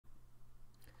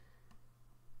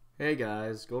Hey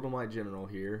guys, Golden White General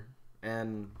here,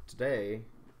 and today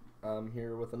I'm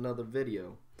here with another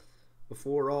video.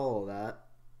 Before all of that,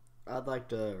 I'd like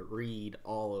to read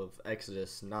all of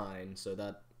Exodus 9 so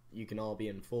that you can all be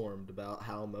informed about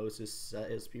how Moses set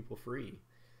his people free.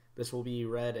 This will be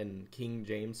read in King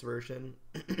James Version,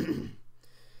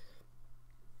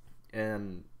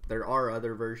 and there are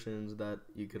other versions that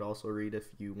you could also read if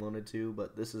you wanted to,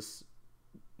 but this is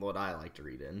what I like to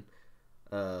read in.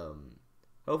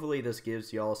 Hopefully this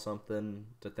gives y'all something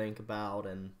to think about,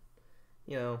 and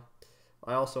I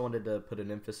also wanted to put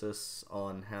an emphasis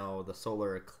on how the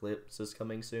solar eclipse is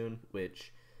coming soon,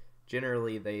 which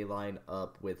generally they line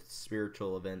up with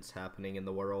spiritual events happening in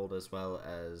the world, as well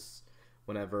as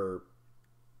whenever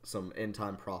some end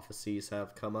time prophecies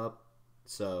have come up.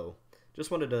 So just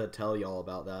wanted to tell y'all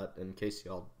about that in case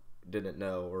y'all didn't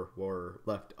know or were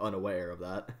left unaware of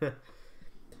that.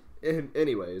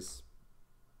 Anyways,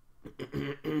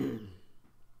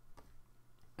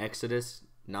 Exodus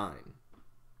 9.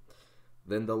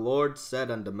 Then the Lord said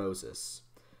unto Moses,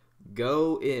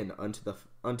 Go in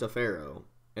unto Pharaoh,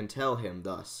 and tell him,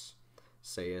 Thus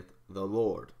saith the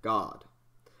Lord God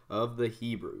of the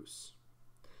Hebrews,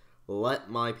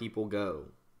 Let my people go,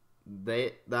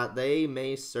 that they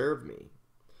may serve me.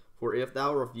 For if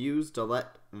thou refuse to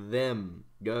let them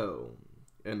go,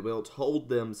 and wilt hold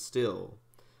them still,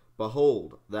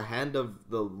 behold, the hand of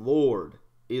the Lord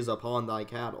is upon thy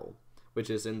cattle, which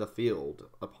is in the field,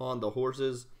 upon the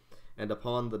horses, and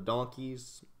upon the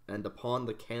donkeys, and upon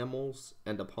the camels,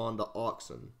 and upon the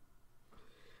oxen,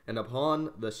 and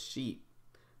upon the sheep.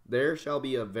 There shall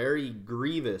be a very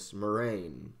grievous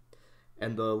murrain,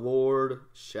 and the Lord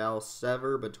shall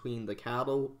sever between the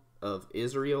cattle of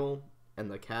Israel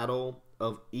and the cattle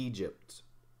of Egypt.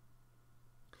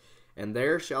 And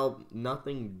there shall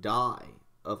nothing die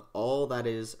of all that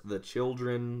is the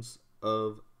children's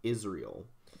of Israel.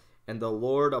 And the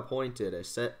Lord appointed a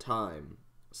set time,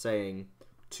 saying,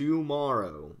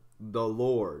 Tomorrow the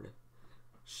Lord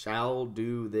shall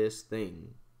do this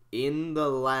thing in the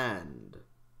land.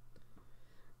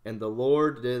 And the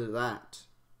Lord did that.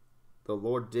 The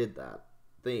Lord did that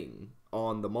thing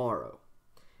on the morrow.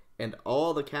 And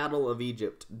all the cattle of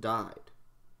Egypt died.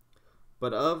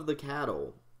 But of the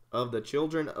cattle of the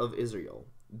children of Israel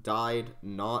died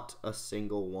not a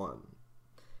single one.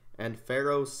 And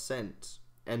Pharaoh sent,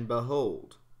 and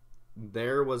behold,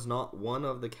 there was not one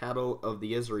of the cattle of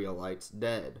the Israelites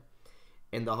dead.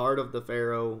 And the heart of the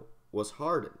Pharaoh was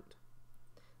hardened,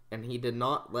 and he did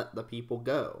not let the people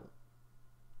go.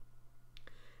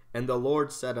 And the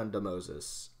Lord said unto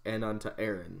Moses and unto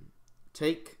Aaron,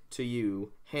 Take to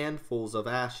you handfuls of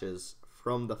ashes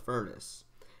from the furnace,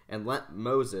 and let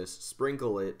Moses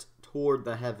sprinkle it toward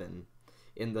the heaven,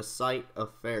 in the sight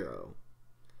of Pharaoh.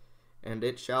 And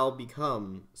it shall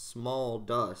become small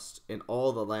dust in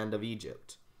all the land of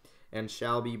Egypt, and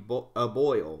shall be a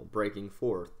boil breaking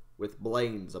forth with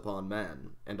blains upon man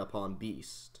and upon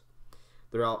beast,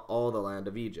 throughout all the land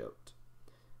of Egypt.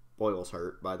 Boils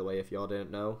hurt, by the way, if y'all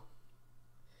didn't know.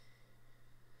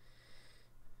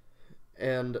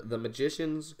 And the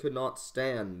magicians could not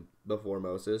stand before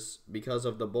Moses because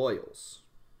of the boils.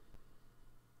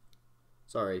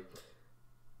 Sorry.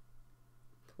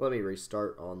 Let me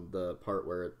restart on the part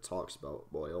where it talks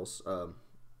about boils.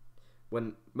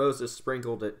 When Moses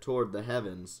sprinkled it toward the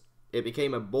heavens, it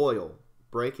became a boil,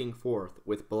 breaking forth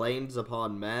with blains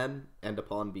upon man and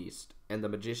upon beast, and the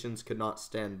magicians could not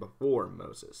stand before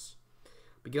Moses,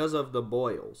 because of the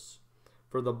boils.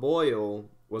 For the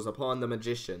boil was upon the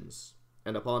magicians,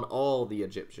 and upon all the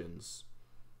Egyptians.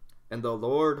 And the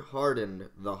Lord hardened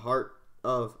the heart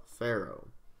of Pharaoh,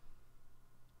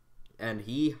 and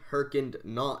he hearkened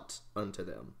not unto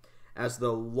them, as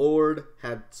the Lord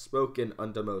had spoken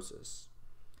unto Moses.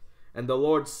 And the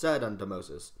Lord said unto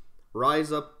Moses,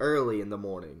 Rise up early in the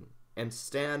morning, and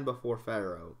stand before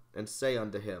Pharaoh, and say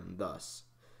unto him, Thus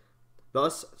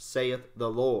saith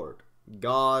the Lord,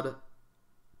 God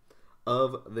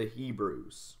of the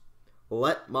Hebrews,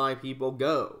 Let my people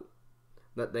go,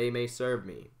 that they may serve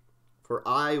me. For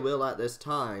I will at this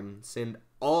time send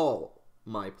all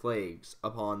my plagues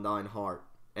upon thine heart,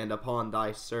 and upon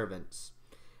thy servants,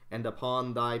 and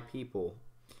upon thy people,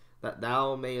 that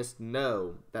thou mayest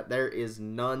know that there is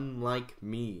none like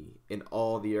me in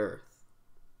all the earth.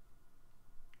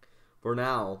 For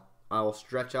now I will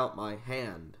stretch out my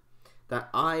hand, that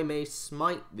I may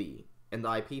smite thee and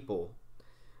thy people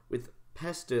with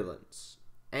pestilence,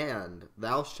 and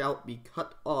thou shalt be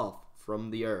cut off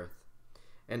from the earth.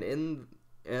 And in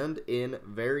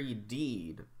very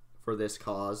deed for this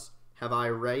cause have I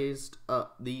raised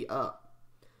thee up,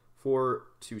 for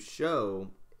to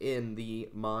show in thee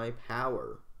my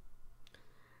power,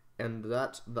 and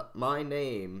that my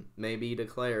name may be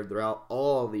declared throughout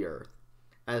all the earth.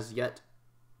 As yet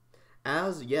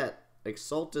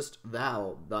exaltest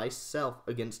thou thyself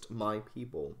against my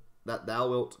people, that thou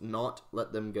wilt not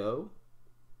let them go?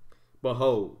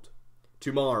 Behold,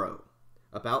 tomorrow,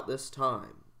 about this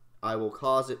time, I will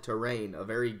cause it to rain a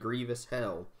very grievous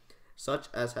hail, such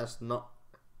as hath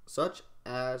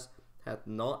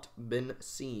not been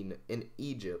seen in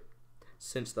Egypt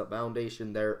since the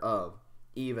foundation thereof,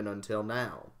 even until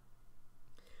now.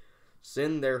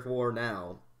 Send therefore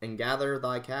now, and gather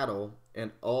thy cattle,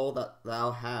 and all that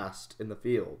thou hast in the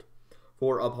field.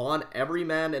 For upon every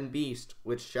man and beast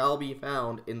which shall be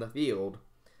found in the field,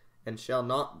 and shall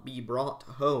not be brought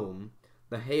home,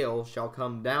 the hail shall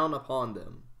come down upon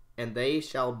them, and they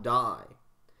shall die.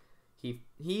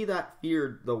 He that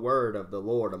feared the word of the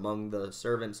Lord among the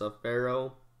servants of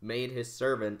Pharaoh made his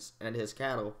servants and his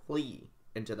cattle flee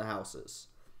into the houses.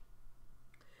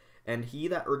 And he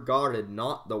that regarded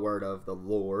not the word of the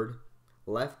Lord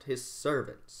left his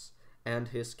servants and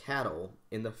his cattle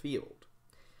in the field.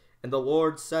 And the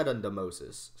Lord said unto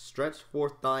Moses, Stretch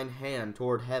forth thine hand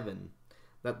toward heaven,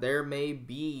 that there may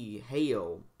be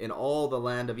hail in all the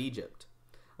land of Egypt,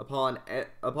 upon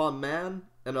man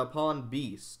and upon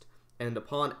beast, and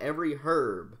upon every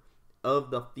herb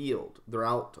of the field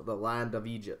throughout the land of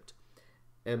Egypt.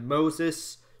 And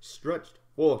Moses stretched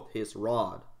forth his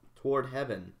rod toward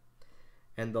heaven,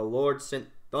 and the Lord sent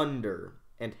thunder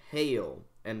and hail,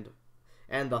 and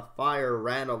the fire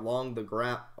ran upon the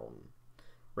ground.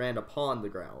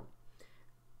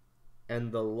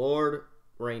 And the Lord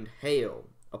rained hail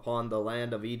upon the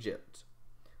land of Egypt.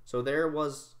 So there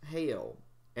was hail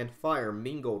and fire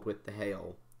mingled with the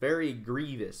hail, very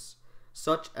grievous,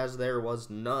 such as there was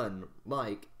none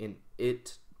like in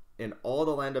all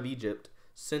the land of Egypt,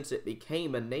 since it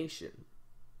became a nation.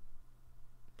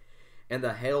 And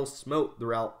the hail smote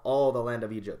throughout all the land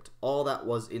of Egypt, all that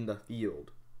was in the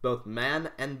field, both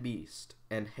man and beast,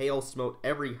 and hail smote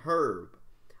every herb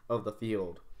of the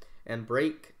field, and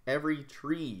brake every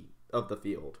tree of the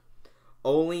field.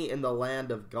 Only in the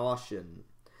land of Goshen,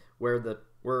 where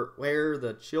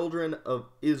the children of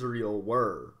Israel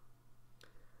were,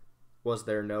 was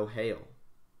there no hail.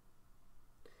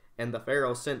 And the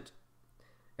Pharaoh sent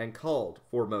and called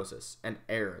for Moses and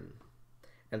Aaron,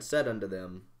 and said unto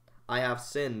them, I have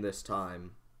sinned this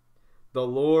time. The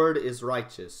Lord is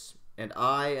righteous, and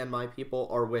I and my people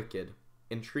are wicked.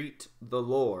 Entreat the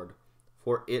Lord,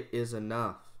 for it is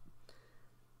enough,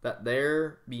 that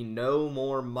there be no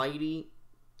more mighty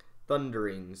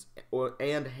thunderings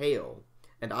and hail,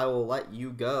 and I will let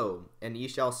you go, and ye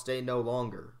shall stay no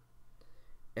longer.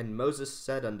 And Moses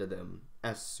said unto them,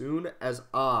 As soon as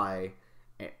I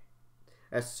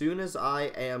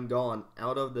am gone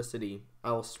out of the city,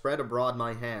 I will spread abroad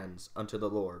my hands unto the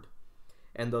Lord,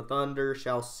 and the thunder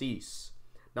shall cease,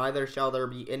 neither shall there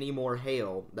be any more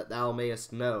hail, that thou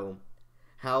mayest know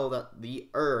how that the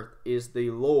earth is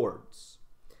the Lord's.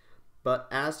 But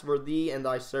as for thee and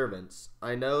thy servants,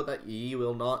 I know that ye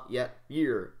will not yet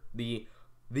fear the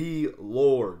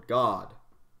Lord God.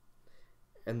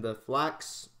 And the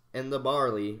flax and the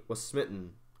barley was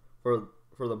smitten, for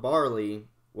the barley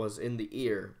was in the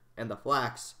ear, and the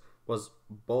flax was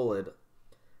bulled.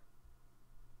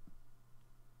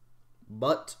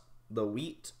 But the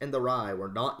wheat and the rye were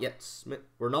not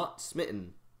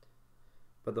smitten.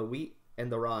 But the wheat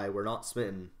and the rye were not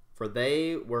smitten, for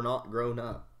they were not grown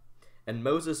up. And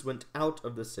Moses went out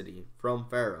of the city from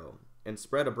Pharaoh, and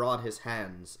spread abroad his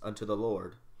hands unto the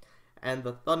Lord. And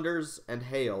the thunders and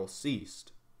hail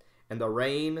ceased, and the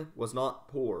rain was not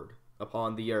poured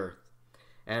upon the earth.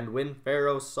 And when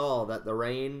Pharaoh saw that the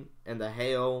rain and the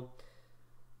hail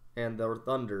and the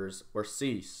thunders were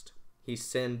ceased, he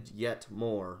sinned yet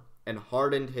more, and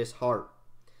hardened his heart,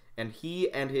 and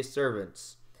he and his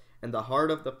servants, and the heart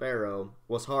of the Pharaoh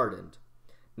was hardened.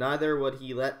 Neither would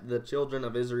he let the children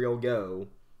of Israel go,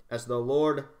 as the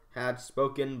Lord had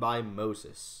spoken by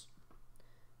Moses.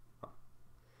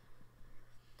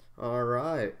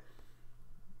 Alright.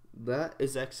 That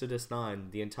is Exodus 9,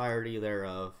 the entirety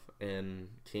thereof, in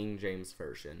King James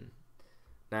Version.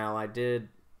 Now, I did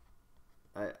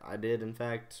in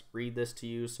fact read this to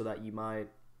you so that you might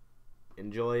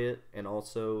enjoy it, and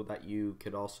also that you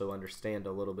could also understand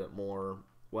a little bit more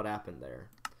what happened there.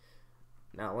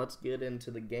 Now let's get into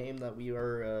the game that we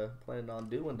are planning on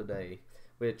doing today,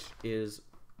 which is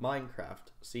Minecraft.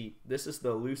 See, this is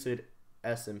the Lucid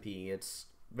SMP. It's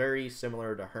very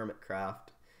similar to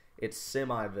Hermitcraft. It's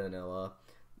semi-vanilla.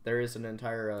 There is an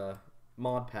entire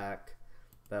mod pack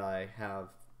that I have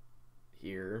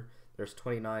here. There's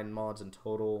 29 mods in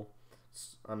total.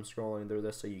 I'm scrolling through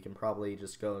this, so you can probably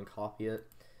just go and copy it.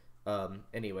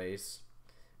 Anyways,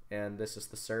 and this is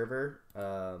the server.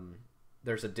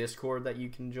 There's a Discord that you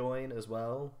can join as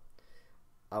well.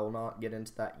 I will not get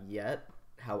into that yet.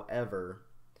 However,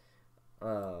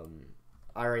 I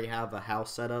already have a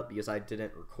house set up because I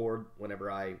didn't record whenever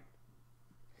I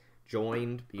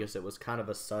joined because it was kind of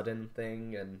a sudden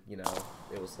thing, and you know,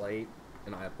 it was late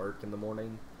and I had work in the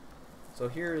morning. So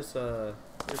here's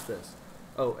this.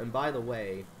 Oh, and by the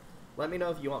way, let me know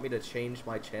if you want me to change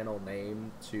my channel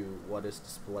name to what is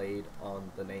displayed on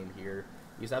the name here,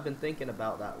 because I've been thinking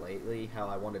about that lately, how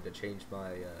I wanted to change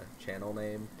my channel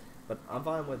name, but I'm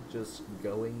fine with just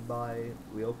going by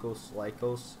Lyokos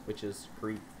Lycos, which is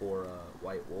Greek for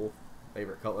white wolf,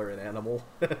 favorite color and animal.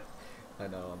 I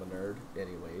know, I'm a nerd.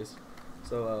 Anyways,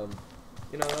 so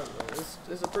you know,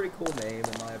 it's a pretty cool name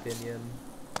in my opinion,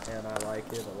 and I like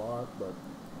it a lot, but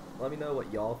let me know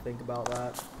what y'all think about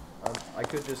that. I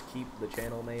could just keep the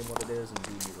channel name what it is and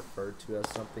be referred to as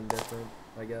something different,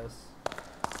 I guess.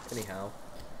 Anyhow,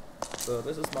 so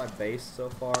this is my base so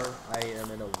far. I am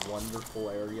in a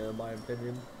wonderful area in my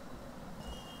opinion.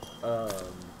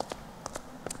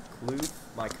 Cluth,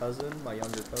 my cousin, my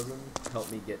younger cousin,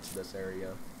 helped me get to this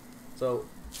area. So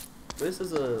this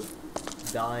is a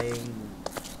dying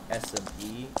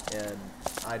SMP, and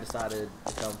I decided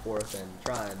to come forth and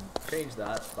try and change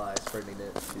that by spreading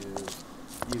it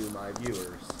to you, my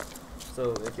viewers.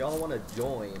 So if y'all want to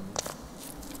join,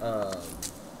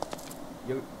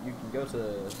 you can go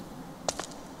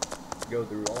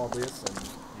through all this and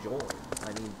join.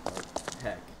 I mean, like,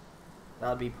 heck, that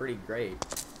would be pretty great.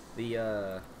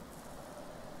 The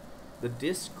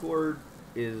Discord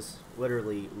is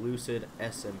literally Lucid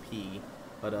SMP,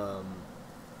 but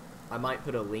I might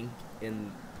put a link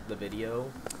in the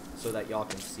video so that y'all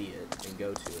can see it and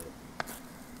go to it.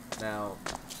 Now,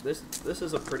 this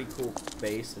is a pretty cool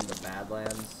base in the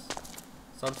Badlands.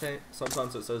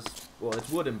 Sometimes it says, well, it's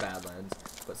wood in Badlands,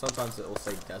 but sometimes it will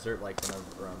say desert, like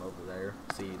whenever I'm over there.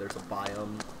 See, there's a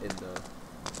biome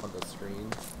on the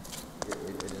screen. It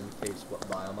indicates what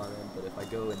biome I'm in, but if I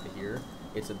go into here,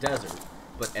 it's a desert.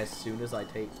 But as soon as I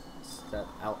take step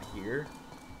out here,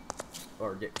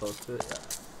 or get close to it,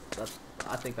 yeah,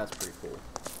 I think that's pretty cool.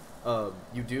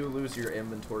 You do lose your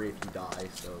inventory if you die,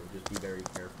 so just be very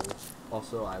careful.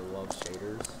 Also, I love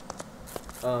shaders.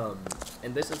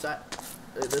 And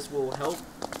this will help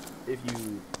if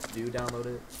you do download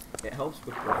it. It helps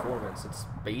with performance. It's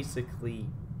basically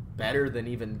better than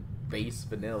even base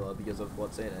vanilla because of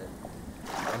what's in it.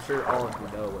 I'm sure all of you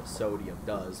know what sodium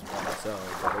does on its own,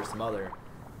 but there's some other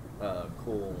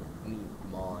cool, neat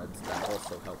mods that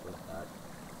also help with that.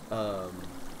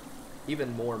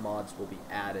 Even more mods will be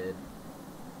added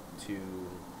to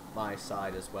my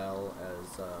side as well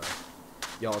as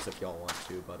y'all's if y'all want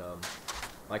to, but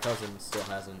my cousin still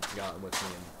hasn't gotten with me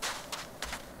and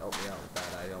helped me out with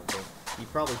that. I don't think he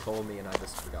probably told me and I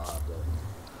just forgot.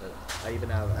 But I even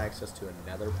have access to a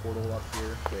nether portal up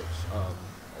here, which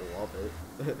I love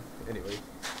it. Anyway,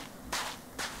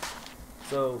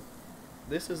 so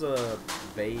this is a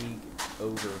vague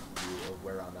overview of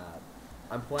where I'm at.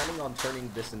 I'm planning on turning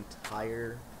this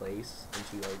entire place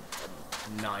into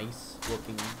a nice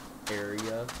looking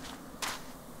area.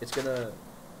 It's gonna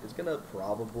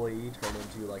probably turn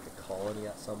into like a colony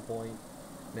at some point.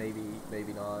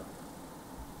 Maybe not.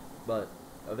 But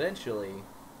eventually,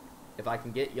 if I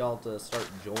can get y'all to start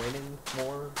joining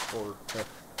more, or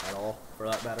at all for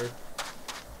that matter,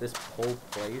 this whole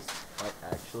place might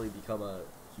actually become a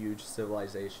huge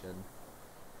civilization.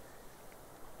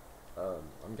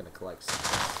 I'm gonna collect some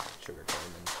sugar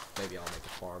cane and maybe I'll make a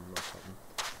farm or something.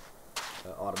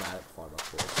 Automatic farm, of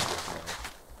course. You know,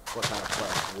 what kind of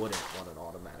place wouldn't want an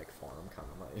automatic farm? Kind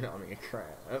of like, you know, I mean,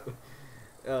 crap.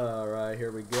 Alright,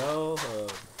 here we go.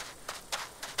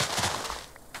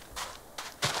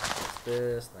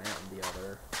 This, that, and the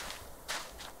other.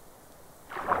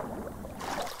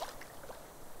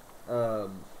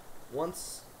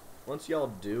 Once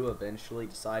y'all do eventually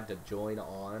decide to join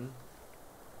on,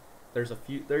 there's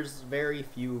very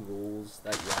few rules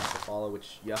that you have to follow,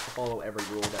 which you have to follow every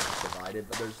rule that is provided,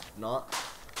 but there's not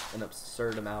an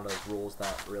absurd amount of rules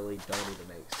that really don't even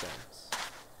make sense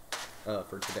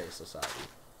for today's society.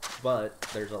 But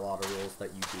there's a lot of rules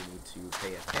that you do need to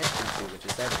pay attention to, which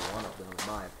is every one of them in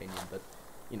my opinion, but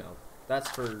you know, that's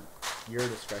for your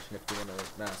discretion. If you want to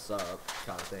mess up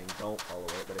kind of thing, don't follow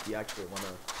it, but if you actually want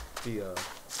to be a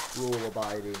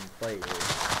rule-abiding player,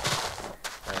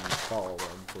 then follow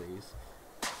them, please.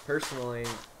 Personally,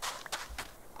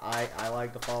 I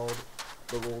like to follow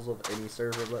the rules of any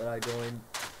server that I join.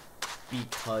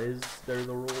 because they're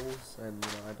the rules, and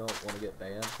you know I don't want to get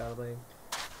banned, kind of thing.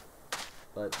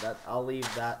 But that I'll leave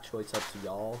that choice up to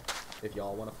y'all if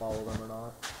y'all want to follow them or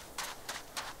not.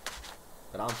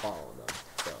 But I'm following them,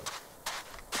 so.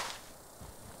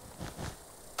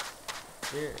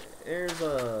 Here's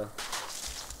a.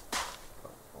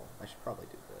 Oh, I should probably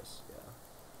do this. Yeah.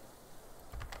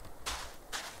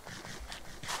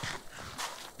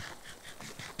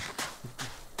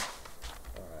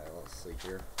 All right. Let's see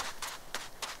here.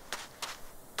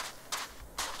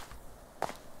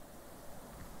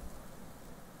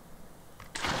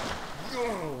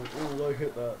 Oh, look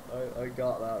at that. I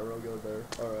got that real good there.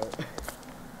 Alright.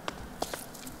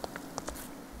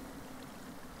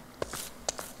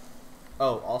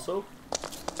 Oh, also,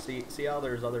 see how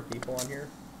there's other people on here?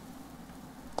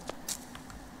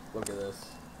 Look at this.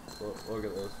 Look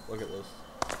at this. Look at this.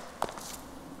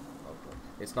 Okay.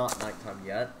 It's not nighttime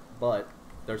yet, but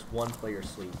there's one player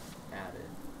sleep added.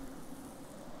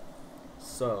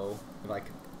 So, if I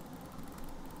could...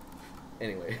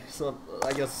 Anyway, so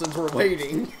I guess since we're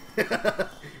waiting...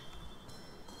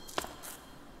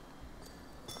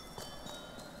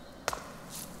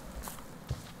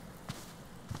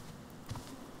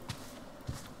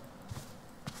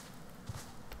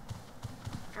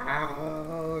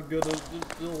 Goodness,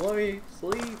 just let me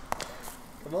sleep.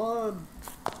 Come on.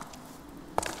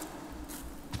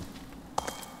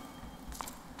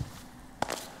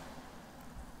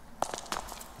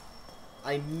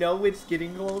 I know it's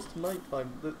getting close to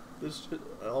nighttime. This shit,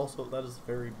 also, that is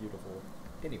very beautiful.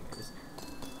 Anyways,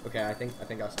 okay, I think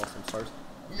I saw some stars.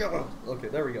 Yeah. Okay,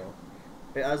 there we go.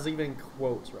 It has even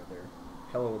quotes right there.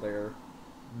 Hello there,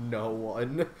 no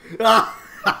one.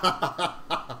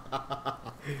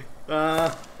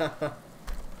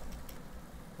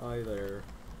 Hi there,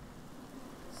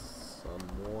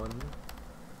 someone.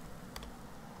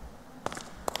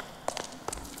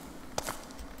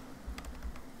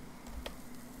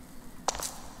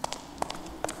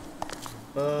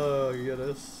 Oh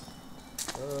goodness.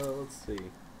 Let's see.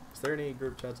 Is there any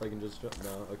group chats I can just jump?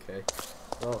 No. Okay.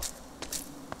 Well,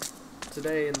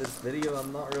 today in this video, I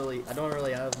don't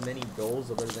really have many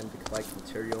goals other than to collect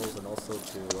materials and also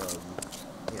to,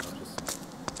 you know, just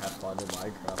have fun in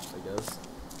Minecraft, I guess.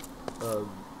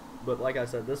 But like I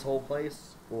said, this whole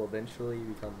place will eventually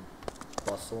become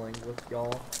bustling with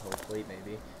y'all. Hopefully,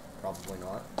 maybe. Probably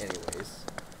not. Anyways.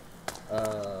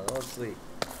 Let's see.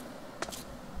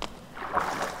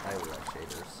 I love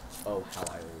shaders. Oh, how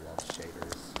I love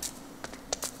shaders.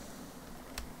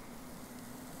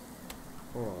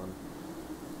 Hold on.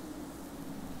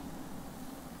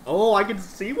 Oh, I can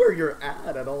see where you're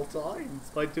at all times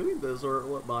by doing this, or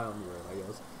what biome you're in, I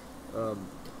guess.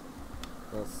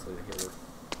 Let's see here.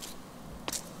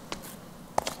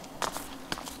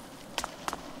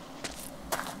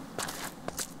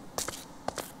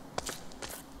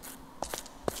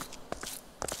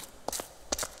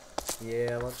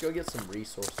 Yeah, let's go get some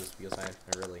resources because I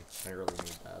really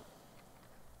need that.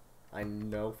 I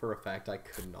know for a fact I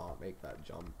could not make that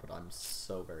jump, but I'm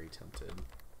so very tempted.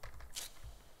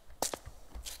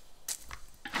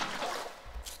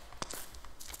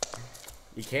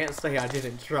 You can't say I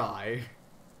didn't try.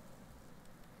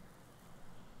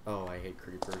 Oh, I hate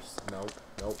creepers. Nope,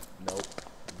 nope, nope,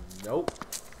 nope.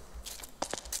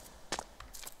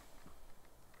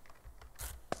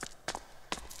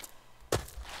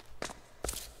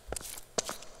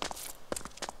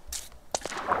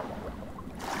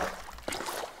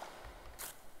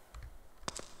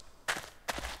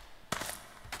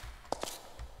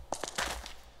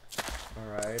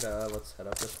 Alright, let's head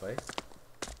up this way.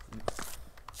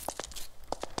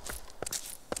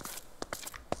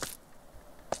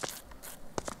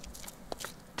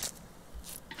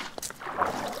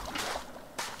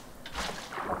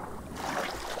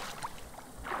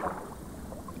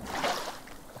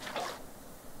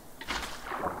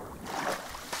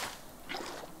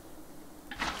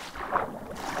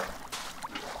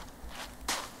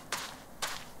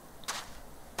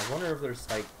 I wonder if there's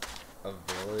like a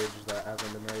village that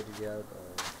hasn't been raided yet, or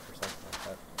something like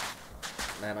that.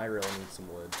 Man, I really need some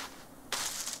wood.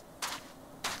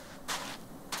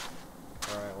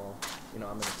 Alright, well, you know,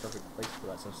 I'm in a perfect place for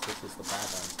that since this is the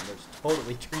Badlands, and there's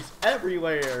totally trees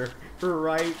everywhere!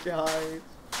 Right, guys?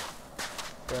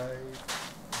 Right.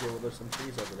 Yeah, well, there's some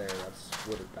trees over there. That's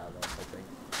wooded Badlands, I think.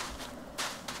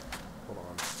 Hold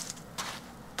on.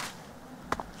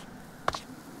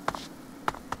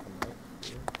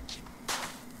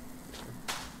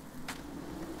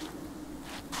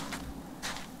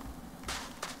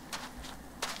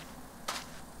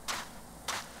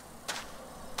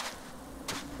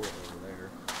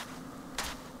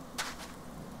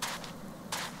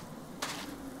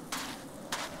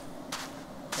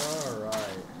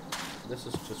 this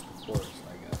is just the forest,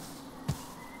 I guess.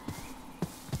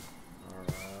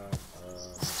 Alright,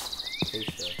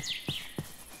 Acacia.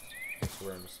 Guess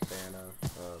we're in Savannah.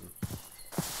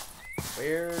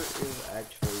 Where is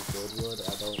actually Goodwood?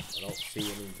 I don't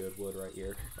see any Goodwood right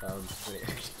here. I'm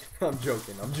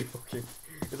joking.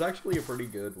 It's actually a pretty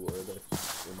good wood,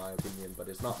 in my opinion, but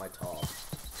it's not my top.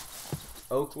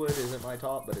 Oakwood isn't my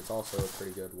top, but it's also a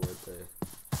pretty good wood that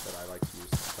I like to use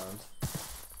sometimes.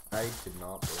 I did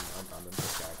not bring my diamond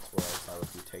pickaxe, or else I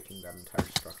would be taking that entire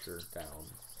structure down.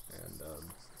 And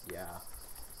yeah.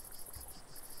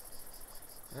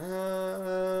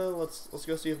 Let's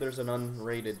go see if there's an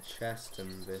unrated chest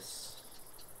in this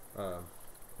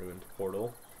ruined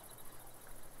portal.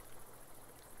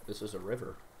 This is a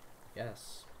river.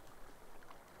 Yes.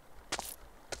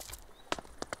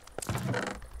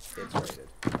 It's rated.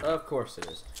 Of course it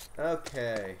is.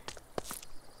 Okay.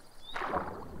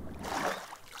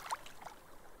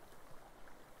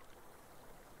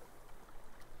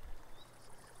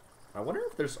 I wonder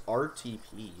if there's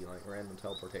RTP, like random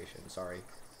teleportation. Sorry.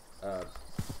 Nope.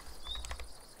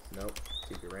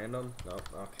 TP random? Nope.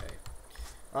 Okay.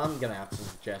 I'm gonna have to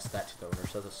suggest that to the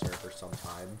owners of the server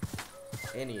sometime.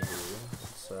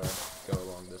 Anywho, let's go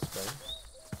along this way.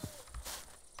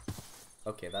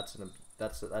 Okay, that's a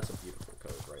beautiful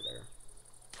code right there.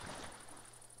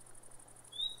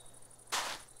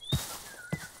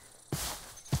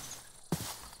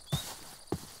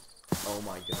 Oh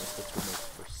my goodness, this would make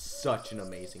for such an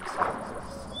amazing sound.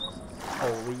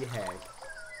 Holy heck.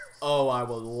 Oh, I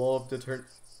would love to turn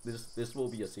this will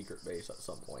be a secret base at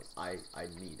some point. I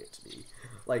need it to be.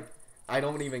 Like, I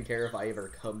don't even care if I ever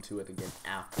come to it again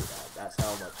after that. That's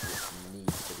how much this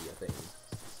needs to be a thing.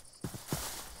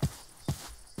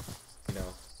 You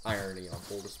know, irony on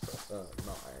full display.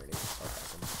 Not irony,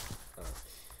 sarcasm.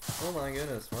 Oh my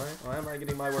goodness, why am I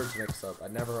getting my words mixed up? I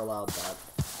never allowed that.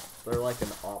 Is there like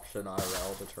an option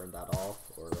IRL to turn that off,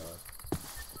 or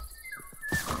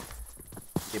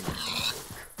give me some work.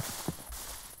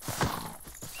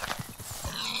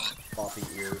 Floppy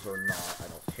ears or not, I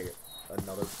don't care.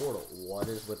 Another portal. What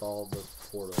is with all the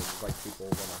portals? It's like people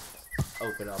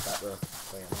wanna open up at the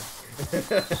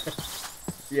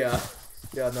yeah.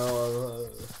 Yeah, no,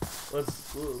 what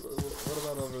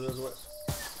about over this way?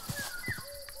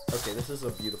 Okay, this is a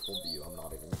beautiful view, I'm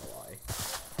not even gonna lie.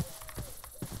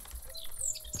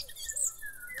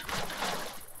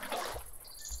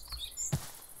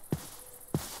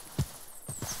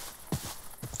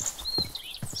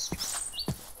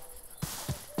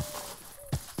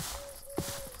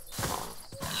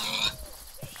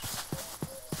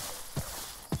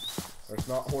 There's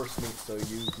not horse meat, so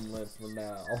you can live for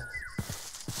now.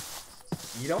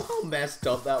 You know how messed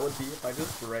up that would be if I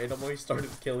just randomly started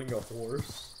killing a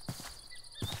horse?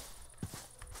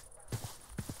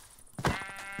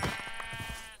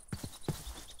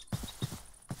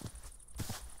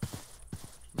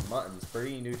 Mutton's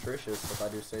pretty nutritious, if I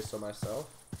do say so myself.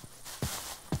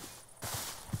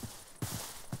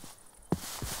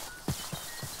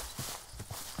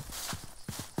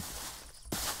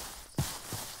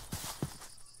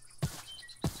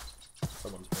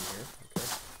 Someone's been here, okay.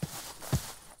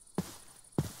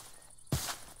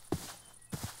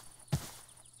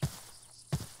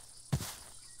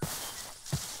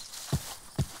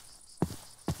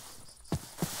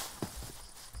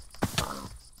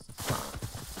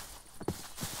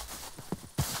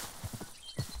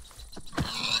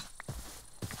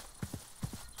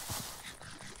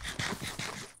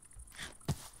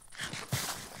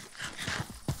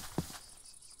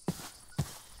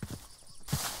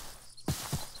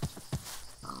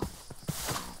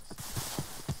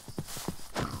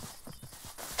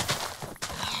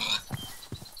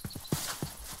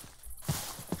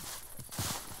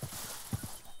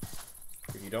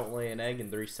 If you don't lay an egg in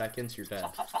 3 seconds, you're dead.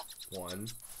 1,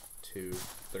 2,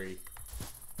 3.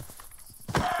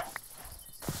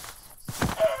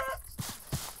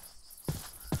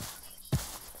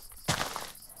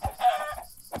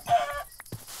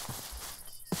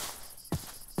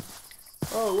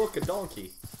 Oh, look, a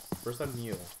donkey. Where's that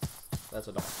mule? That's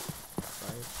a donkey,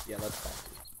 right? Yeah, that's a donkey.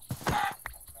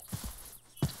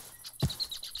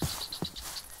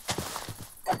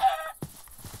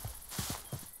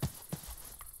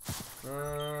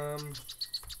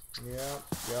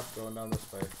 Yep, going down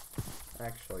this way.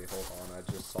 Actually, hold on, I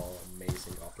just saw an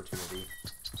amazing opportunity.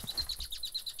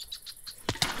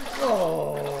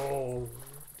 Oh!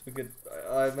 Took it,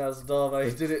 I messed up, I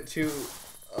did it too,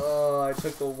 I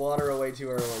took the water away too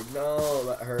early. No,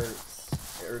 that hurts.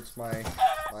 It hurts my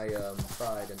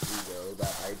pride and ego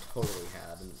that I totally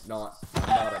had, and not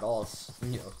at all,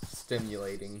 you know,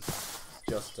 stimulating.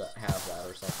 just to have that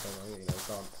or something. You know, it's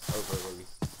not overly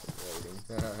loading.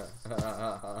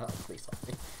 Please help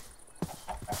me.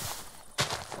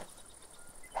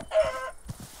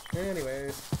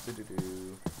 Anyways,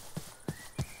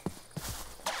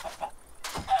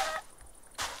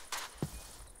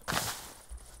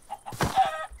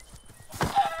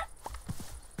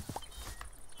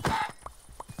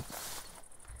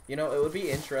 You know, it would be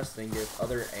interesting if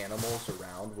other animals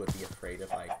around would be afraid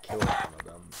if I killed one of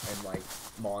them, and like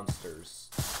monsters,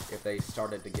 if they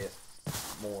started to get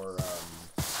more,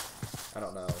 I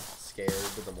don't know, scared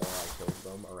the more I killed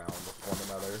them around one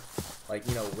another. Like,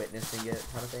 you know, witnessing it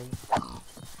kind of thing.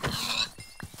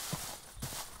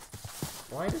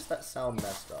 Why does that sound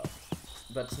messed up?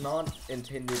 That's not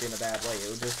intended in a bad way. It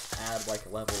would just add, like, a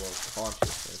level of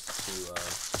consciousness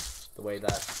to, the way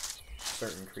that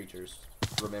certain creatures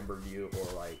remembered you or,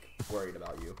 like, worried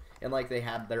about you. And, like, they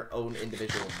had their own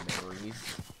individual memories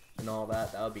and all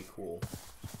that. That would be cool.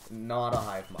 Not a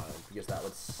hive mind, because that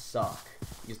would suck.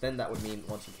 Because then that would mean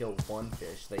once you kill one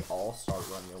fish, they all start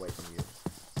running away from you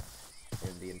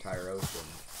in the entire ocean,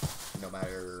 no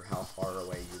matter how far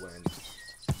away you went.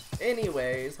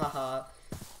 Anyways, haha.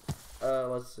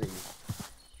 Let's see.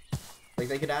 Like,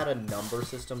 they could add a number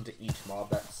system to each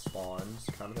mob that spawns,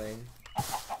 kind of thing.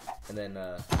 And then,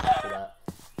 after that,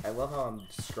 I love how I'm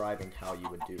describing how you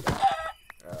would do that.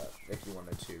 If you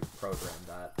wanted to program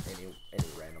that, any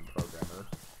random programmer.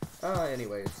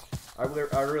 Anyways, I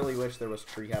really wish there was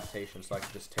tree habitation so I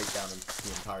could just take down the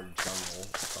entire jungle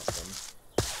or something.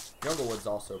 Junglewood's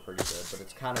also pretty good, but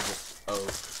it's kind of just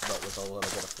oak, but with a little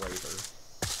bit of flavor.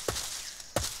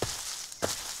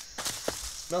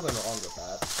 Nothing wrong with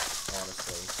that,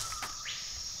 honestly.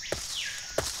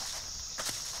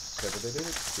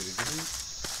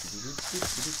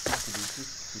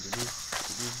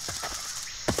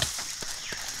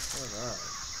 Alright.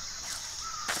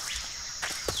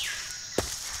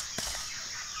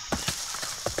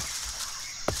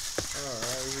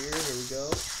 Alright, here we go.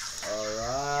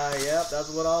 Alright, yep, that's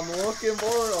what I'm looking for.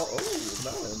 Oh,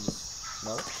 melons.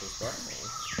 Melons is fine.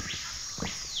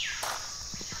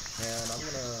 And I'm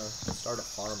gonna start a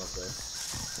farm of this.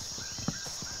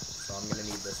 So I'm gonna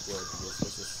need this wood, because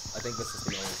this is, I think this is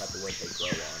the only type of wood they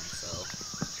grow on, so.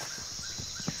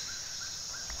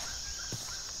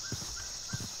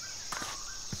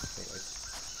 Anyways.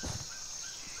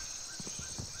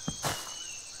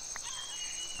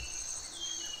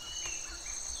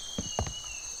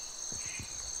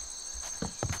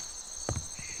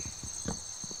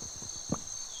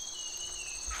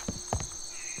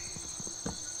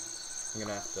 I'm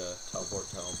gonna have to teleport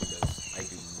to home because I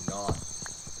do not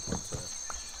want to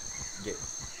get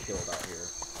killed out here.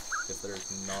 Because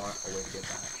there's not a way to get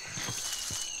back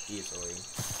easily.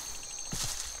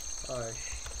 Hi.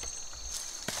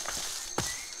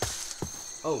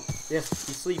 Oh, yes,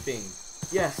 he's sleeping.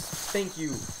 Yes, thank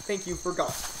you. Thank you,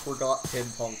 forgot Tim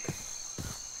Punk.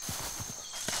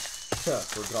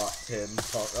 Forgot Tim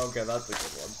Punk. Okay, that's a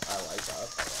good one. I like that.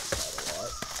 I like that a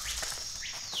lot.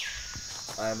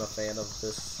 I am a fan of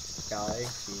this guy.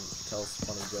 He tells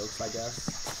funny jokes, I guess.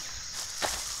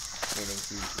 Meaning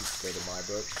he's good in my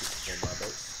books. He's in my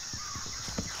books.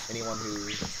 Anyone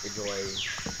who enjoys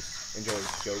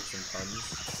jokes and puns,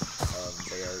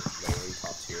 they are literally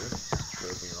top tier.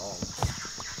 Prove me wrong.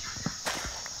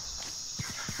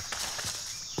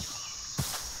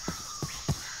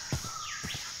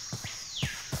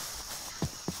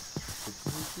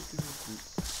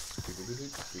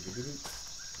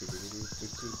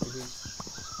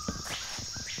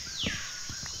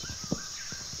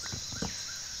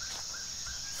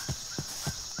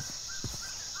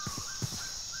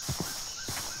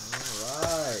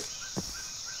 Alright.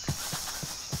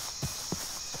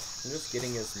 I'm just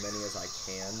getting as many as I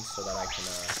can so that I can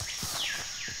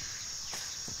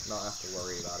not have to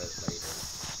worry about it later.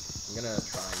 I'm gonna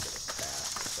try and get a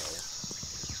stack, so.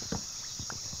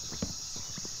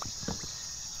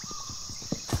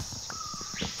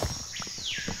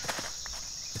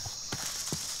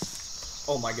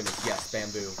 Oh my goodness, yes,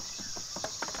 bamboo.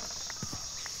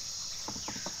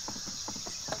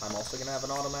 I'm also gonna have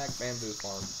an automatic bamboo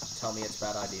farm. Tell me it's a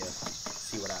bad idea.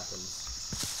 See what happens.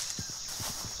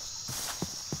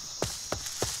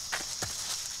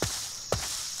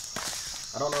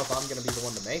 I don't know if I'm gonna be the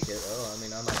one to make it. Oh, I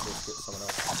mean, I might just get someone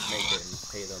else to make it and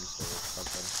pay them for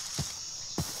something.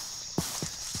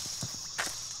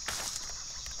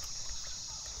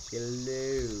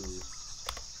 Hello.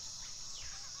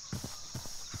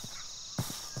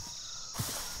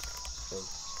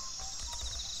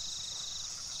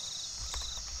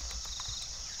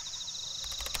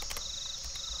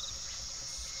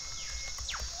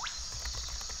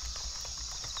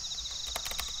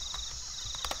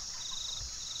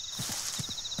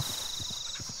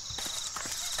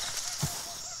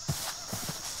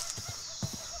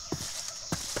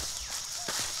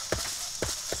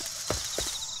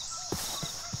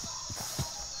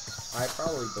 I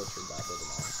probably butchered that,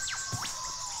 didn't I?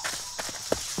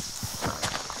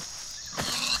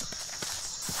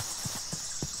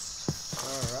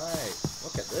 Alright,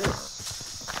 look at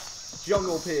this.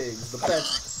 Jungle pigs, the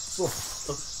best source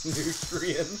of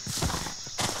nutrients.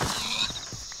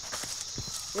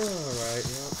 Alright,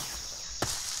 yep.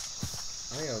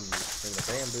 I am in the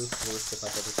bamboo forest if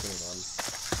I've ever seen one.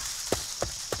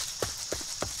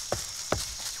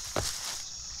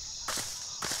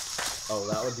 Oh,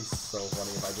 that would be so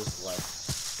funny if I just left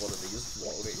one of these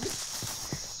floating.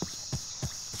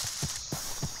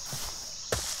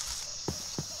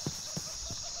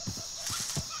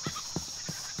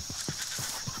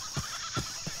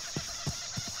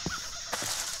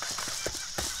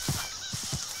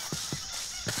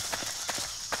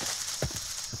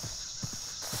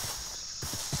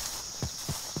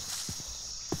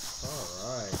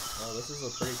 Alright, well this is a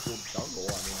pretty cool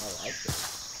jungle, I mean I like it.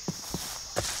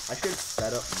 I should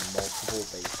set up multiple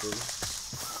bases,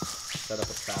 set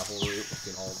up a travel route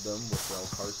between all of them with rail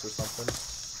carts or something.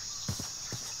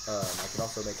 I could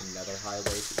also make another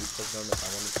highway to each of them if I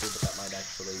wanted to, but that might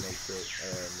actually make it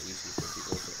easy for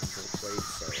people to infiltrate,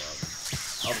 so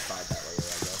I'll decide that later,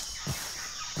 I guess.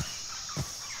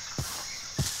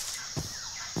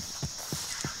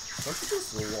 Don't you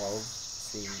just love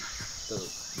seeing the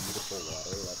beautiful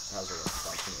water that has a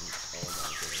reflection in all of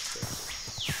my shaders?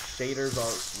 Shaders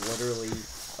are literally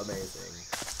amazing,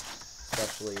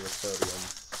 especially with sodium.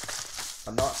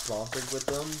 I'm not sponsored with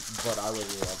them, but I would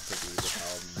love to be with how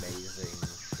amazing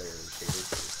their shaders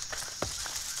are.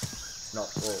 No,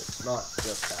 well, not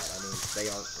just that. I mean, they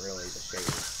aren't really the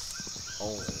shaders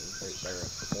only. They're a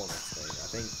performance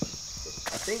thing.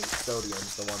 I think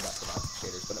sodium's the one that provides the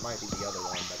shaders, but it might be the other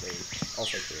one that they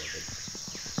also created.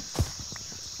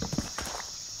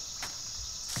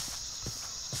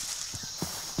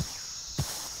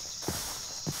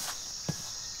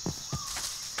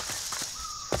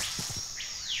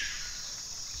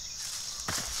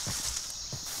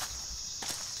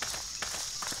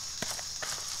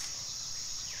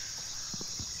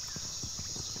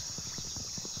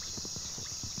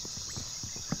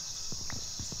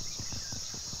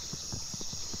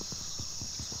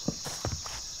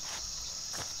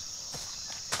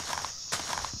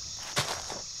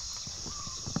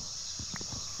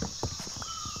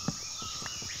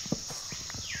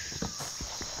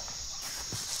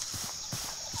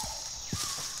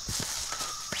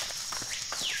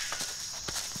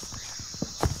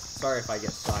 Sorry if I get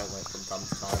silent from time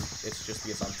to time. It's just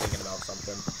because I'm thinking about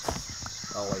something.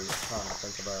 Always trying to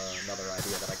think of another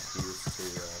idea that I could use to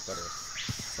better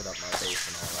set up my base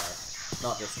and all that.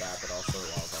 Not just that, but also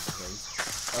a lot of other things.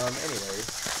 Anyways.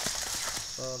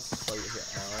 Let's play here.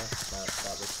 Ow.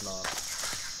 That was not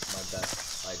my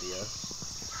best idea.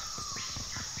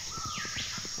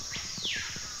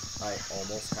 I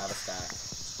almost have a stack.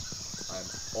 I'm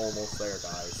almost there,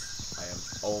 guys. I am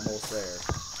almost there.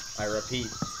 I repeat,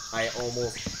 I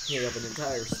almost have an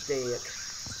entire stack.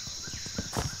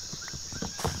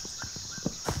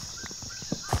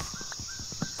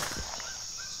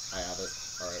 I have it.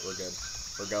 Alright, we're good.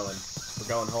 We're going. We're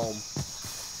going home.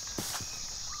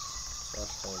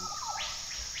 Slash home.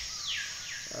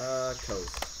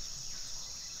 Coast.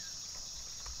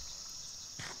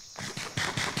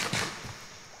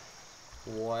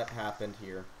 What happened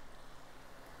here?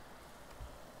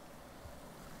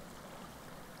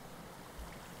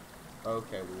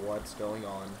 Okay, what's going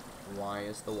on? Why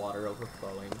is the water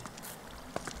overflowing?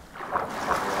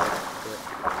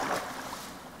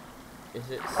 Is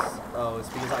it... Oh, it's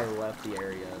because I left the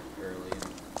area early.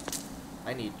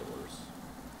 I need doors.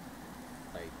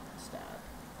 Like, stat.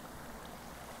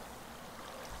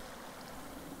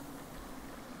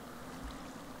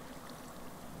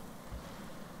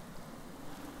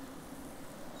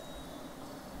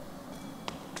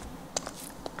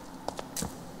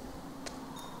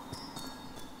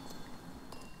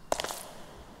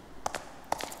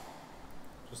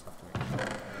 Just have to make sure.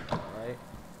 Alright.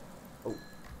 Oh,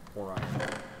 more iron.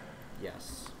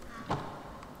 Yes.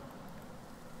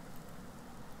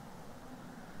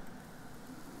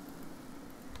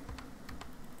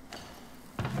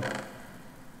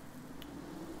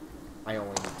 I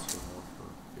only need 2 more for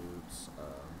boots.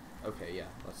 Okay, yeah,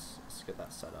 let's get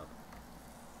that set up.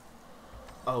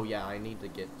 Oh yeah, I need to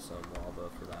get some lava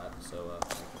for that, so I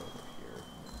go over here.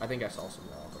 I think I saw some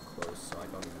lava close, so I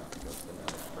don't even have to go to the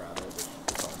nether to grab it, which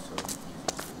is also easy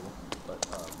to do. But,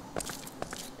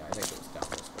 yeah, I think it was down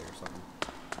this way or something.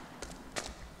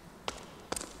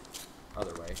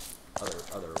 Other way.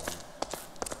 Other one.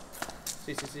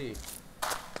 See.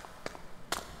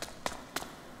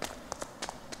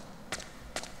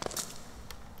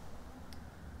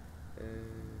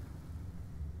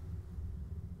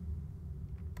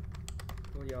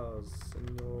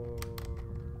 Senor,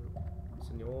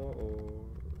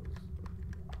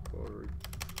 or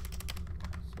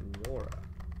Senora,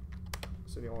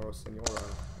 Senor or Senora.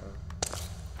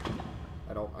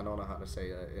 I don't know how to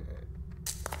say that in it.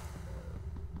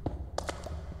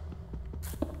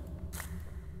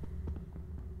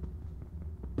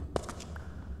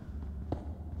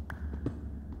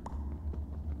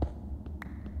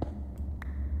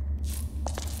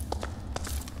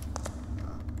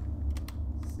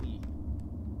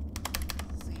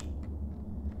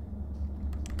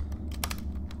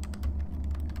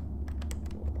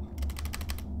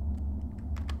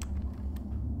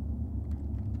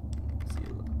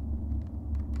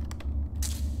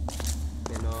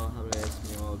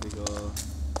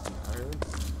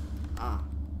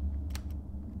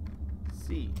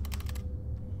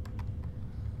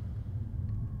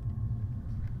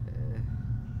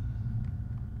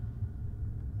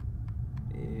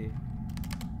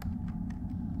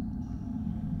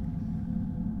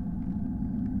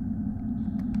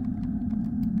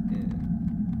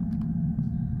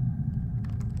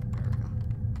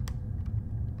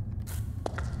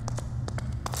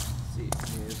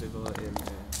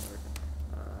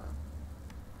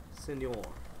 Senor.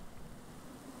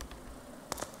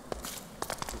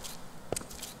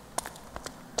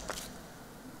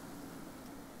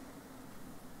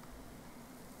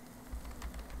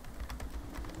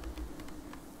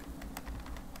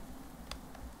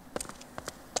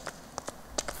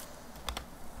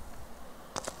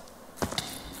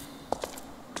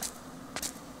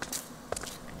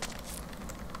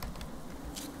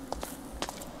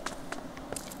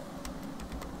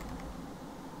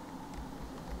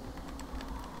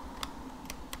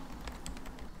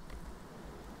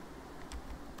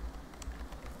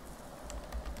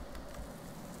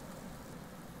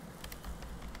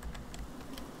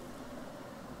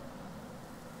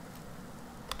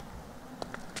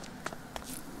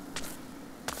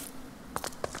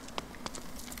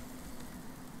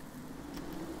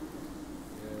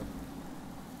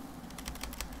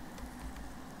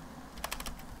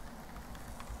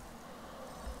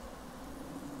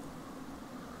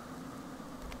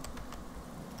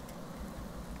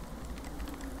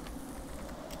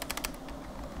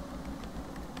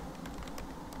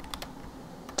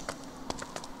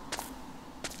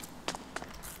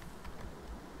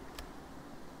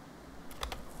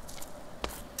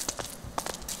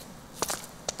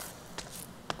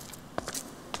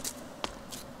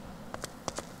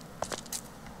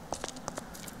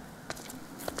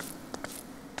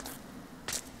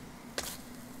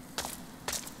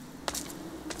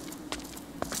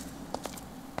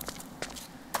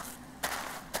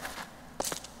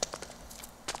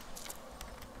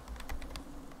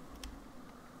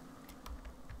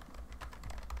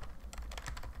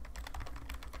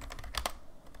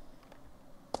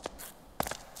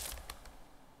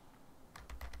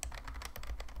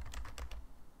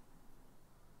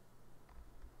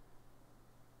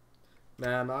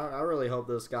 Man, I really hope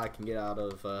this guy can get out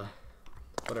of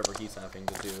whatever he's having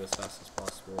to do as fast as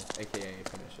possible, aka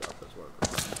finish up his work.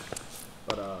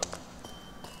 But let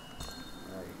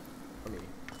me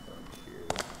here.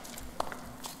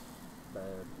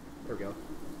 There we go.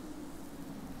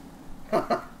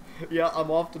 Yeah, I'm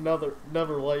off to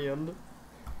Netherland.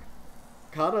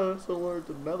 Kinda similar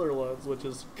to Netherlands, which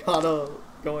is kinda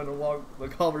going along the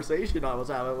conversation I was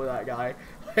having with that guy.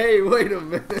 Hey, wait a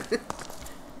minute.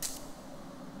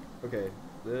 Okay,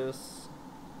 this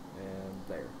and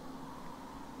there.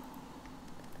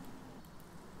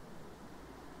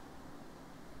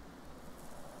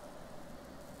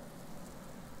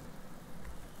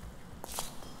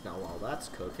 Now while that's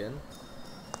cooking,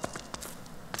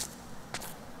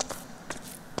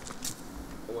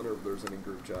 I wonder if there's any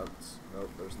group chats. Nope,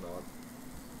 there's not.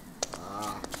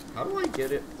 How do I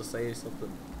get it to say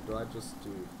something? Do I just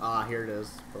do... here it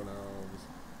is. Pronouns.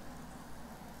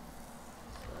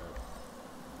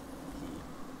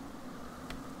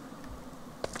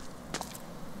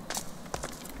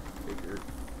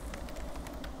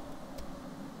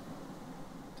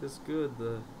 Tis good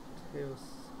the tails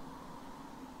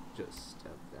just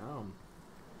step down.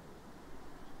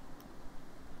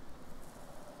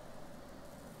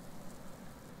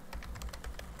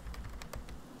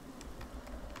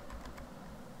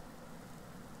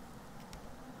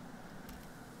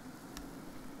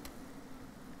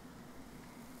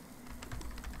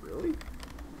 Really?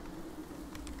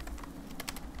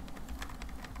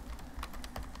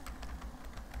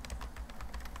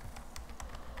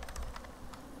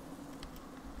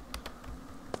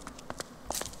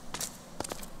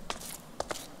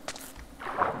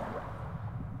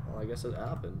 I guess it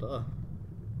happened, huh?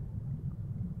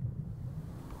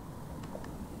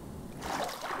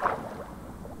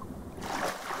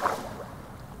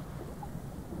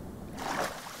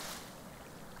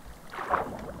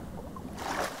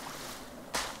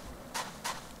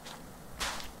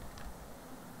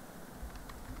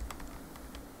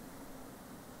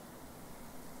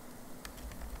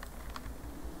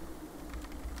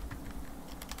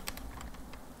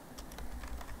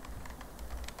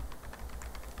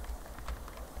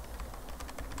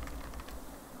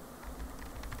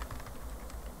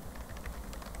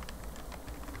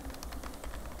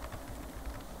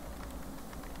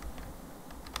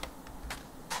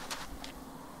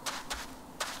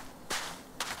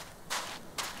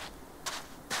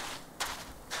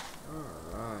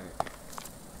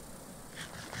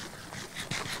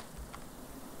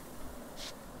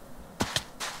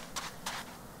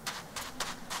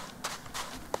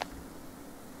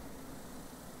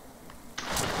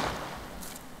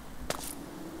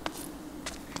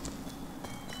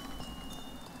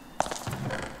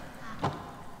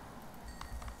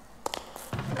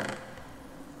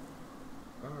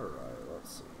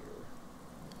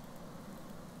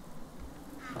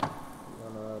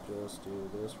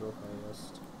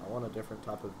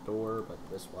 type of door, but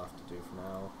this will have to do for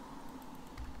now.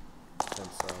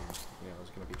 Since, you know,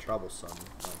 it's going to be troublesome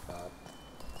like that.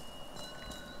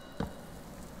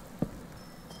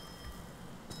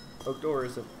 Oak door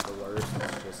isn't the worst,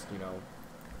 it's just, you know,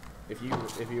 if you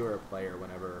were a player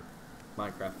whenever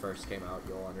Minecraft first came out,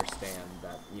 you'll understand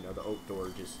that, you know, the oak door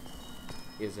just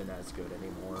isn't as good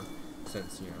anymore,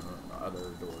 since, you know, other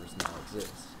doors now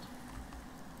exist.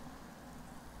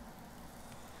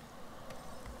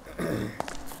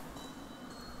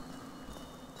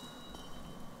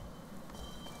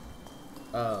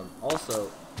 Also,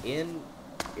 in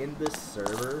this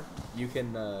server, you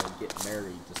can get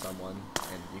married to someone,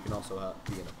 and you can also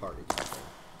be in a party kind of thing,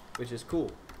 which is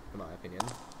cool, in my opinion.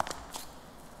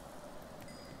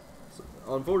 So,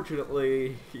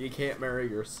 unfortunately, you can't marry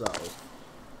yourself.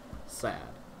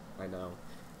 Sad, I know.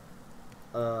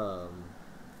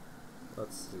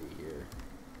 Let's see here.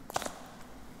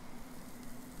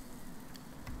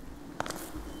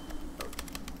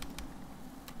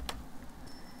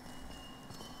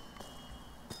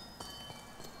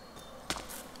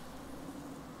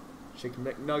 Chicken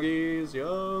McNuggies,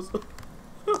 yes.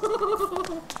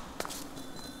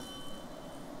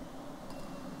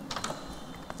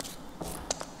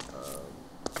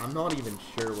 I'm not even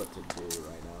sure what to do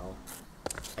right now.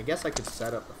 I guess I could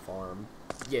set up the farm.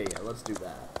 Yeah, let's do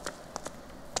that.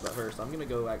 But first, I'm gonna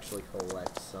go actually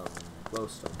collect some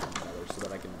glowstone together so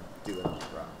that I can do it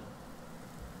underground.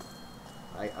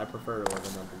 I prefer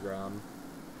living underground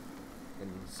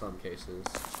in some cases.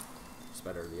 It's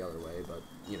better the other way, but,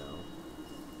 you know.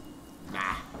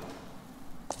 Nah.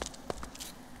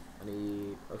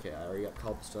 Okay, I already got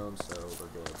cobblestone, so we're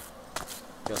good.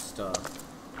 Just gotta...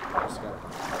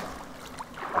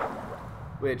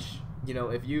 Which, you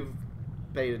know, if you've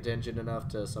paid attention enough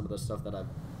to some of the stuff that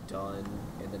I've done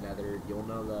in the nether, you'll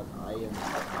know that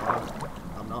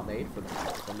I'm not made for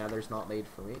that. The nether's not made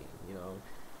for me, you know.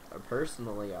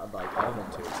 Personally, I'd like heaven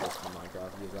to exist in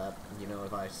Minecraft, because that, you know,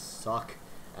 if I suck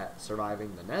at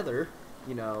surviving the nether,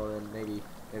 you know, then maybe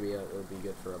it would be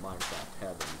good for a Minecraft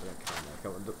heaven to kind of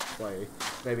come into play.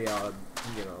 Maybe I would,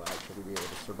 you know, actually be able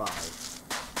to survive.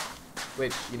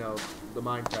 Which, you know, the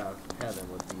Minecraft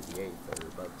heaven would be the Aether,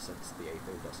 but since the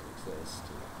Aether doesn't exist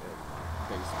in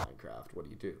base Minecraft, what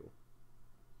do you do?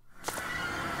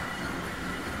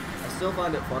 I still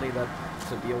find it funny that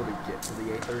to be able to get to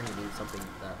the Aether, you need something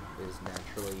that is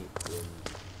naturally in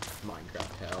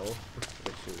Minecraft Hell,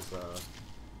 which is,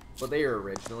 what they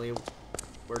originally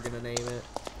were gonna name it,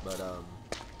 but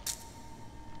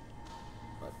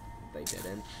they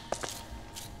didn't.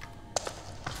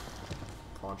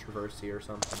 Controversy or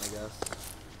something, I guess.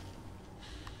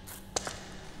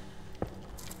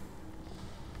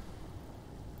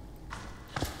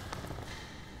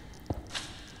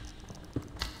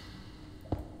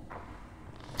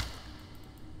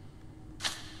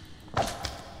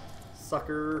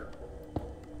 Sucker.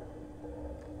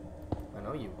 I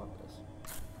know you want this.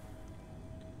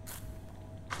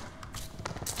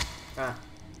 Ah.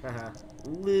 Haha.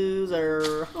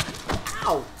 Loser.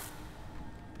 Ow!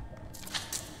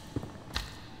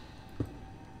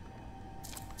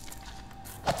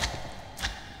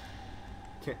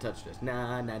 Can't touch this.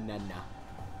 Nah. Can't touch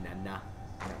this. Nah.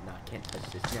 Can't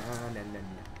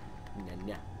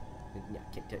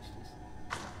touch this.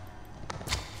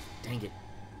 Dang it.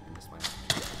 I missed my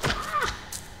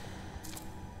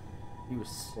You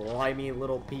slimy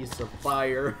little piece of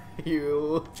fire.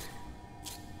 You.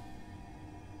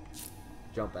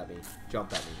 Jump at me.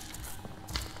 Jump at me.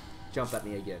 Jump at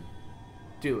me again.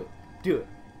 Do it. Do it.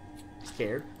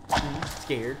 Scared?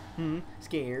 Scared?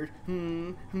 Scared?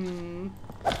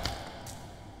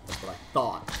 That's what I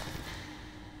thought.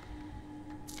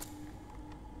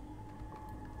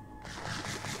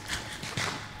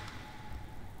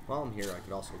 While I'm here, I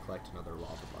could also collect another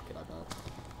lava bucket, I bet.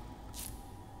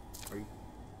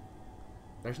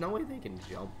 There's no way they can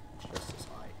jump just as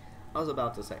high. I was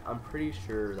about to say, I'm pretty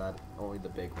sure that only the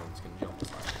big ones can jump as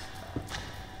high as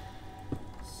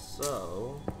that.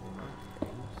 So, in that case,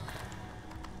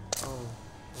 I'll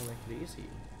make it easy,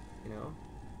 you know?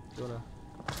 You wanna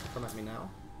come at me now?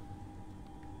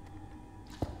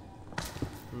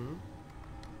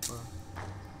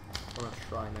 Wanna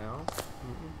try now?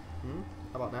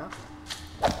 How about now?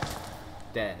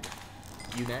 Dead.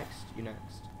 You next? You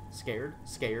next. Scared?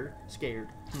 Scared? Scared?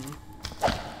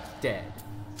 Dead.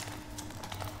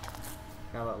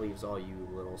 Now that leaves all you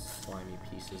little slimy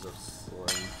pieces of slime.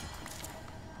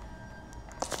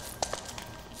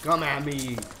 Come at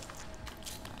me!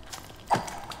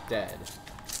 Dead.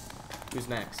 Who's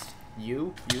next?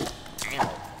 You? You? Ow!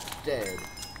 Dead.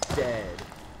 Dead.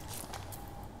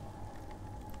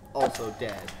 Also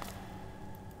dead.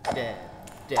 Dead.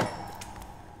 Dead.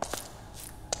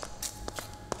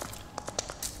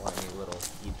 Slimy little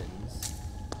heathens.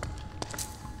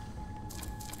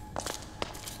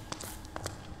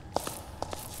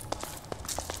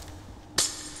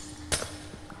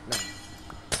 No.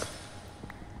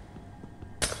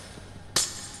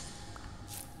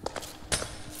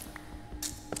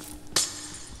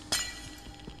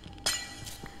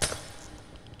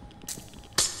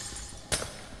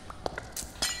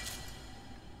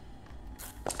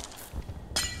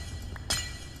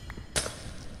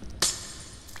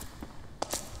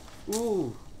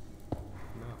 Ooh.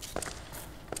 No.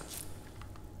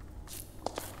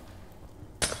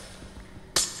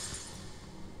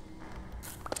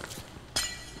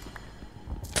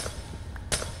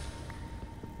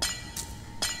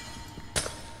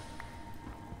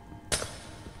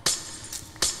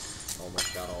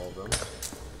 Almost got all of them.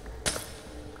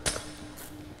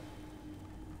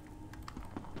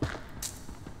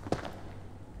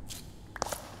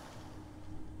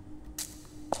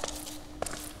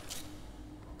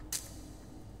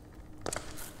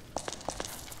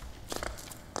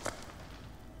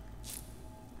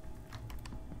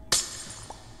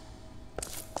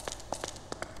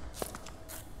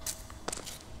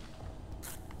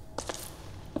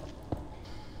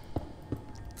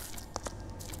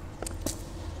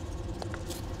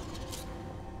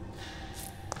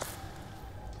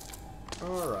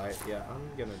 Alright, yeah,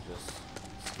 I'm gonna just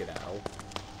skedaddle.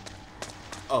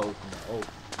 Oh, no.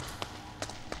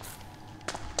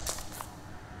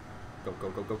 Go,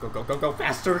 go, go, go, go, go, go, go,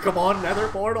 faster! Come on, nether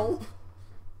portal!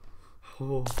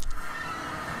 Oh.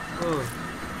 Oh.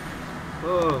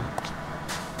 Oh.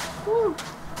 Woo.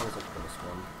 That was a close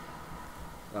one.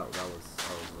 That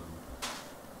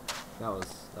was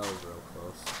real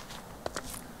close.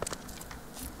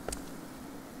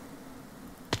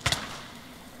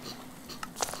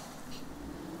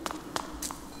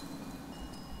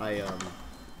 I,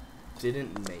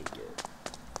 didn't make it,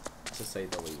 to say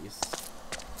the least.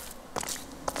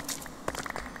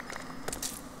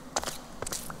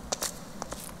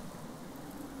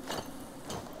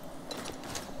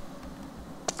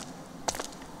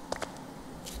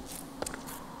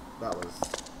 That was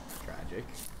tragic.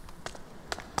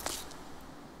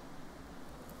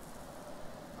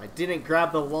 I didn't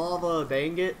grab the lava,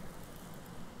 dang it.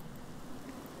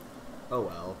 Oh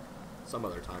well. Some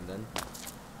other time then.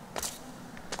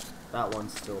 That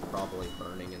one's still probably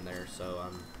burning in there, so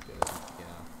I'm good, yeah.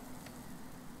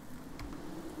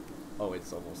 Oh,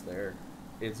 it's almost there.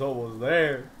 It's almost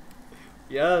there!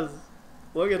 Yes!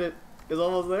 Look at it! It's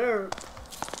almost there!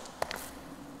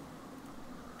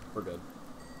 We're good.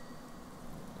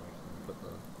 Put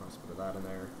the last bit of that in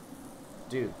there.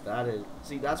 Dude, that is...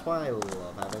 See, that's why I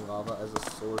love having lava as a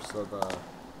source of,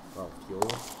 well,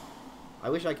 fuel. I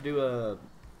wish I could do a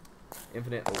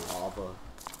infinite lava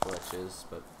glitches,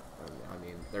 but... I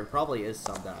mean, there probably is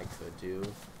some that I could do,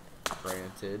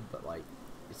 granted, but, like,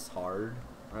 it's hard,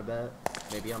 I bet.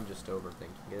 Maybe I'm just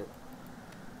overthinking it.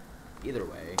 Either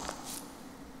way.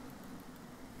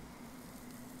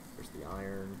 There's the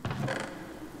iron.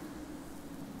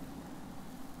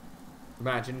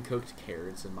 Imagine cooked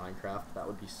carrots in Minecraft. That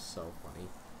would be so funny.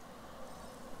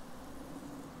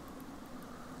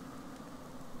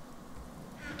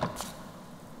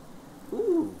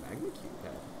 Ooh, magma cube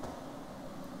pad.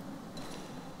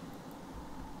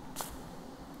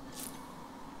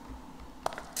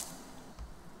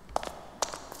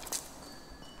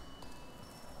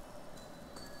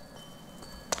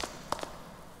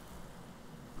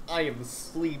 I am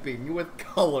sleeping with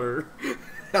color.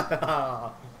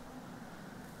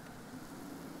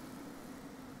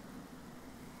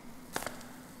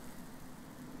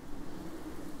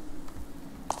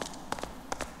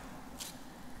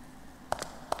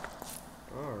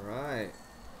 Alright.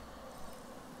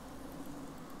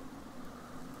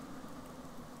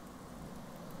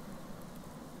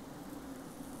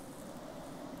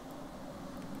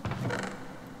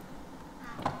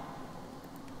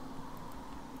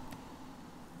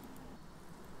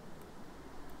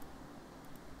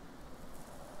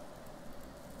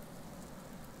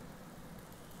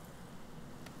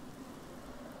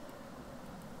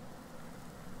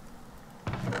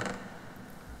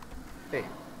 Hey,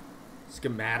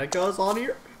 Schematicas on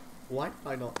here? Why did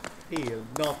I not pay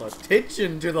enough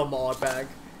attention to the mod pack?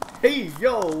 Hey,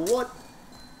 yo, what?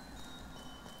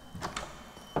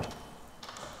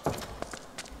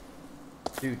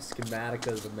 Dude,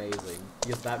 Schematica is amazing.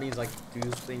 Because that means I can do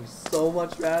things so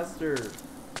much faster.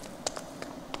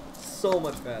 So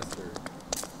much faster.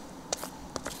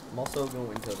 I'm also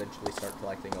going to eventually start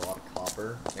collecting a lot of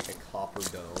copper, make a copper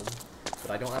dome, but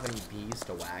I don't have any bees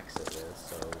to wax it with,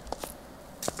 so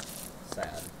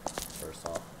sad. First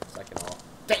off, second off,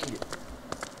 dang it!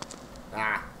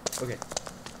 Ah, okay.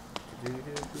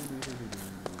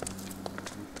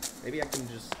 Maybe I can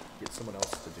just get someone else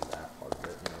to do that part of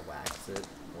it, you know, wax it,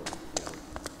 or, you know,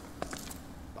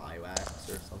 buy wax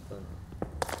or something.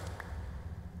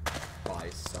 Buy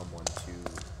someone to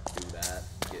do that,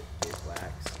 get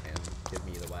wax, and give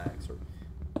me the wax, or,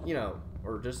 you know,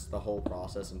 or just the whole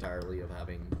process entirely of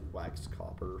having waxed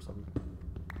copper or something.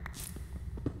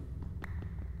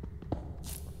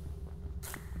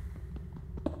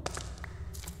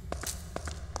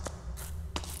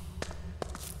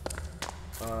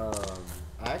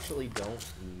 I actually don't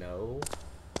know.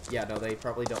 Yeah, no, they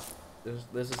probably don't.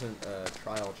 This isn't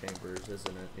trial chambers,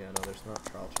 isn't it? Yeah, no, there's not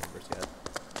trial chambers yet.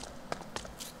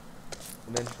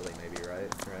 Eventually, maybe,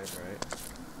 right? Right.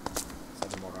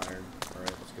 7 more iron.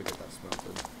 Alright, let's go get that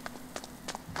smelted.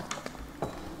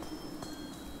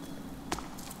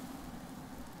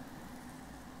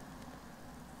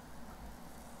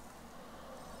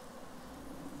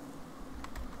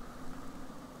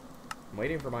 I'm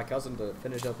waiting for my cousin to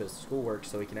finish up his schoolwork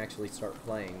so he can actually start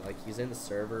playing. Like, he's in the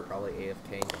server, probably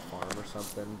AFKing the farm or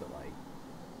something, but like,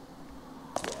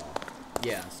 yeah.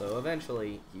 Yeah, so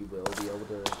eventually he will be able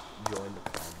to join the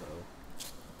convo.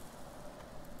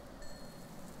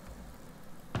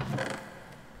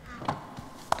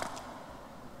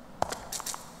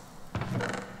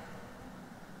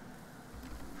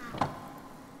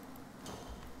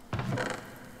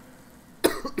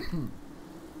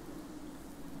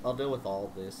 I'll deal with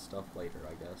all this stuff later,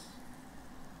 I guess.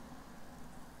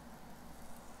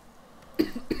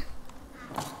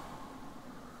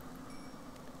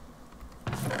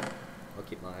 I'll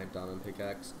keep my diamond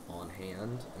pickaxe on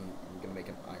hand, and I'm gonna make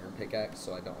an iron pickaxe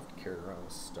so I don't have to carry around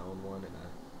a stone one and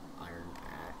an iron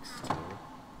axe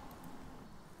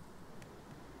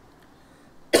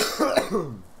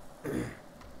too.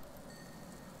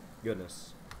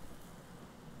 Goodness.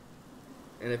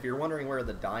 And if you're wondering where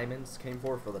the diamonds came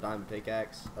for the diamond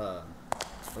pickaxe,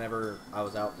 whenever I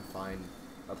was out to find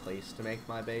a place to make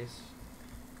my base,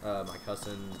 my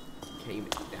cousin came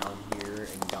down here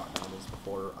and got diamonds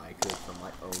before I could from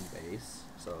my own base,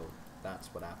 so that's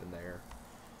what happened there.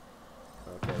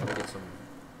 Okay, let me get some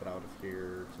put out of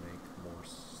here to make more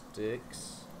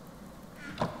sticks.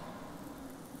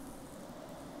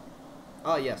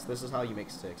 Oh yes, this is how you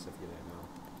make sticks if you didn't know.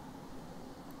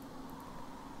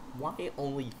 Why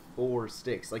only 4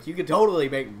 sticks? Like, you could totally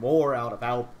make more out of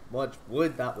how much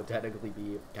wood that would technically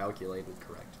be if calculated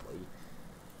correctly.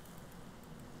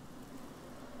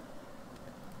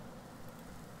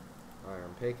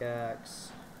 Iron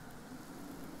pickaxe.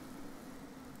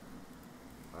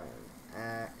 Iron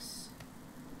axe.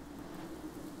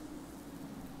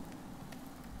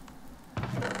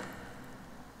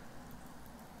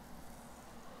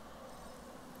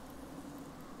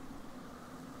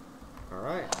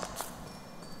 Alright.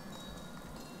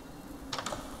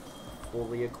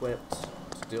 Fully equipped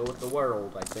to deal with the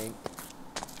world, I think.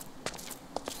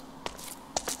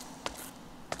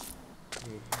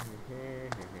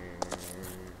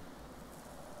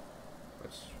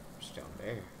 What's down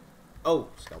there? Oh,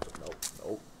 skeleton.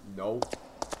 Nope.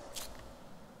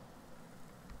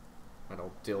 I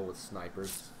don't deal with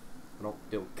snipers. I don't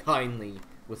deal kindly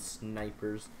with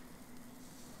snipers.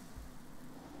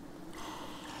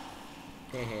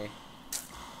 Hehe.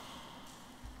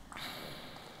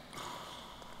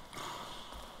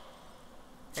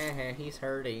 Hehe, he's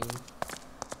hurting.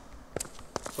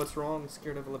 What's wrong?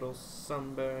 Scared of a little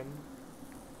sunburn?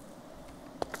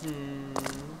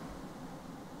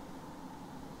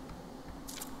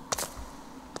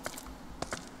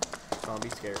 Zombie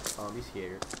scared. Zombie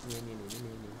scared.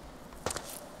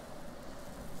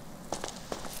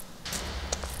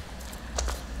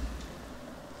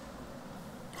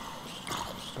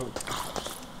 Oh.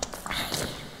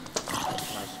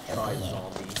 Nice try,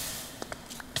 zombie.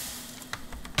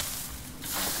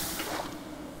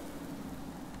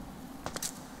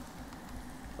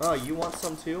 Oh, you want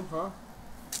some too, huh?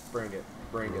 Bring it.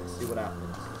 See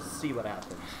what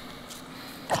happens.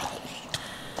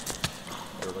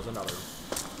 There was another.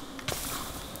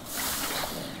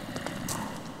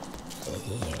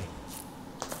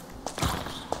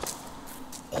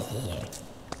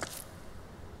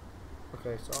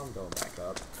 Okay, so I'm going back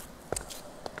up.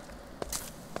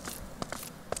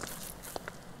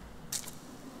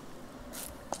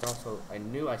 Also, I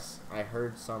knew I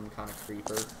heard some kind of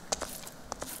creeper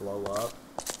blow up.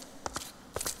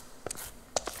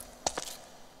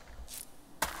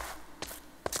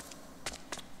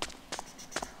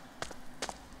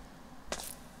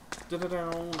 I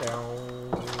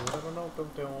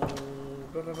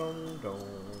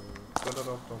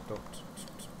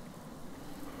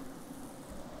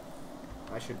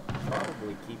should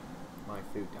probably keep my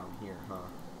food down here, huh?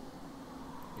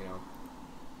 You know,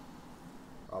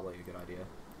 probably a good idea.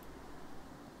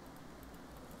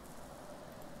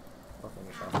 I'll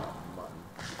finish off that mutton.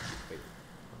 Wait,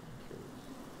 I'm curious.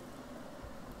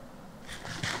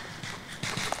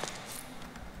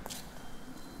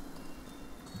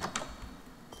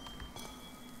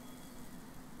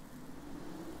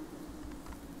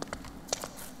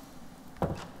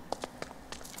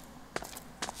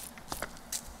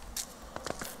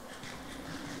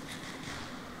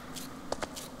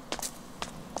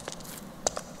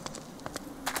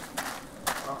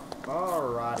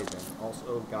 Alrighty then.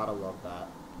 Also, gotta love that.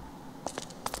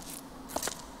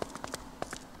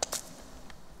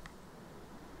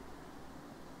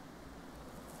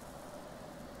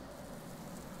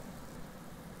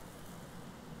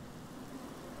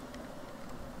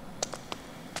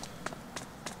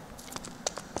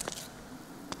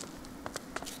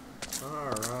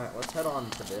 Alright, let's head on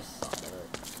to this side of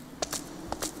it.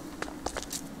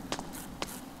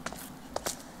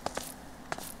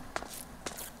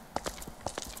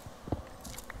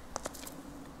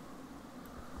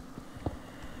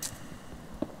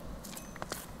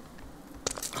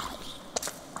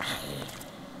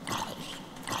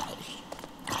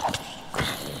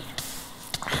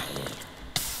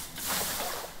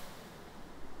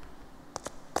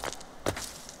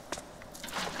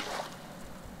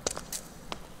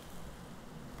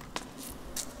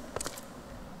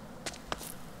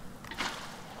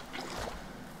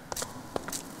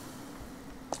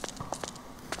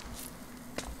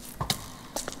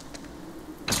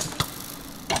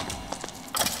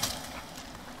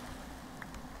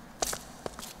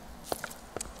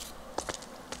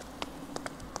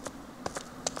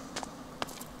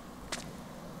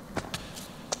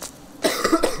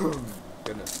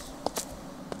 Goodness.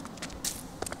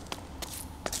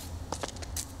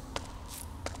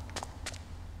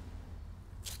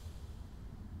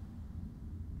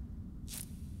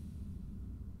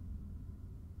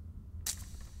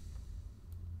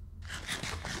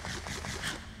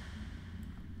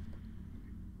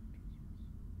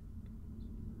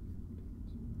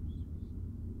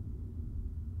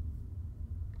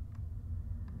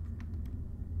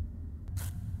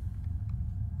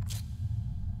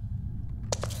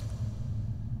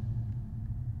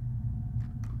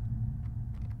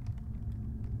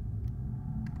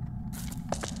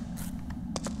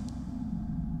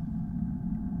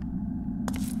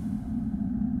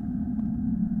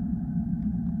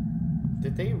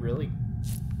 Did they really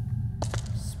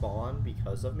spawn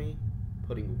because of me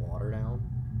putting water down?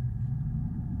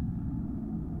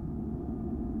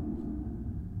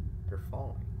 They're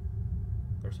falling.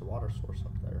 There's a water source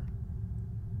up there.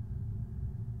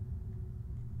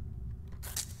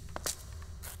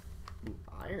 Ooh,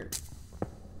 iron.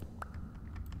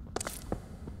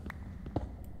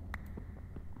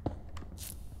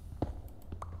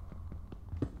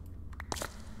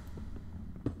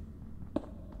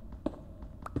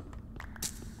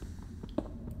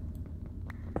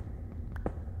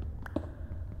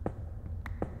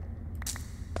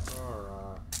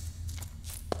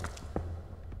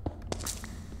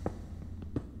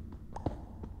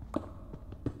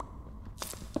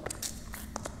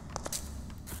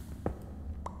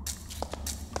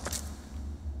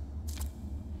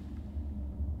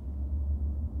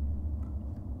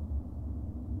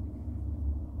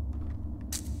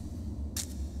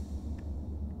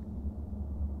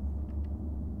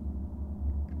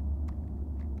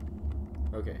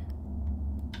 Okay.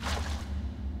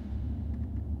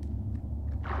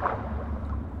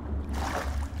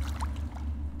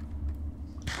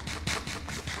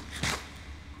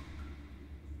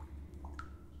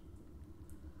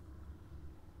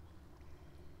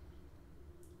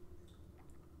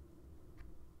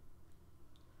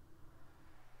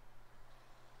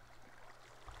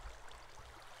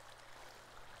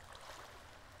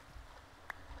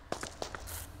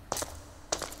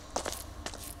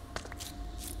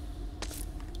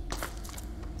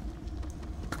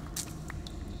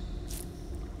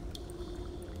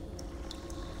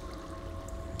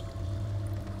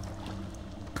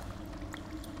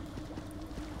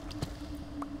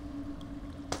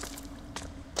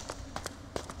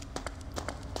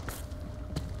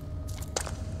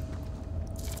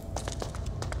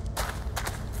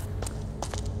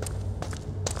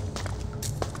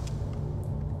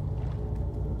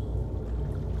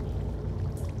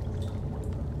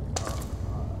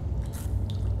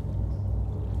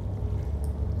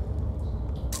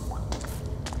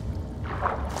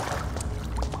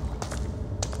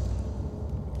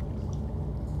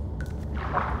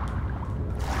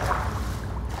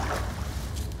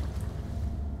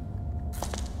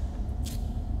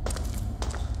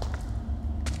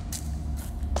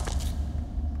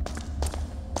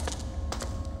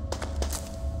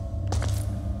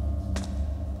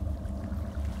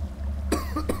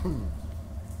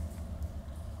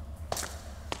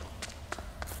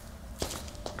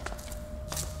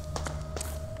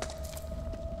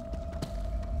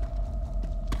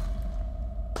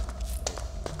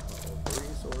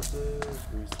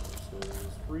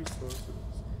 resources.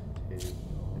 Take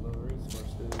all the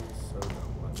resources so no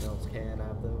one else can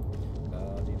have them.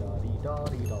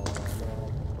 Da-dee-da-dee-da-dee-da.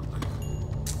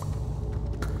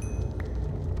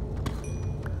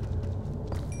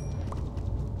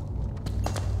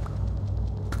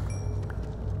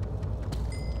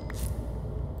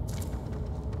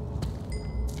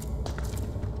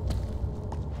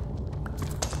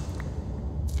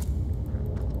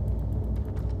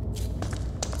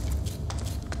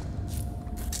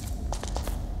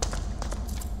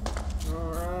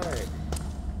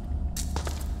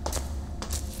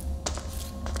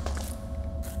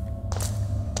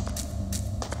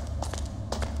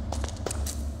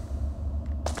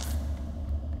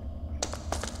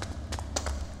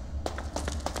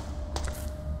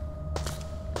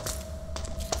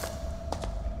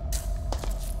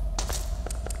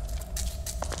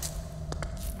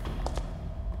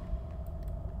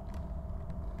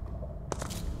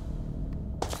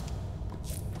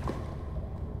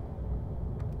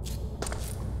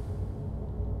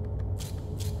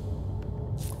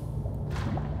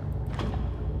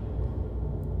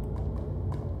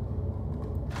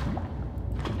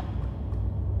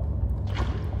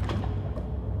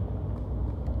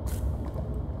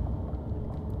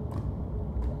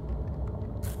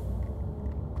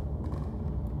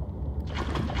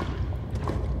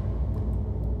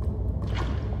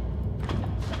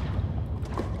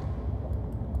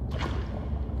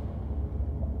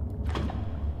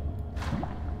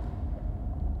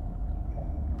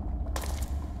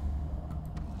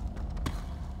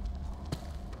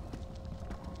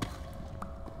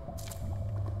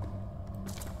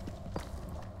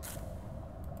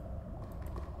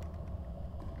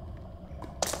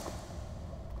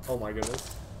 Oh my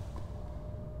goodness.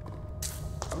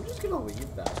 I'm just gonna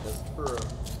leave that just for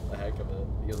the heck of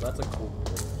it, because that's a cool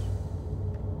glitch.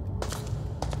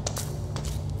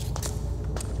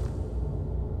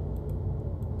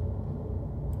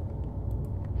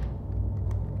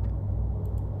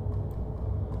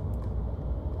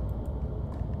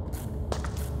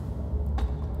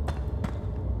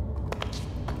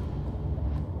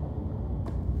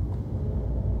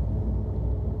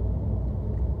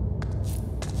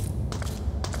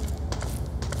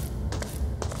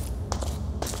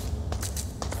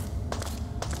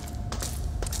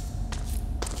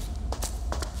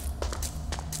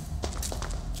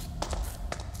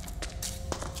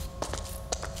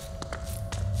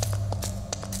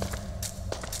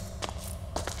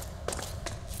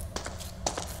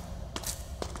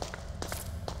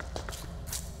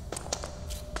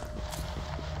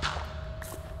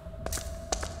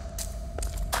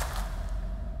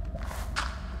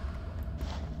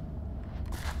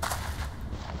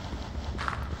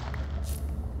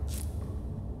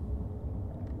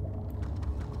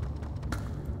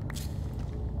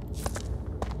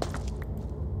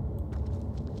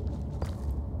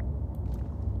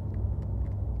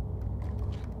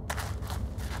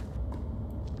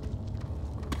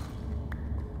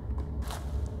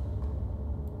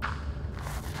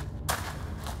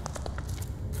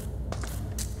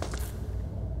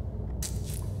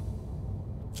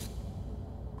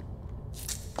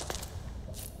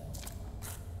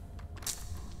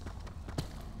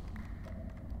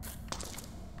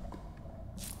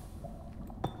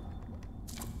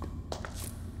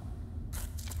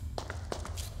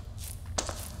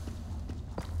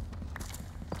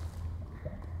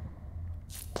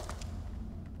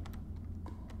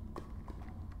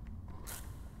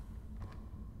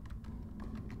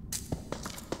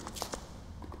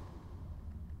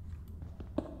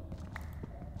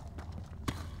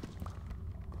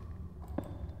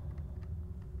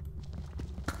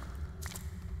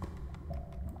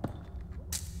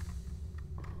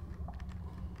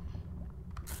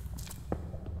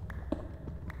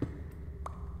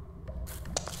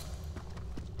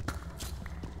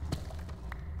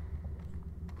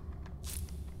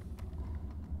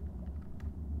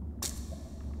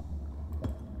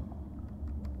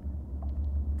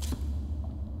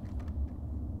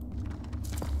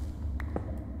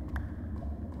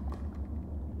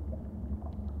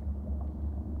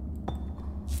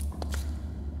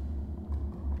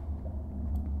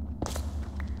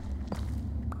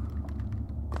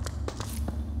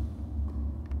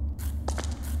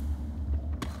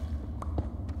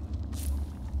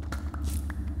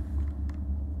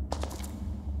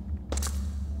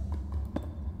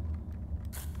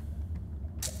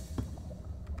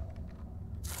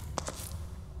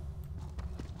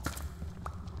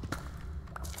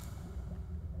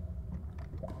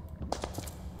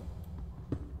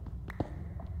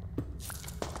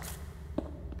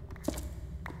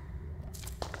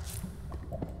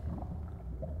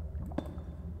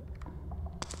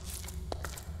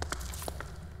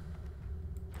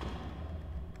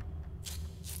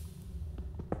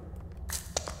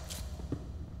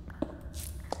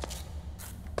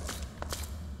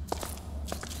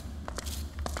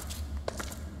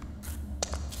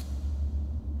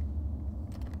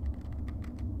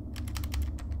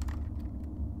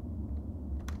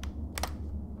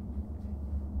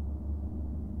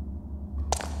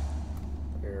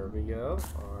 we go.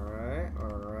 Alright,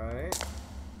 alright.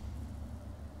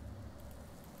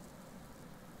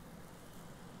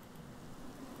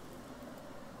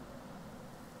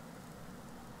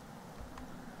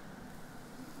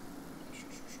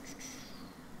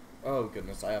 Oh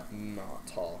goodness, I have not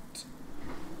talked.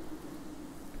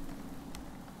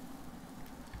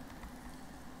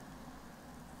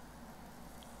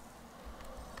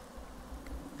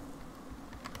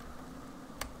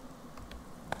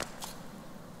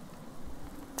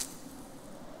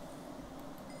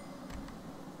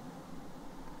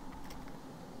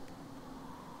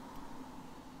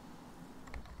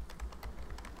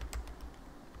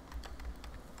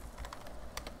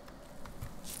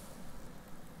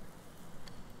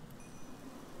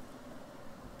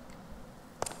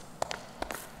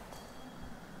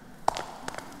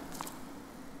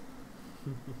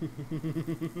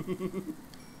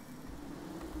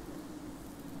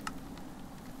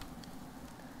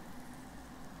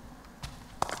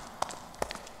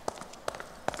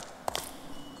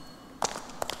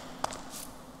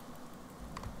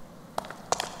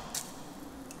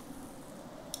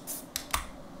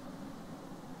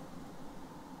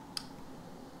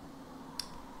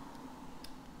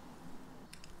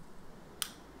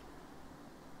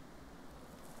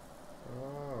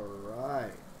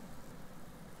 Alright.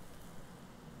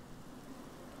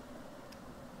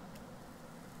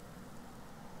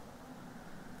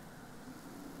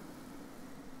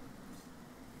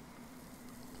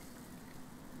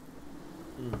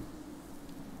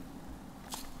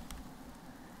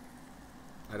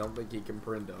 I don't think he can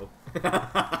prendo.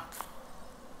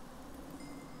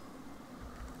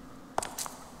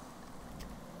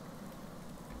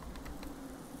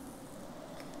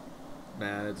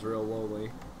 Man, it's real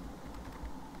lonely.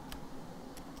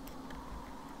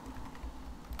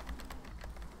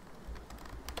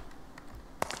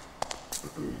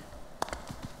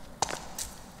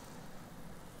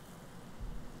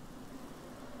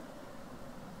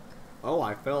 Oh,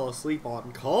 I fell asleep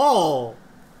on call!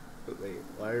 Wait,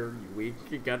 why are you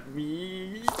winking at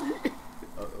me?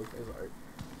 Oh, okay, sorry.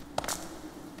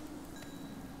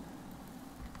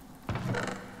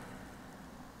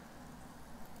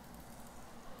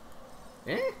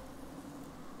 Eh?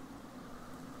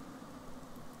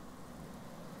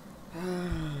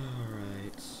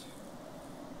 Alright.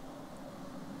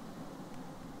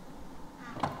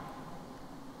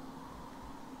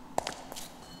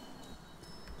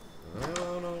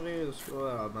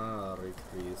 Merry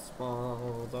Christmas.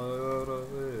 Oh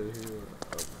my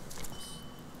goodness.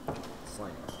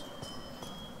 Slammed.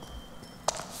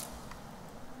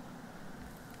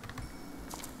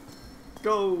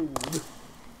 Gold!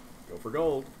 Go for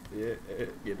gold. Yeah,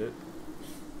 get it.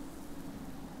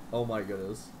 Oh my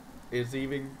goodness. It's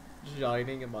even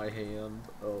shining in my hand.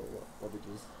 Oh, let me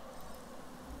just...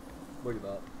 Look at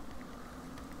that.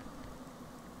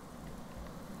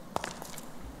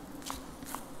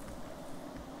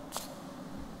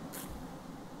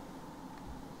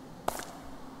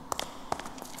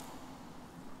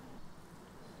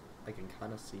 I can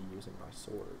kind of see using my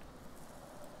sword.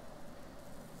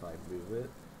 If I move it,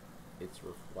 it's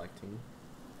reflecting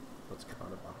what's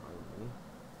kind of behind me.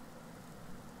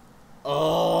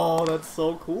 Oh, that's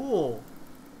so cool!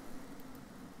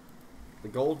 The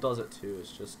gold does it too,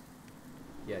 it's just...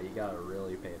 Yeah, you gotta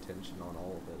really pay attention on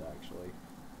all of it, actually.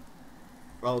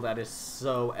 Oh, that is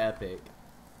so epic.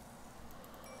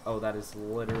 Oh, that is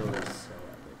literally so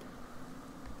epic.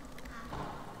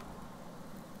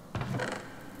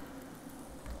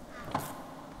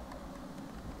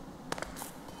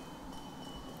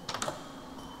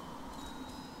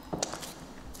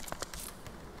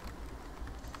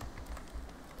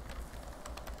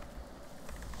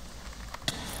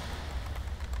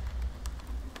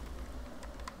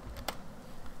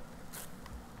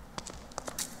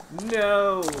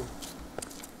 No!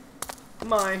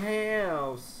 My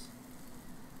house!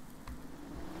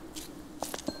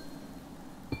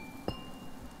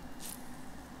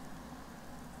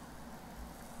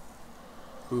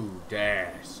 Who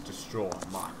dares destroy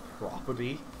my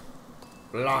property?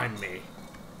 Blind me!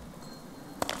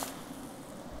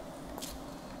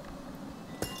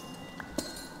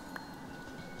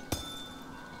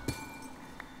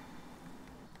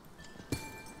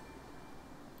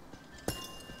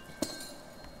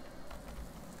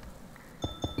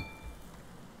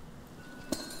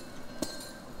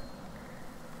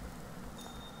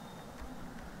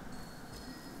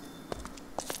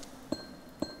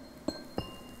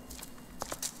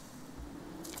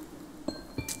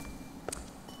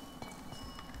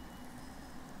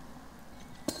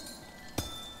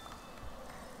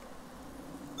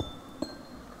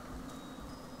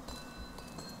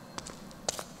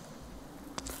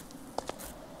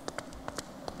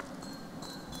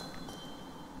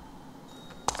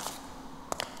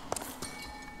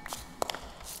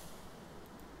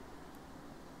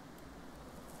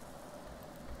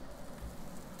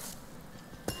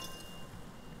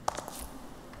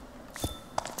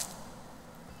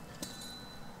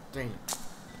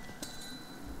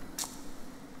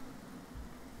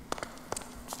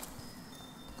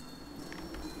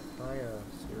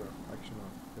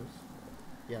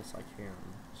 Yes, I can.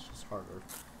 It's just harder.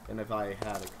 And if I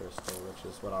had a crystal, which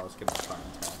is what I was gonna try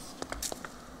and test.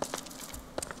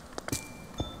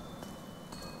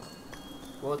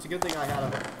 Well, it's a good thing I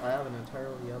have an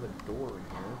entirely other door in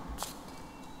here.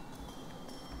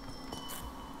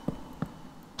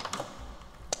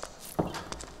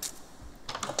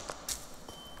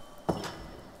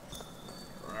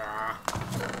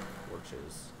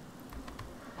 Torches.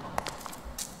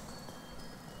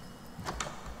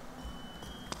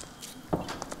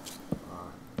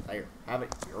 There, have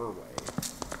it your way.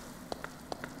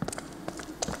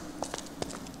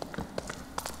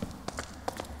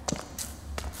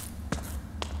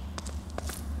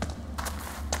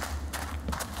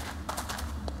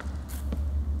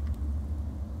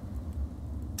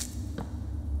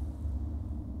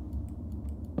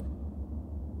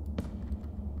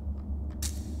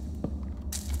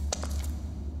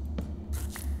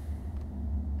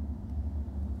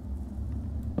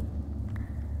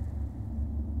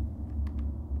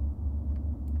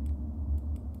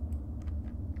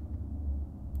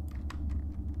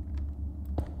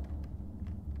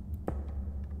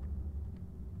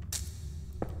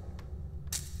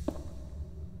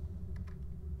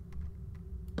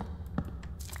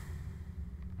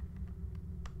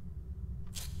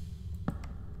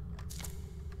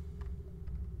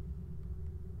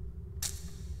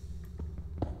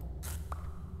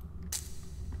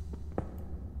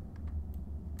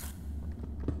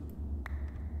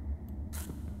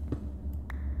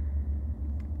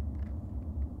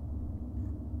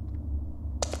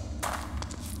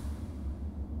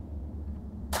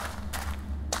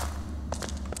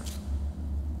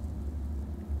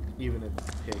 Even if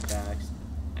pickaxe,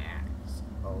 axe.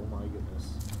 Oh my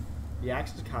goodness. The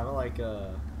axe is kind of like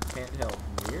a handheld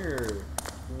mirror.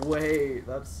 Wait,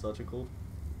 that's such a cool.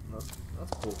 That's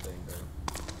a cool thing,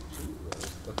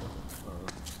 though.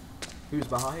 Who's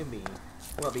behind me?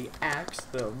 Let me axe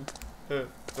them. Get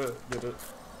it?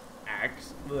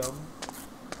 Axe them.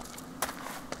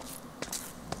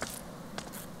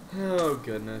 Oh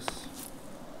goodness.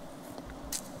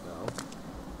 No.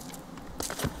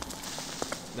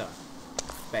 No.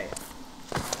 Bad.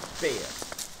 Bad.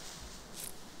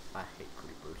 I hate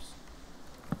creepers.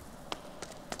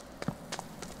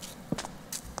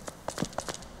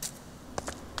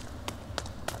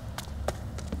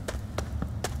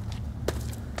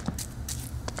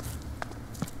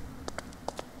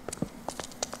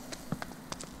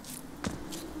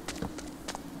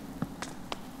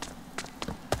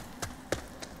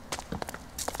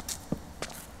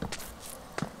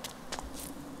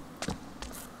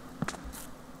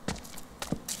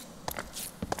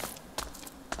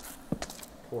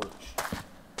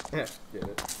 Get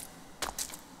it.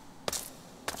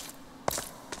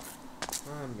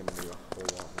 I'm gonna need a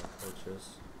whole lot more torches.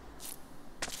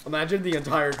 Imagine the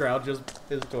entire crowd just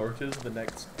is torches. The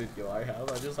next video I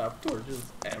just have torches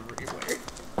everywhere.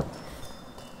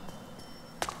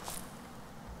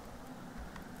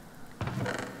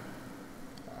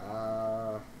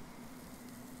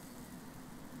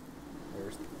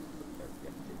 There's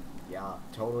yeah,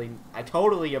 totally. I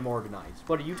totally am organized.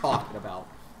 What are you talking about?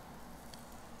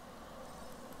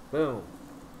 Boom.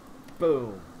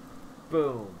 Boom.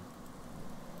 Boom.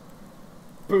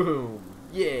 Boom.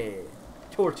 Yeah.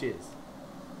 Torches.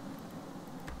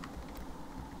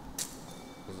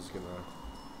 This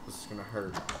is gonna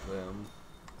hurt them.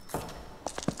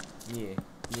 Yeah.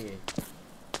 Yeah.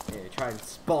 Yeah, try and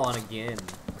spawn again,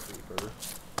 creeper.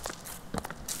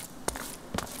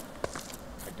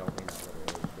 I don't mean that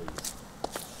literally, please.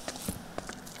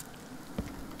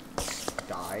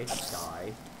 Die.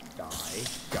 Die. Die.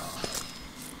 Die.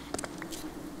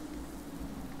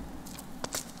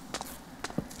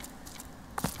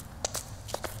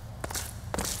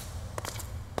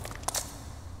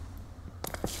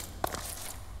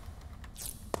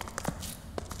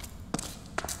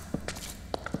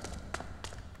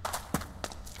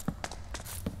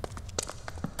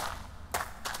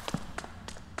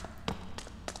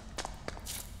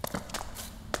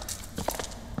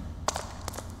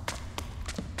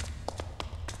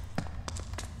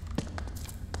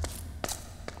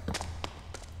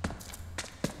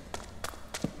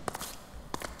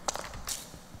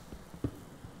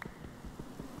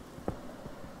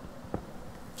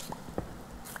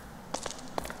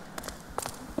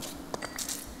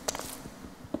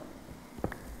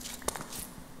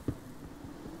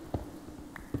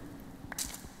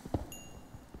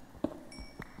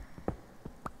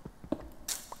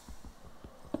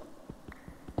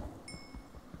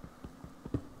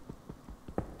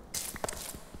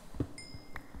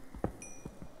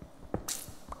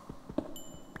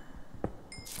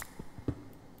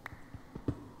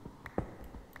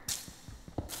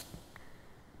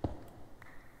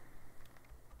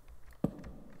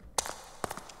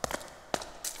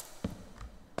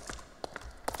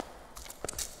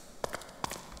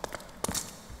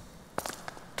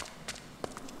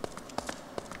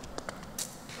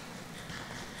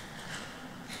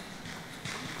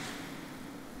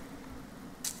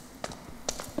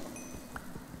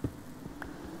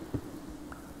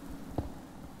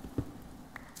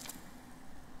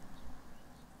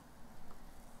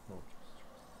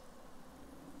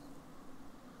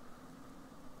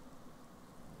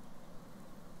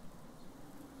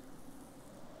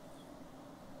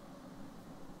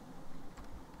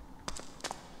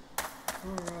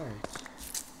 Alright.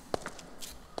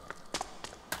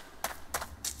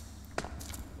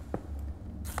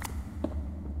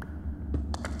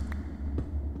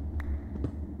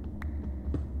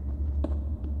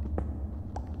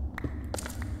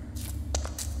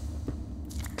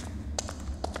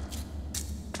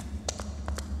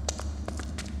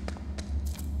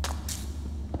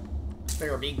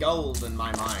 There be gold in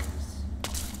my mines.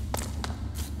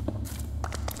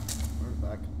 Where's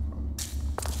that come from?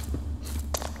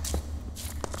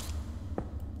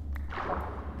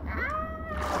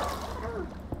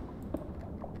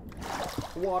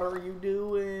 What are you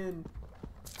doing?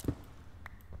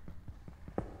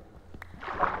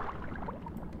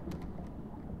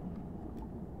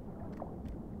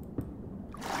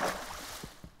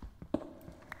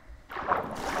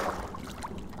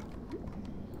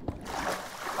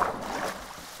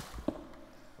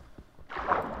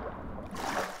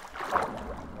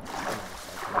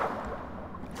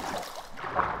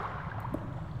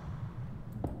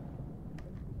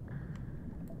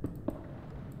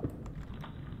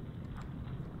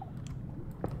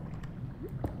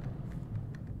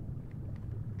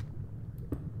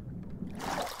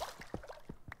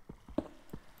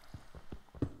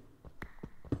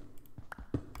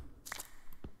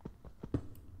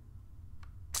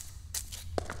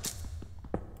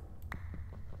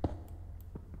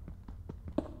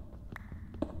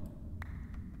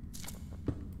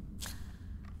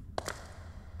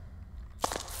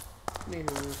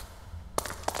 Anywho.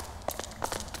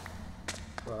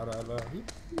 La la la.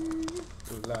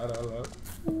 La la la.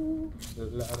 La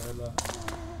la la.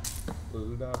 La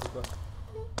la.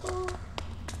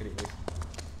 Anyways.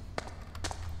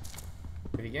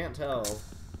 If you can't tell,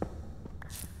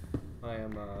 I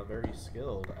am very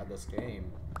skilled at this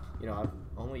game. You know, I've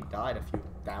only died a few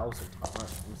thousand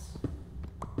times.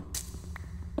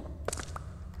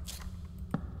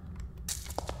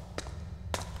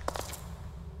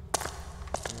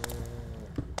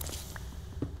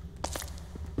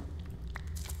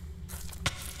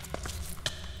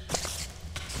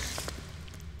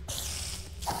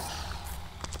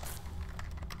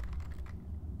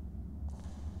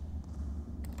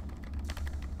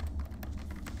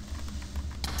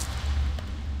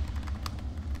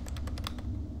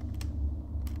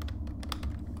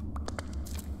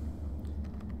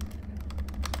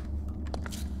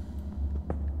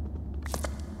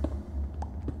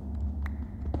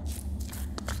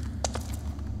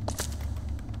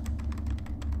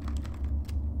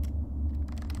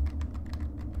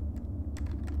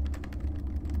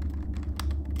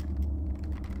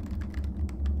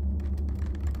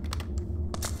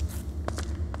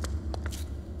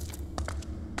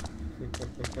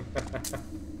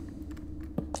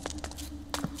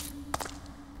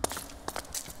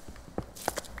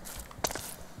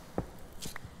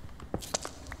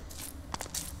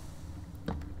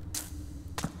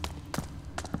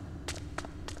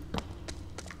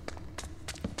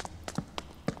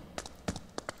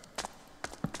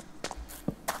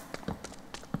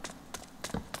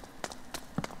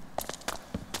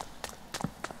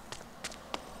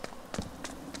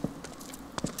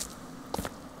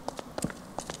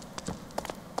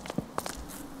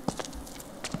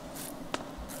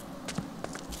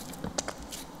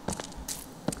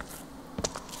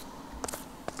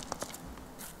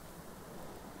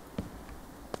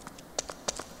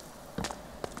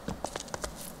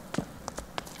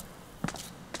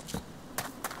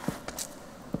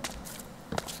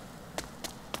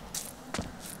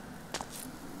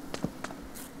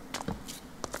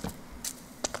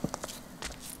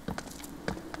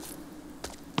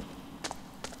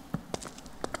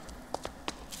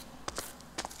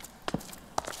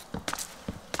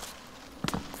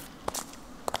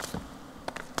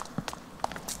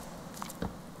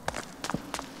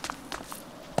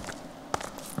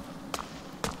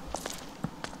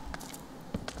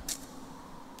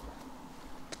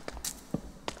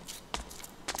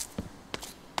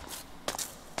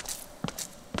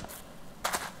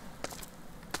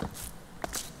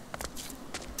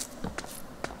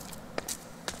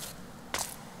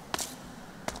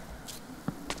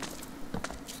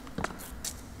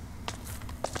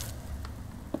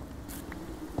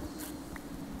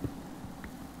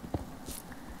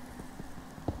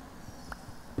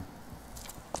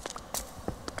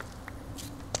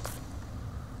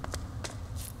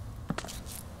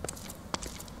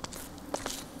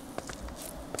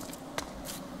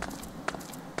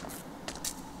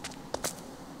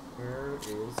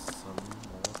 is some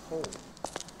more coal.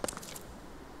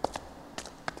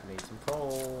 Need some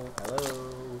coal.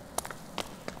 Hello.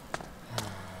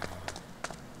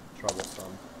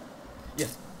 Troublesome.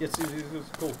 Yes. Yes,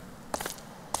 cool.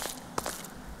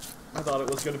 I thought it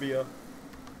was gonna be a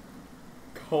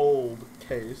cold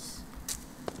case.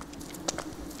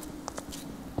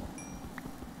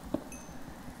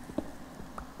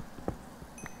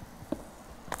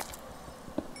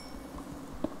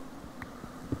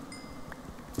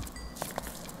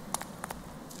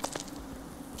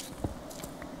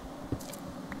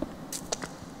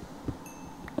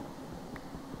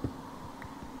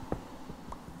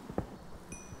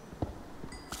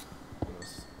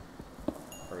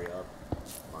 Hurry up.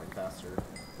 Mine faster.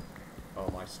 Oh,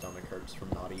 my stomach hurts from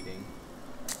not eating.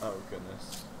 Oh,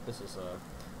 goodness. This is a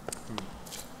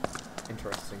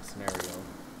interesting scenario.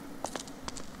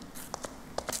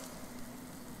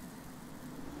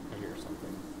 I hear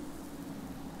something.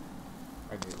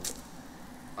 I knew it.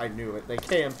 I knew it. They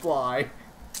can fly!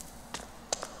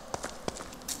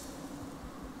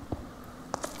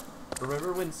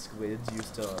 Remember when squids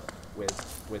used to,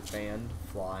 with band,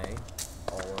 fly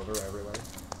all over everywhere?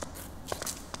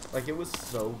 Like, it was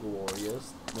so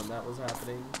glorious when that was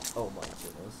happening. Oh my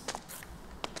goodness.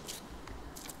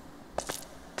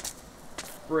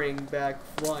 Bring back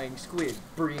flying squid.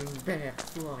 Bring back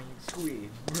flying squid.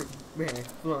 Bring back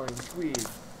flying squid.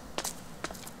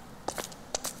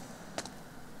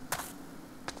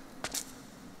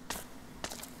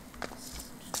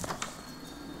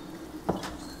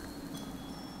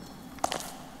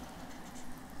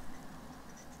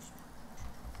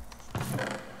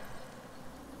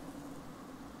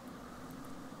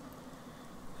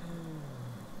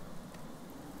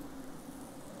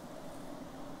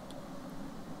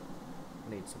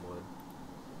 Need some wood.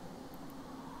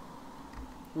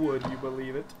 Would you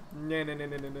believe it? No, no, no,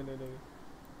 no, no, no, no, no.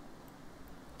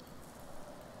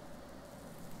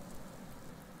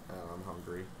 Oh, I'm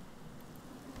hungry.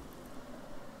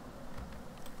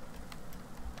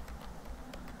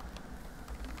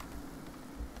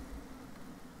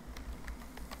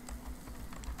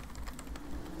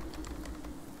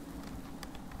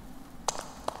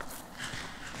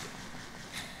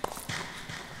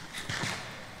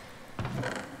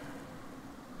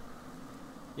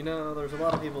 You know, there's a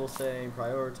lot of people saying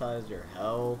prioritize your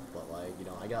health, but like, you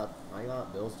know, I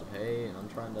got bills to pay, and I'm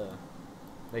trying to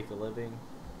make a living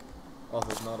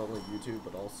off of not only YouTube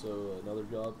but also another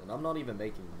job, and I'm not even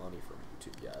making money from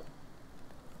YouTube yet.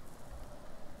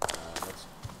 That's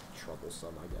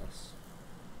troublesome, I guess.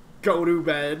 Go to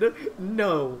bed?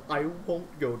 No, I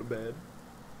won't go to bed.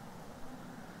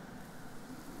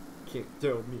 Can't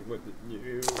tell me what to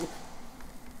do.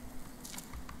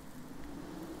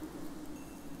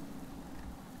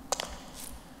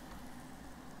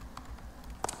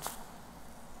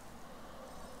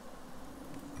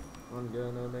 I'm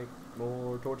gonna make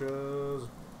more torches.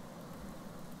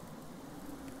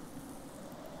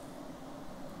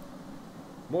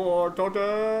 More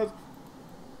torches!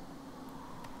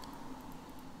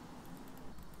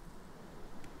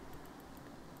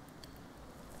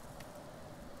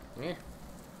 Yeah.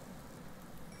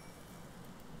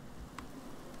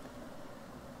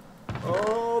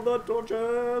 Oh, the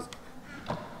torches!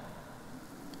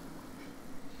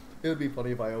 It would be funny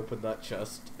if I opened that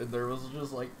chest and there was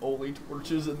just like only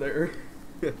torches in there.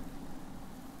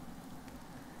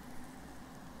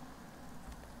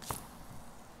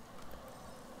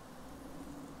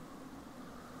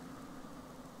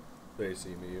 They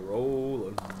see me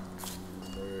rolling,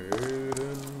 they're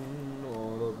hating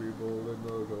all the people in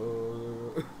the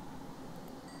car.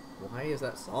 Why is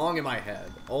that song in my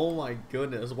head? Oh my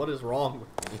goodness, what is wrong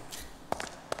with me?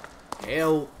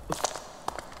 Help!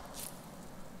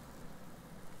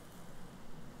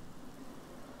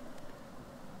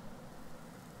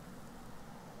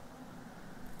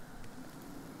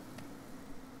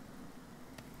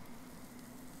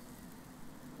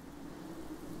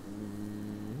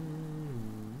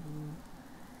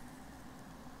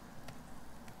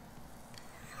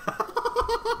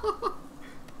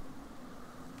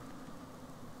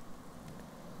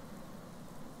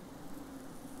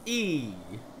 E.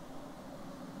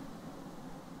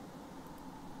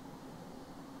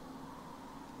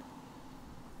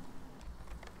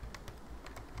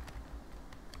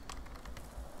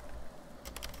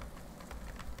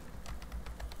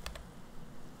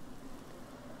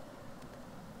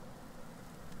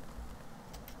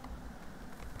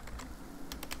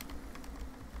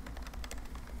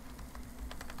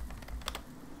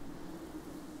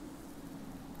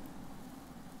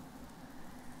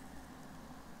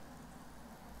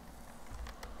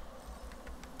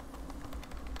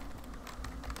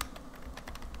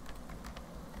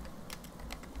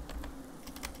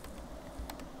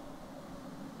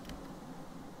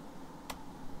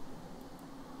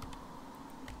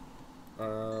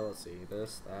 see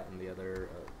this, that, and the other.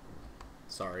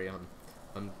 Sorry,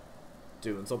 I'm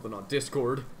doing something on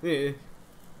Discord.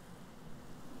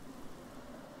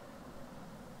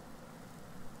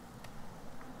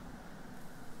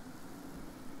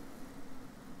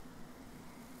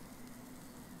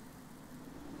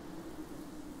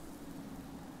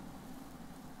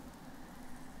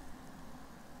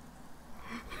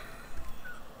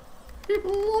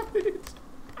 People love it.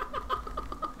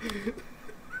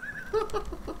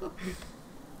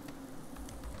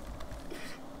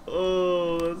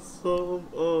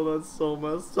 That's so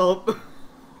messed up.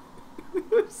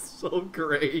 It's so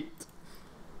great.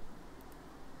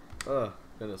 Oh,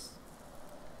 goodness.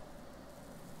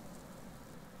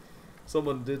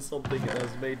 Someone did something that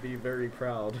has made me very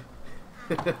proud.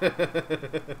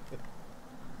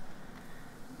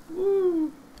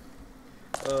 Woo.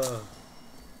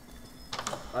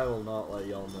 I will not let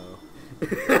y'all know.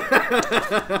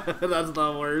 That's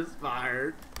the worst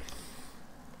part.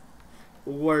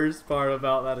 Worst part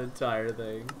about that entire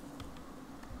thing.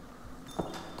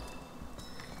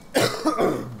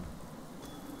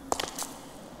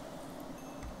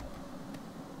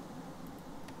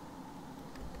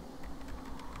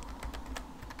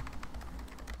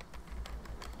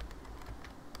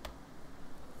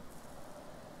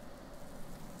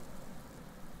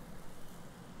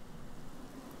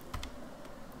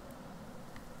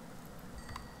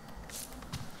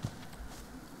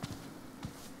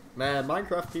 Man,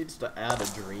 Minecraft needs to add a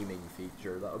dreaming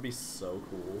feature. That would be so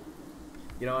cool.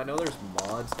 You know, I know there's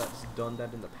mods that's done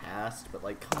that in the past, but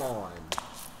like, come on.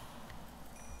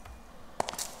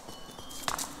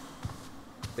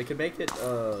 They could make it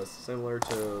similar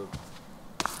to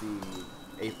the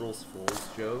April's Fool's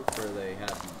joke, where they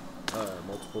had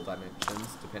multiple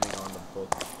dimensions depending on the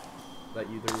book that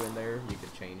you threw in there. You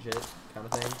could change it, kind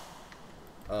of thing.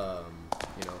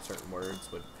 You know, certain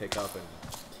words would pick up and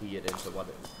key it into what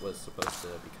it was supposed to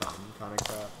become, kind of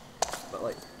crap. But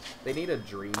like, they need a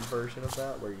dream version of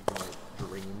that where you can like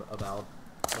dream about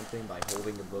something by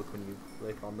holding the book when you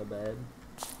click on the bed.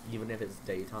 Even if it's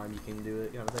daytime, you can do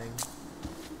it, kind of thing.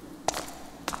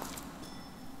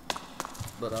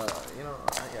 But you know,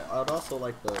 I would also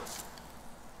like the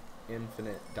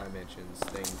infinite dimensions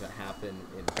thing to happen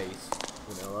in base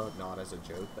vanilla, not as a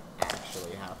joke, but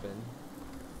actually happen.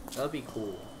 That'd be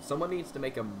cool. Someone needs to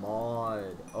make a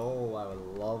mod. Oh, I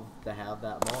would love to have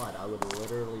that mod. I would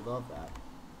literally love that.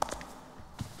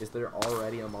 Is there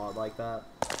already a mod like that?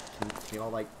 Can y'all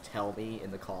like tell me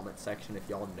in the comment section if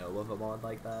y'all know of a mod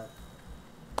like that?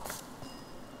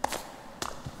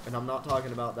 And I'm not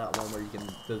talking about that one where you can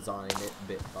design it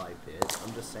bit by bit.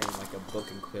 I'm just saying like a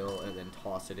book and quill and then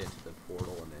toss it into the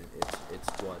portal and then it's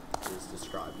what is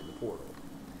described in the portal.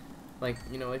 Like,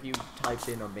 you know, if you typed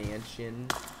in a mansion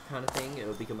kind of thing, it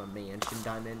would become a mansion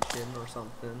dimension or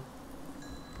something.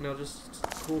 You know, just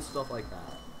cool stuff like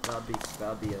that.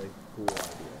 That'd be a cool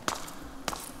idea.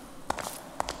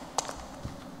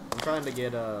 I'm trying to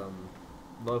get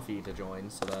Lofi to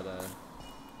join so that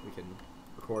we can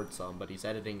record some, but he's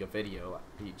editing a video.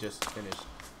 He just finished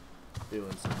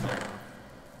doing some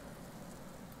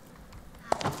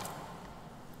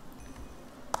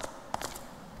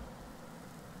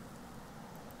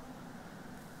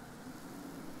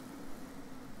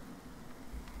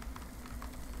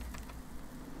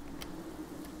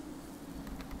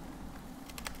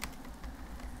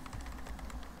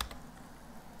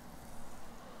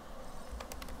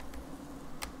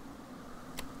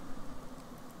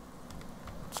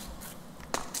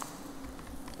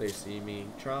They see me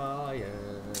trying,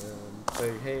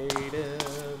 they hate it.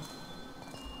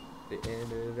 The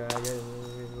end of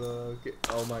the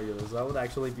oh my goodness, that would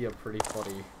actually be a pretty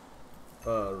funny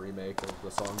remake of the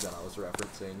song that I was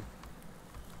referencing.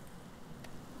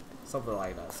 Something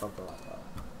like that, something like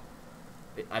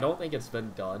that. I don't think it's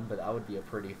been done, but that would be a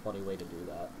pretty funny way to do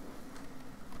that.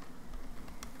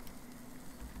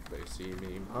 They see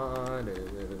me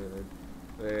minded,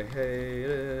 they hate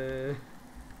it.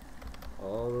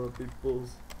 All the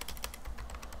people's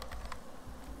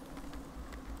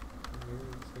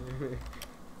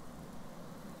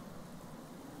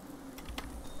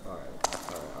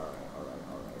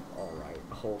Alright,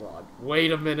 hold on.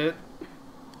 Wait a minute.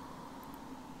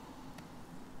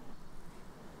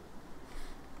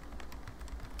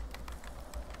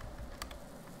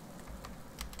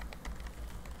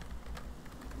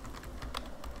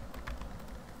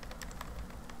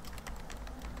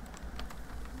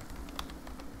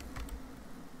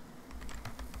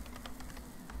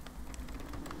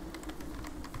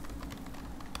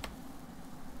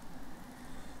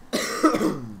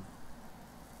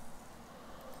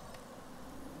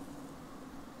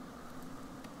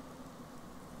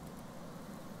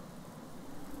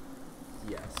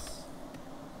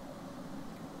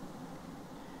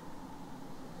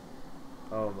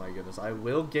 my goodness. I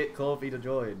will get Kofi to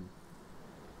join.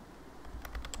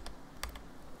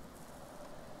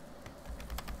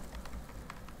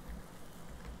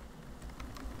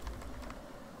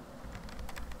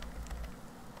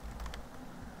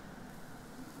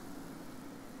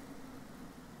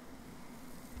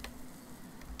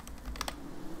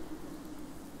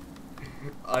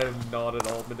 I am not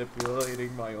at all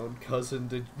manipulating my own cousin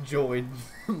to join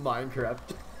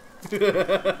Minecraft.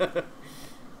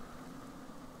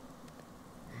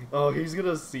 Oh, he's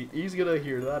gonna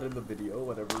hear that in the video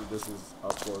whenever this is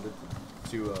uploaded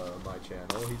to my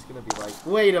channel. He's gonna be like,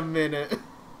 wait a minute.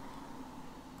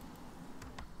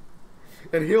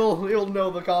 And he'll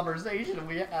know the conversation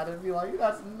we had and be like,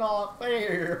 that's not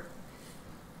fair.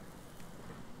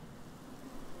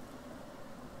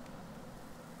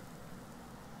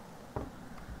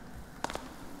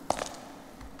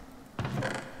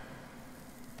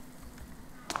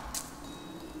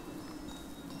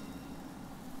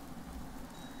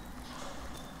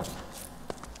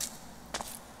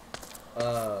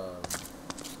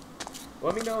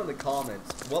 Let me know in the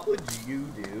comments, what would you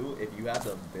do if you had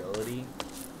the ability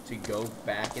to go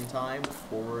back in time,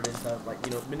 forward in time, like,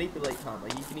 you know, manipulate time,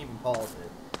 like, you can even pause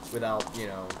it without, you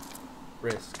know,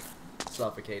 risk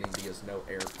suffocating because no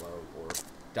airflow, or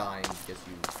dying because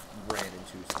you ran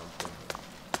into something,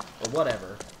 or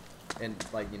whatever, and,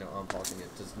 like, you know, unpausing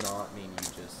it does not mean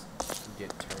you just get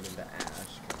turned into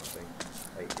ash, kind of thing.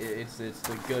 Like, it's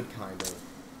the good kind of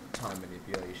time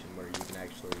manipulation where you can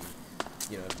actually,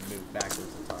 you know, move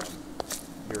backwards in time.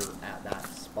 You're at that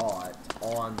spot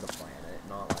on the planet,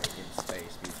 not like in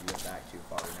space because you went back too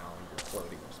far now and you're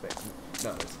floating in space.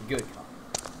 No, it's the good kind.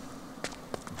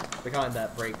 The kind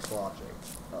that breaks logic,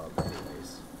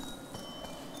 anyways.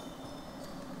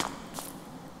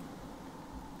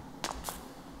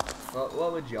 Well,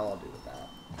 what would y'all do with that?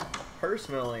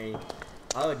 Personally,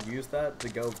 I would use that to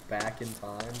go back in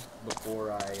time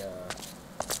before I,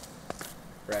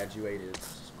 graduated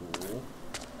school,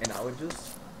 and I would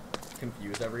just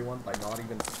confuse everyone by not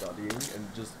even studying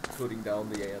and just putting down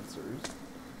the answers,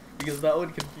 because that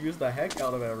would confuse the heck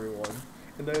out of everyone,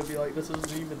 and they would be like, this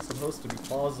isn't even supposed to be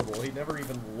plausible, he never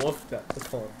even looked at the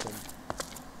content.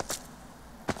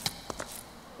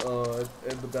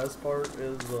 And the best part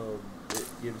is, it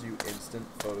gives you instant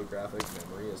photographic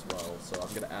memory as well, so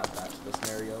I'm gonna add that to the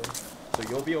scenario, so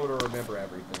you'll be able to remember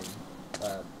everything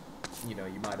that, you know,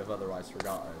 you might have otherwise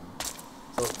forgotten.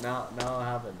 So now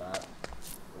having that,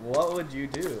 what would you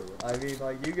do? I mean,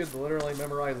 like, you could literally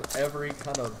memorize every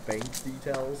kind of bank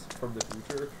details from the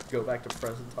future, go back to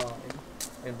present time,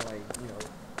 and, like, you know,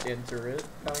 enter it,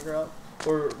 kind of crap.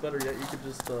 Or better yet, you could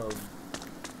just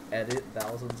edit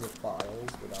thousands of files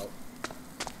without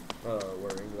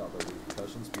worrying about the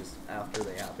repercussions, because after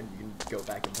they happen, you can go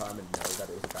back in time and know that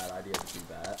it was a bad idea to do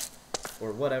that,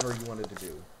 or whatever you wanted to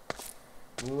do.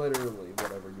 Literally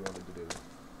whatever you wanted to do.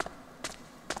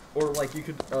 Or, like, you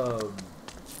could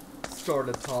start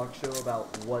a talk show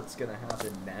about what's gonna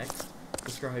happen next,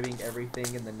 describing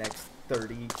everything in the next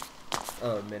 30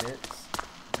 minutes,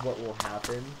 what will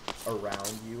happen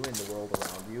around you, in the world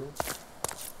around you.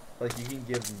 Like, you can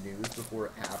give news before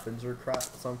it happens, or crap,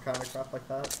 some kind of crap like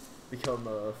that. Become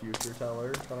a future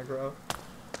teller kind of crap.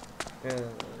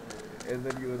 And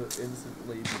then you would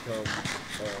instantly become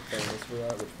famous for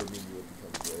that, which for me you would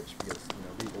become rich, because, you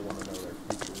know, people want to know their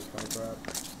future kind of crap.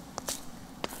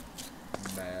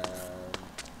 Man.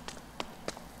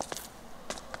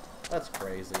 That's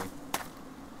crazy.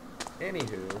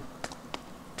 Anywho.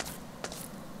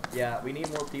 Yeah, we need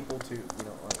more people to, you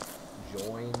know, like,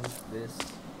 join this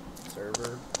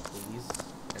server, please,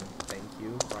 and thank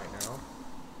you right now.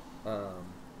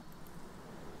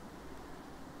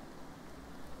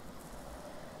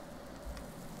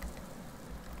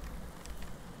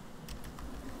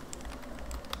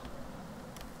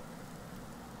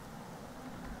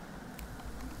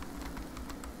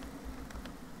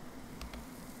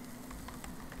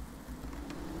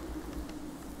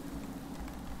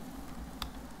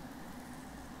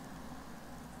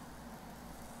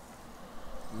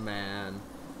 Man,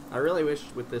 I really wish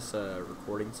with this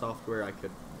recording software I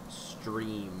could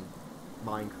stream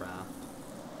Minecraft.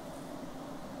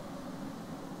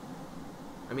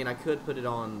 I mean, I could put it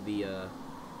on the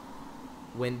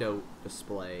window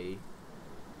display.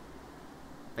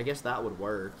 I guess that would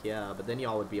work, yeah, but then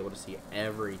y'all would be able to see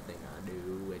everything I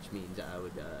do, which means I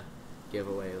would give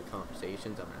away the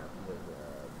conversations I'm having with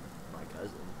my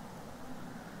cousin.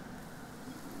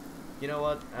 You know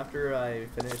what? After I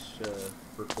finish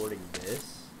recording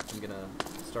this, I'm gonna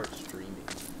start streaming.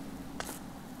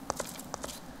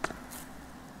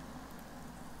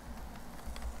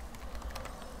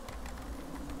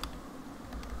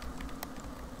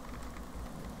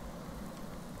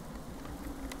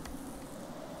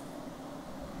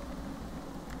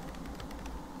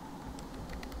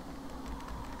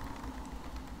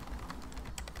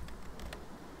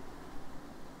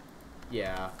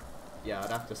 Yeah. Yeah,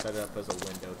 I'd have to set it up as a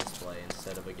window display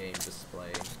instead of a game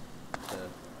display to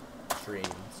stream.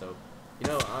 So, you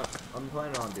know, I'm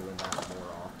planning on doing that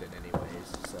more often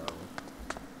anyways, so...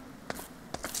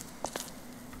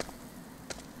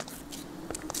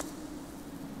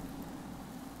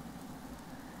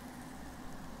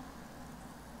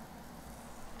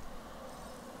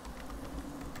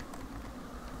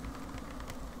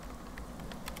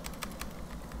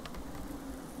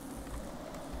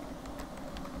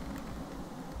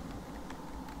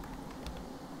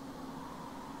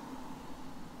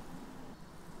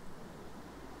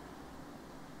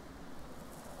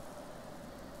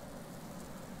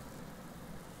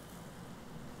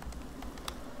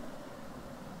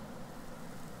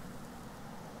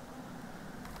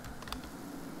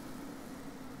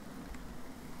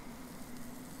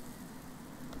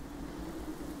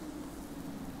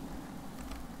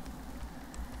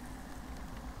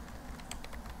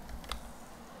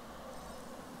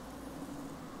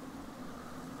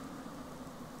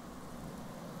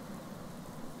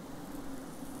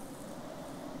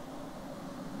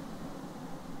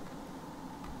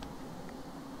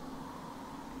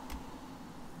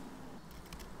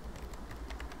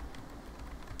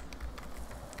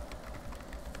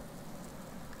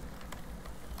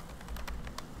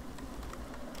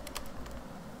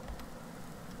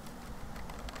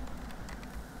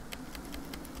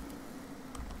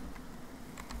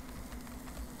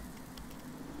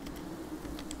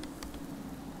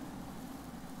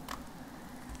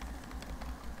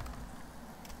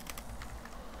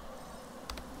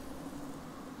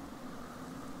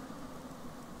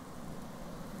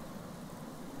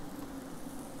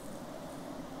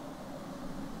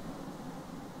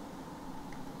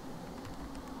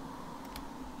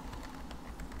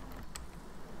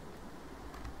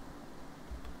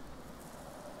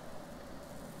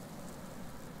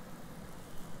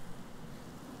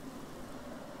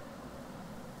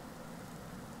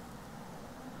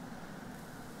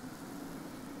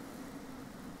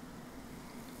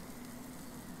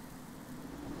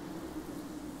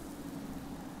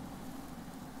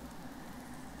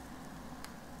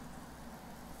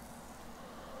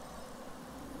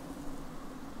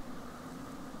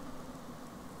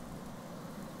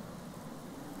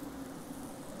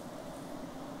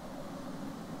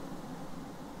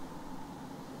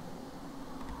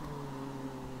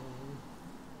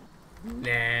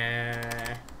 Nah.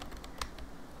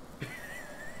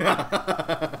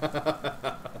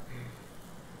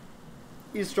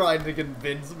 He's trying to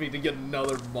convince me to get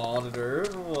another monitor.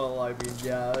 Well, I mean,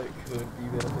 yeah, it could be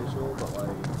beneficial, but like,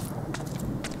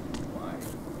 why?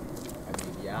 I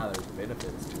mean, yeah, there's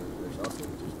benefits to it. There's also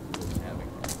just having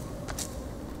one.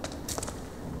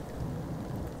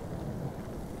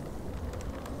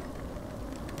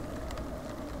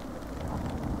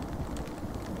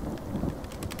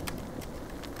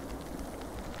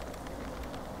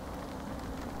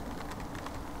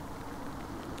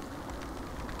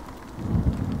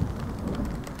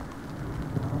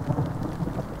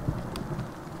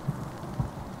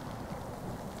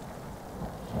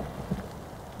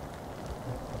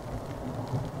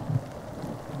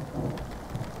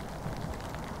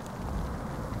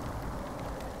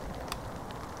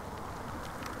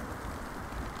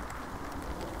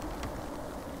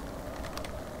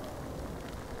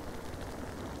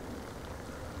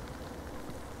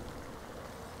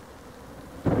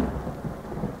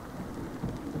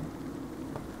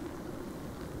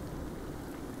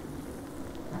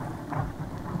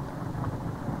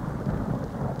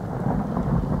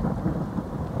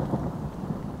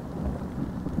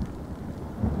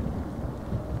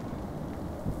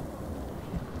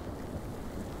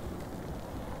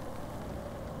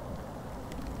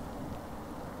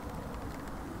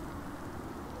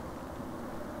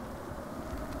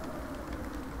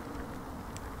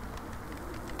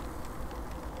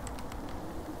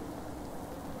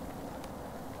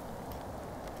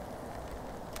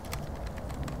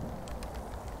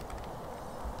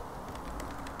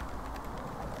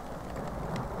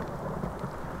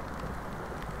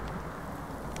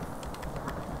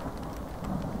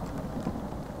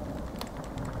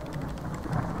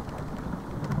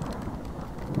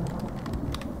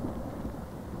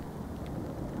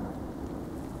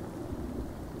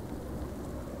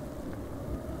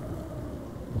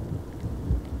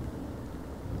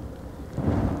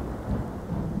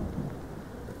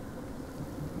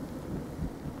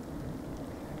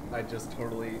 I just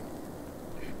totally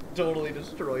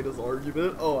destroyed his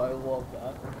argument. Oh, I love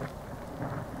that.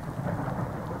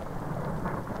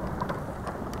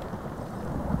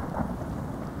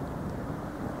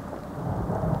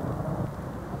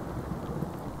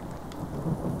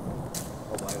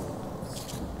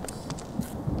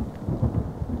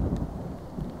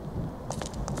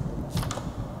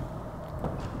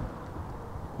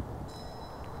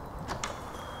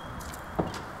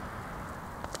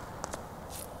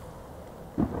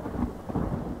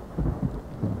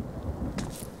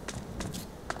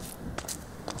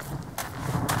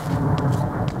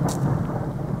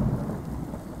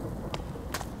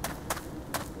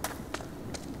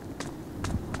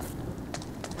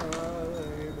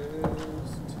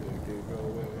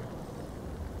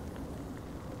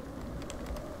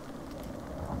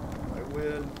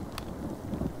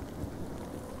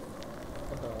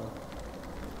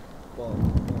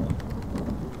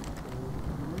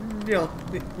 No.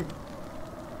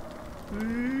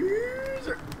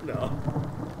 No.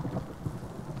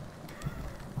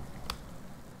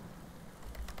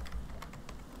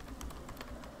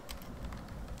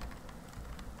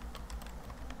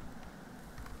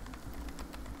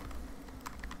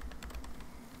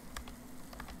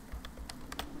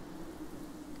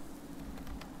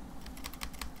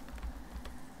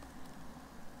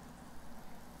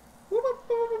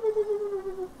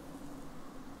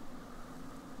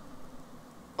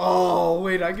 Oh,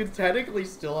 wait, I could technically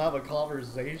still have a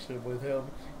conversation with him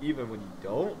even when you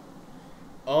don't?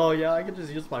 Oh, yeah, I could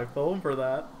just use my phone for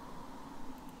that.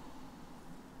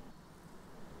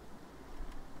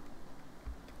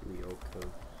 Leo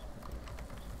code.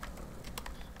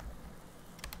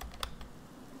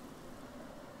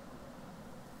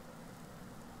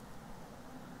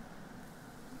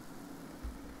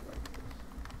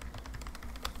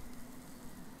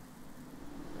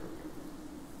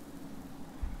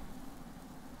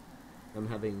 I'm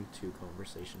having 2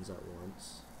 conversations at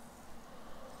once.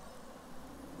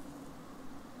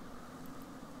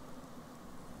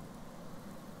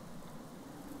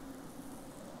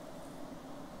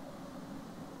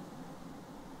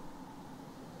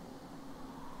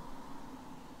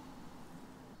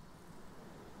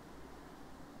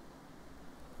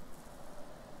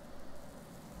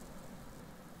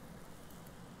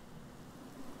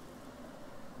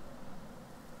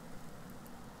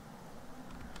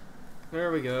 There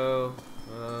we go.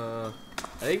 I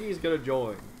think he's gonna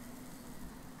join.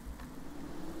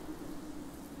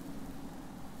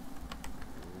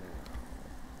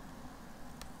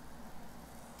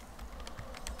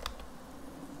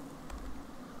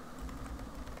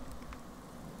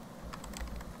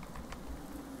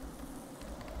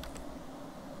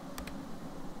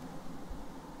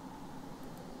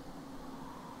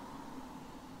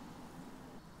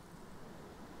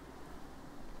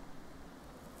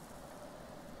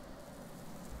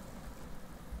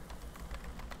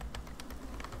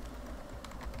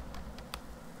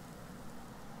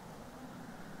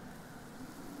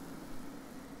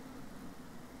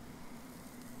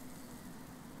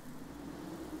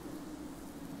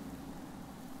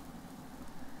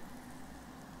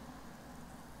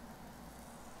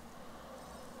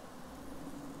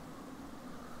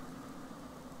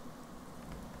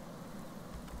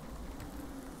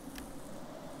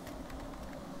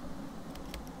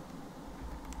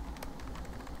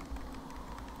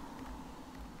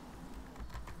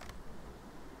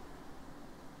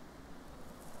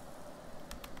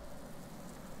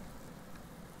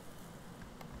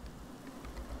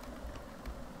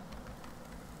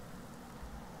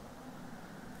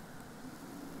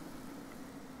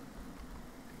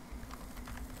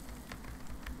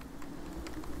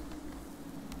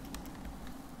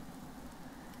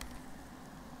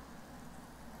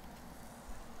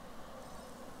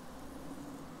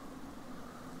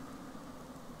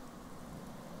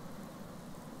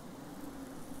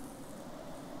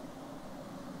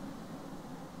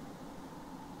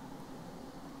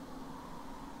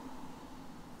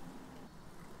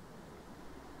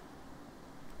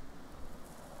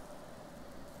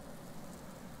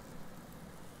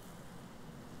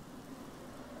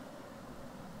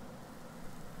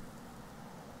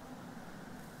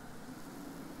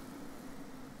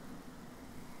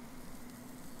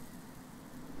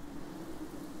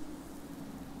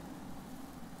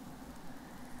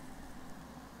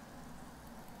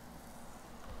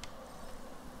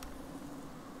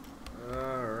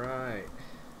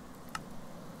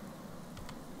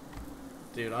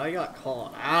 Dude, I got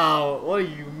called out. What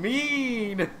do you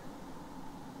mean?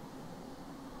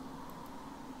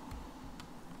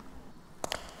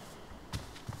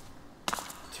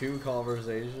 Two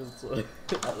conversations at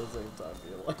the same time,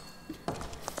 feel like.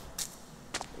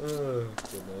 Oh,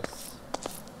 goodness.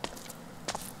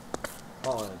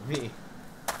 Calling me.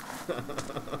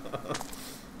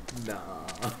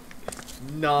 Nah.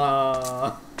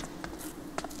 Nah.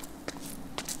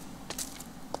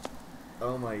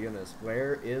 Oh my goodness,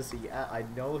 where is he at? I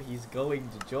know he's going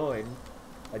to join.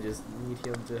 I just need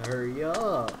him to hurry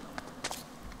up.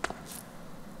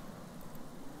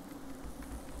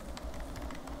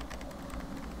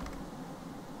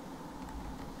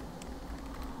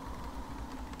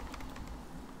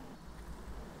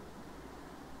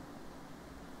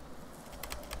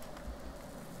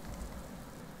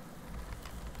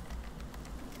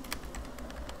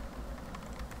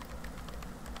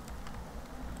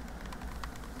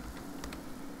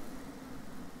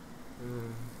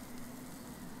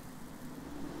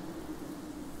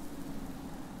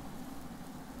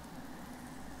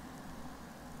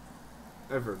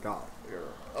 I forgot.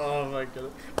 Oh my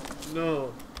god.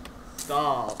 No.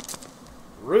 Stop.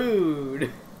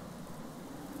 Rude.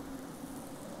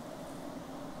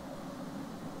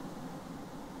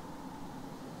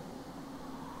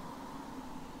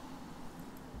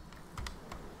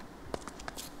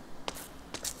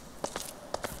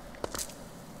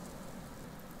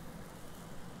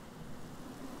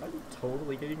 I'm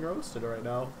totally getting roasted right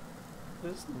now.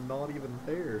 It's not even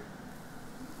fair.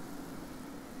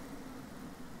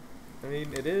 I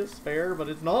mean, it is fair, but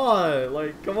it's not.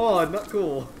 Like, come on, not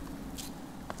cool.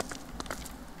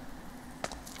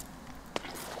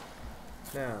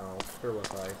 Now, where was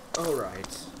I? Oh,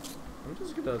 right. I'm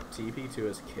just gonna TP to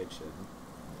his kitchen.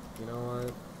 You know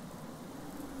what?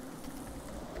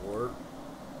 Or...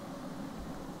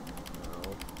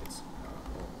 no, it's...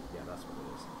 well, yeah, that's what it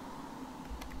is.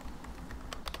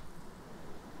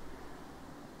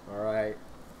 Alright.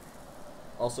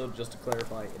 Also, just to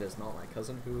clarify, it is not my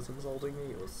cousin who was insulting me,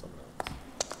 it was someone else.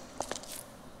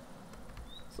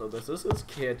 So this is his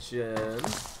kitchen.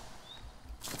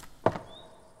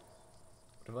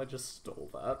 What if I just stole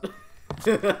that?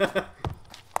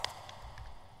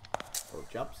 Pork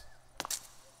chops.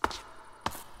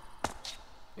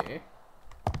 Eh?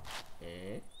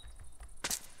 Eh?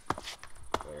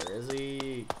 Where is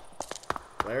he?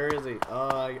 Where is he?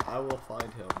 I will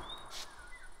find him.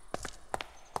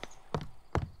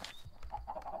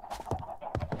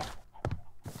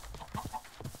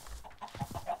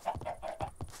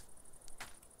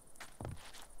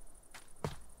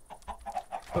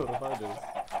 What if I do?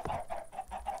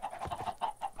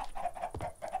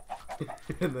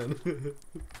 And then...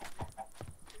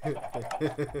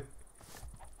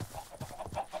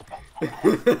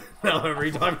 now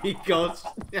every time he goes...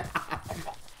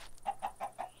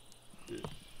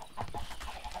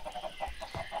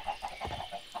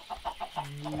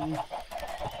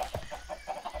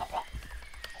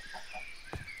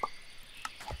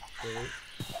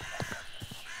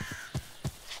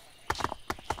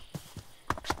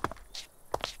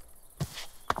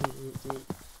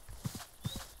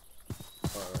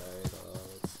 Alright,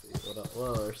 let's see. What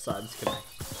other sides can I...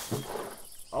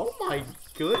 oh my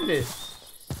goodness!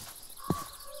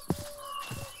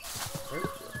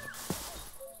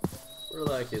 Where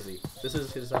the heck is he? This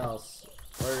is his house.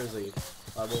 Where is he?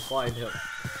 I will find him.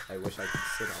 I wish I could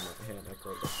sit on the hammock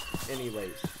right now.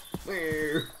 Anyways,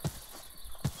 where?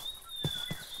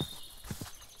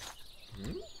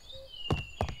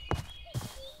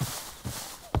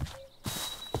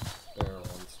 There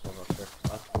once was a ship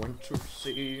that went to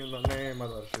sea, and the name of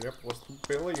the ship was the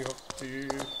Billy of Tea.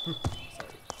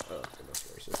 Sorry, goodness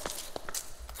gracious.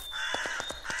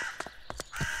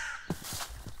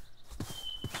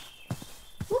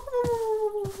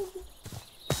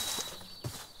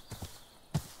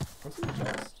 What's in the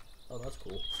chest? Oh, that's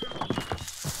cool.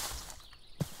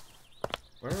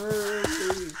 Where is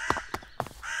he?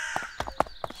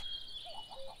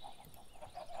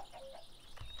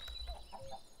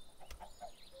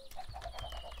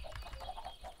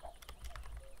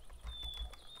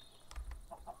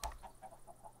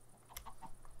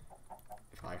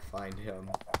 If I find him.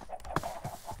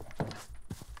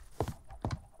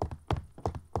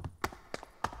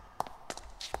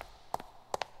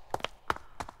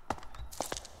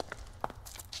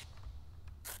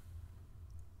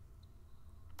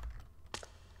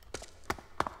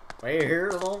 Where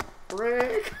the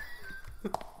frick?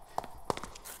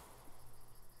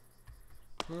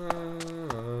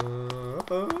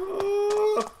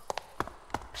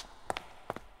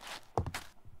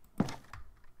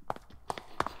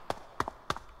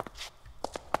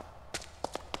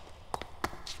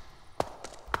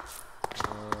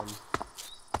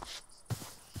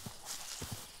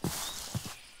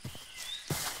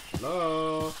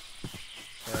 Hello?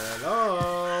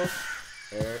 Hello?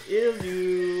 Where is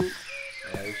you?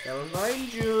 I shall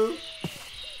find you.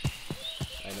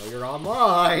 I know you're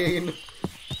online.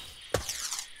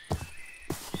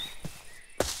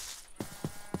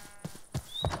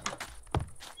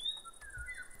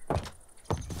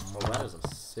 Oh, that is a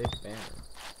sick banner.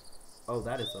 Oh,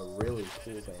 that is a really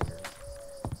cool banner.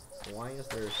 Why is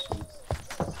there a sheep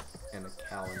and a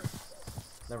cow?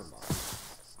 Never mind.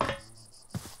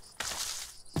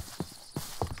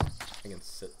 I can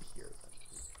sit here.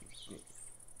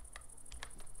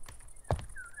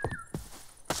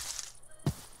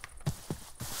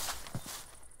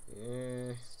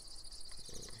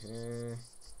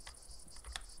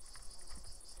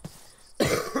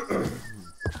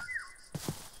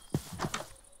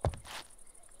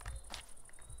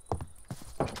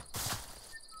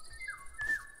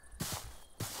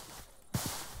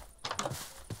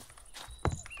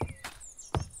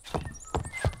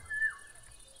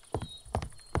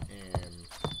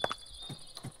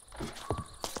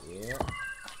 Yeah.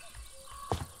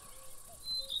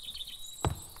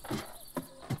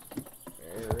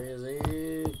 Where is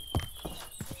he?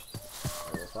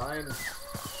 I will find.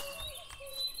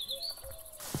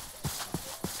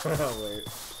 Wait.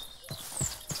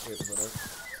 Wait a minute.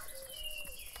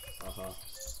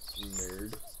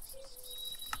 Nerd.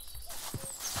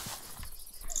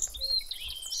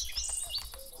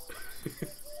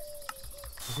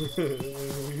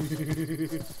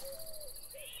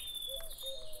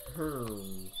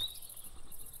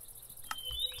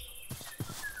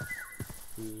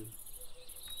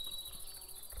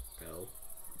 Go.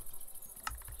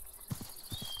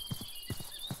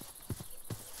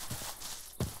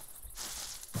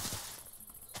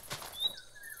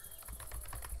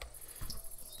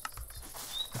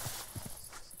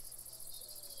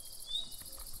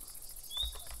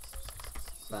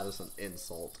 That is an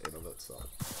insult in of itself.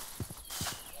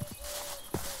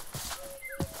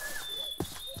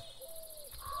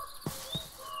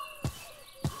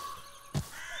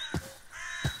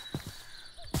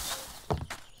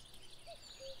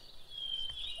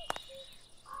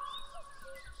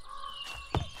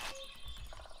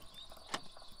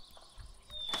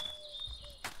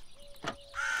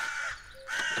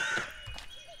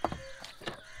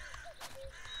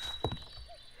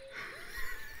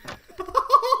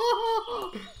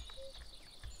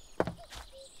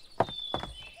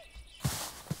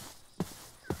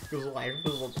 Because life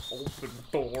is an open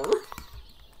door.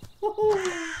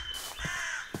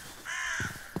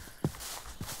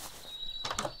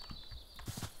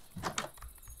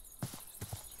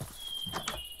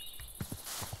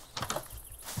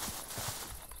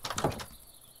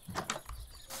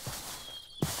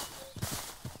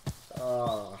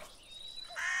 Oh,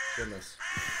 goodness.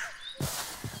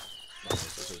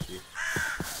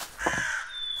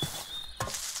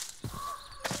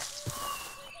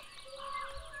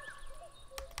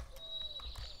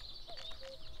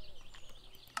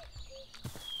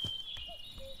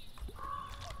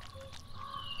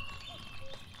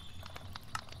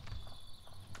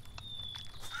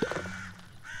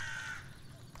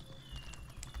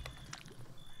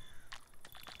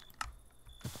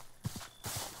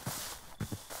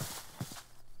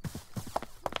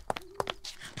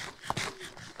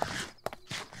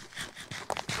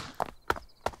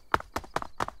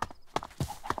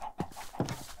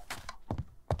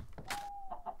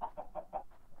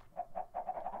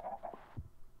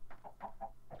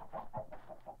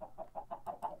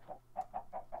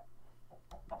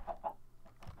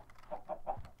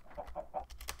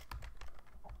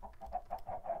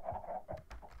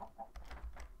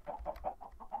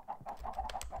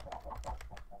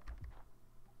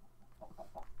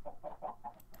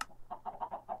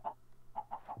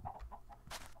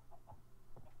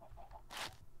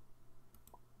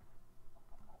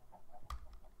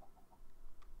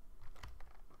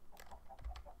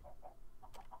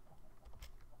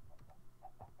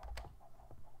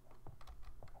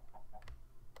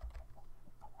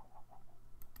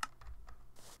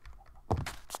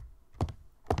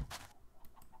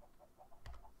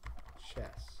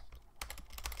 Chest.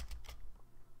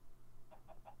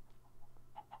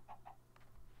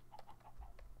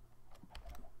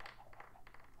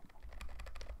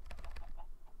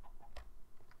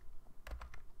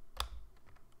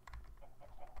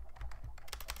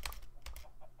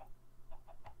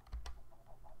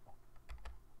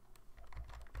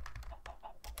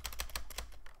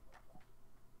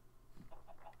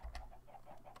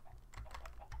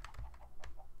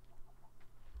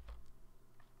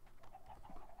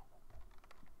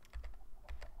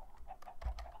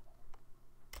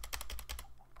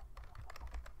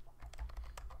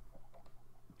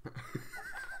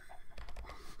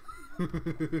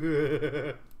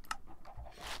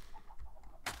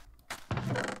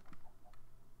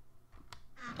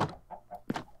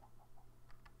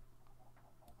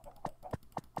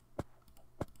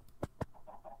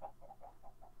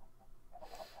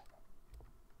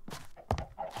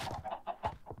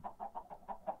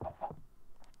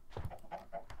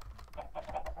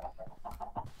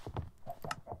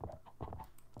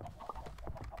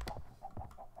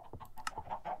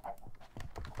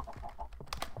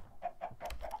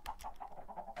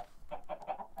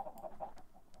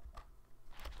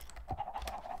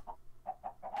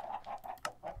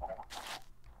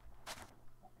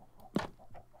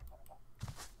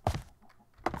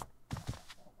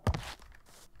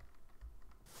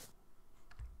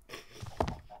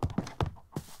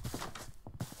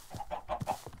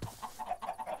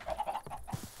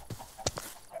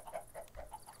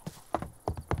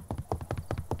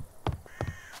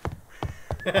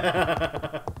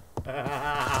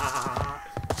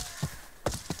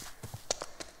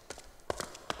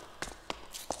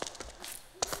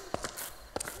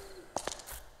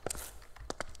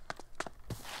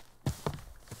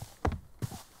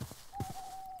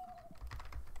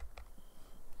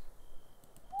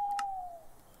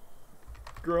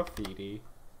 graffiti.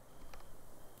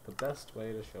 The best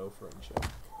way to show friendship.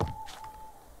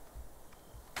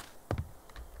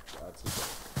 That's a joke.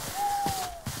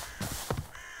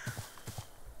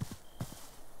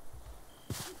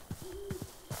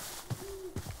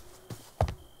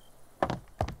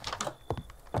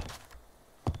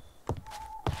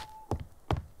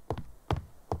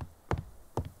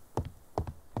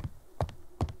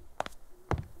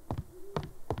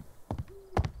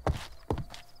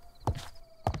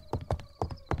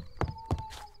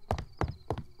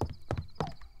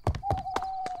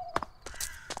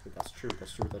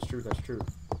 That's true.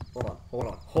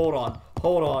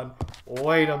 Hold on.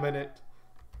 Wait a minute.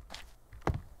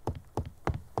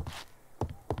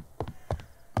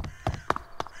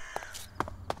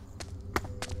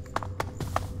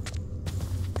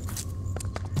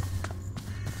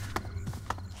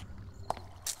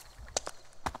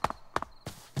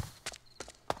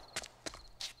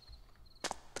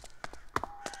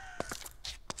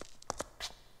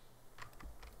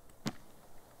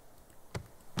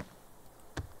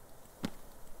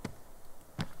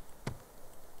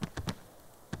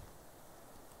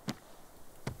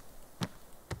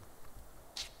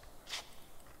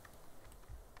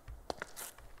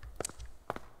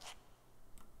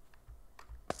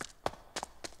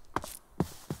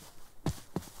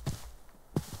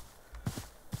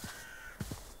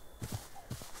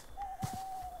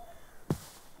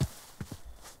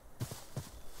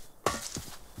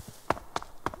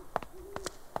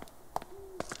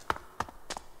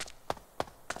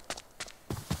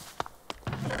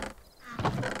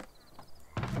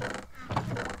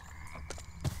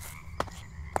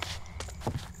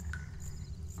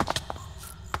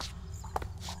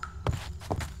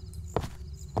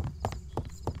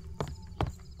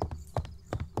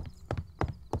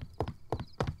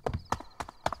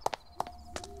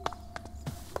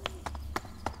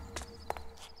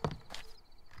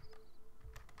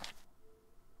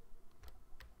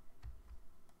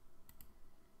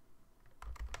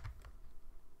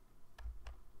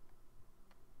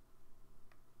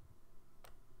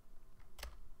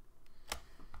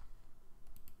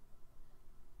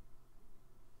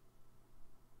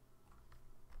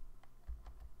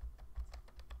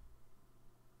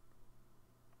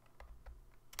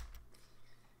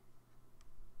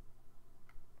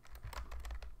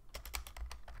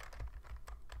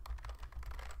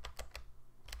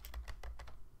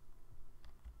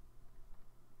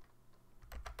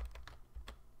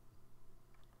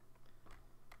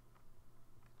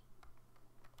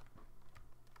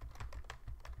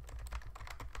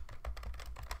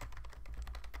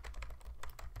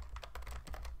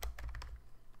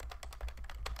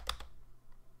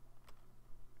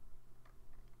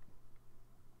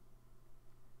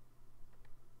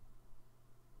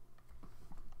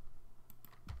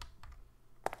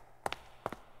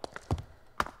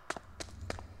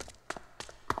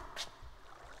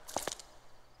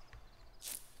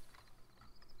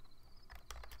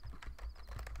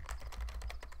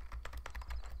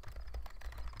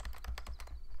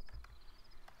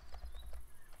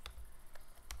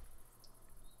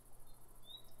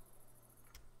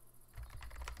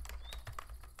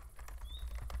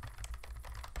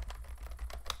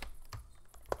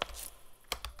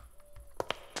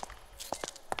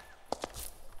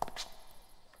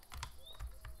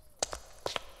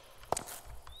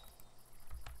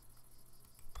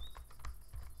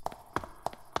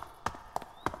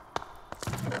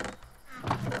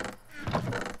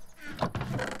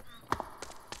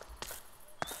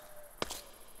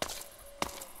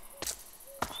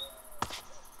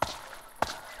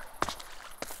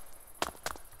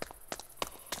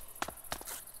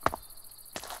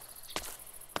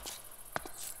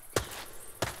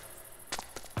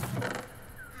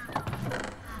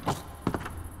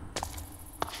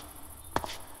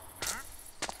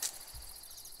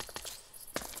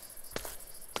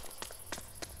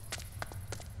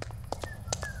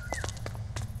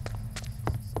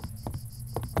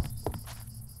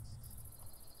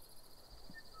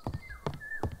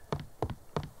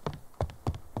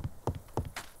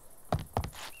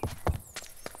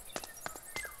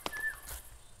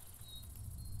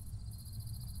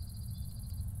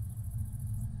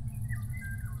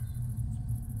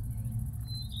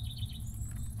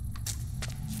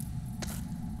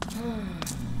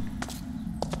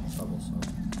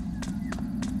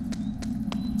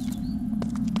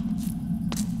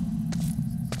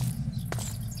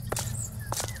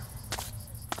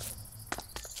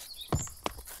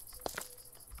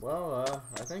 Well,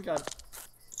 I think I've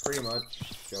pretty much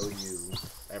showed you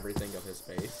everything of his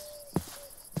face.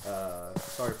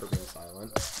 Sorry for being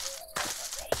silent.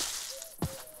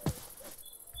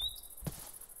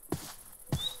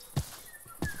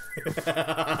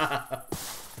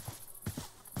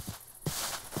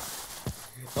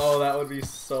 Oh, that would be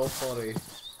so funny.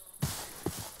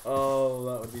 Oh,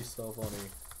 that would be so funny.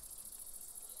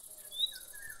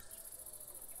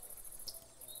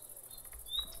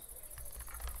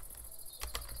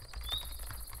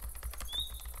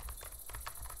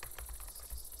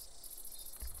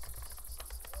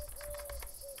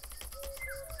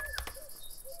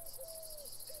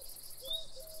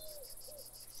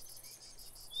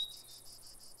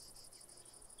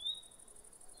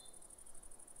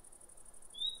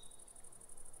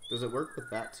 Does it work with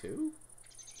that too?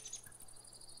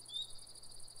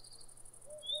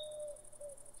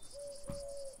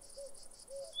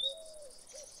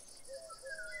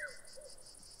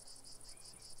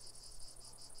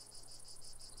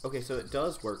 Okay, so it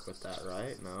does work with that,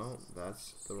 right? No,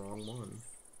 that's the wrong one.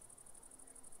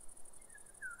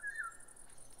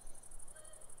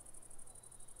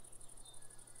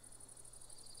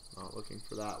 Not looking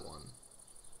for that one.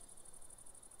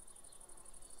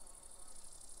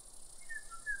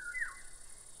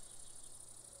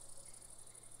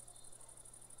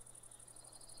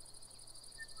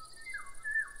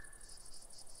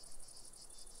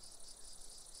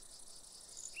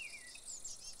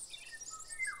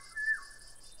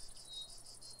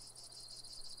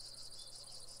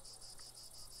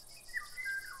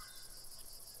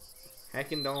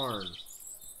 Heckin' darn.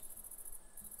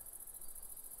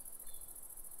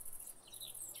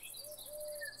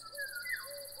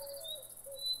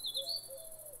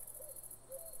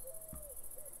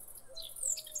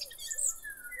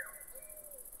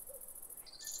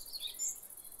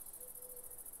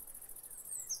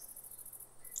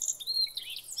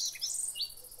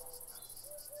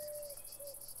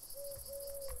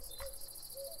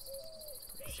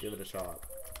 Let's give it a shot.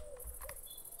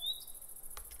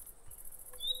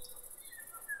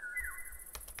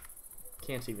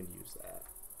 Can't even use that.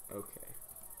 Okay.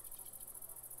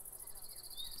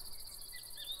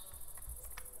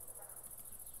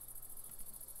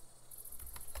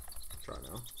 Try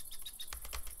now.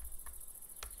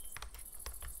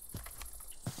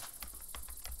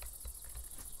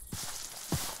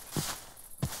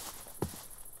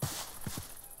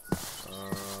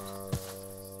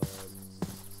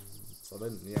 So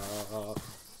then, yeah.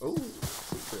 Oh,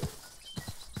 secret.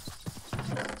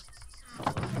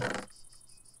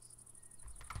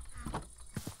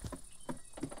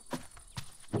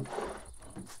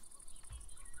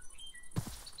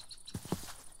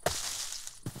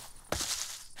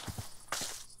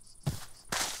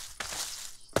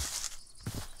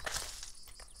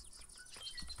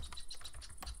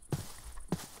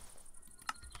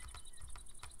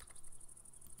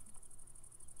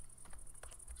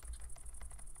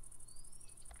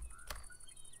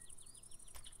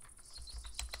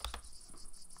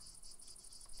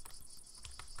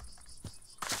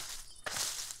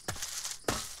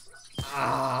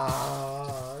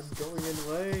 Ah, I'm going in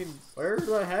lane. Where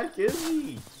the heck is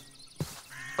he?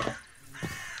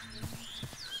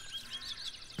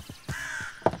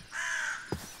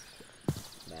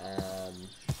 Man,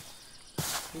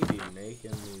 he be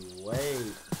making me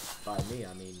wait. By me,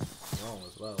 I mean y'all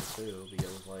as well too,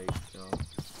 because like, you know,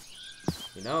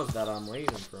 he knows that I'm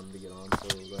waiting for him to get on so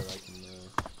that I can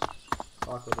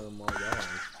talk with him while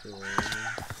y'all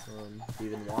are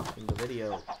even watching the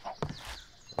video.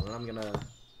 And then I'm gonna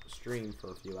stream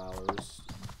for a few hours.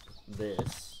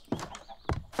 This. I'll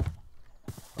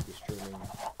be streaming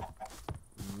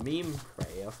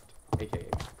Memecraft, aka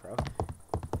Minecraft.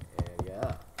 And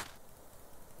yeah.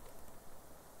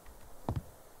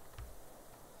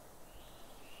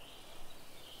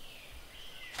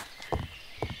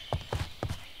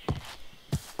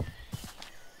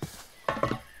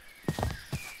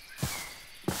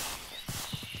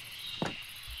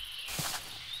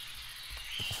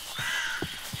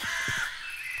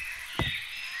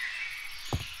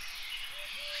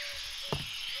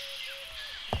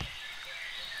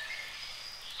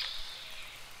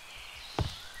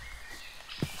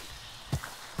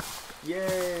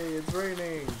 Yay, it's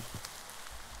raining!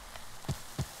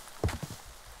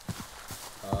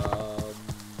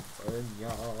 And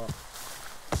yeah.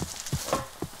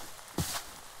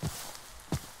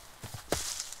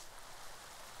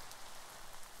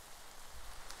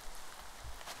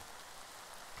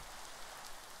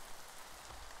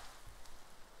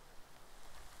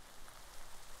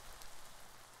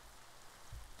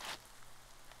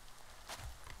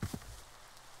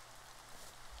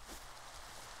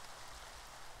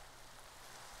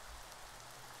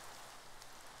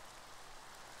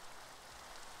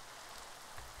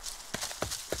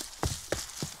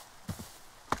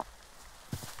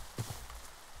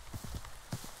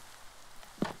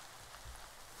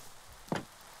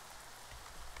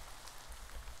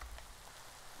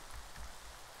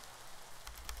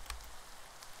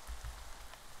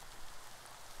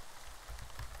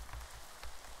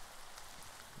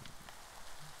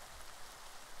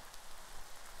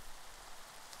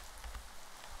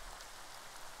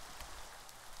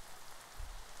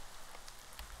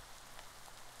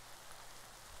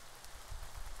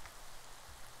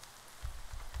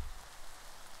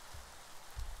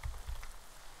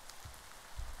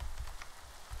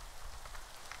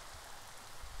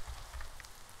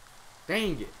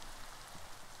 Dang it.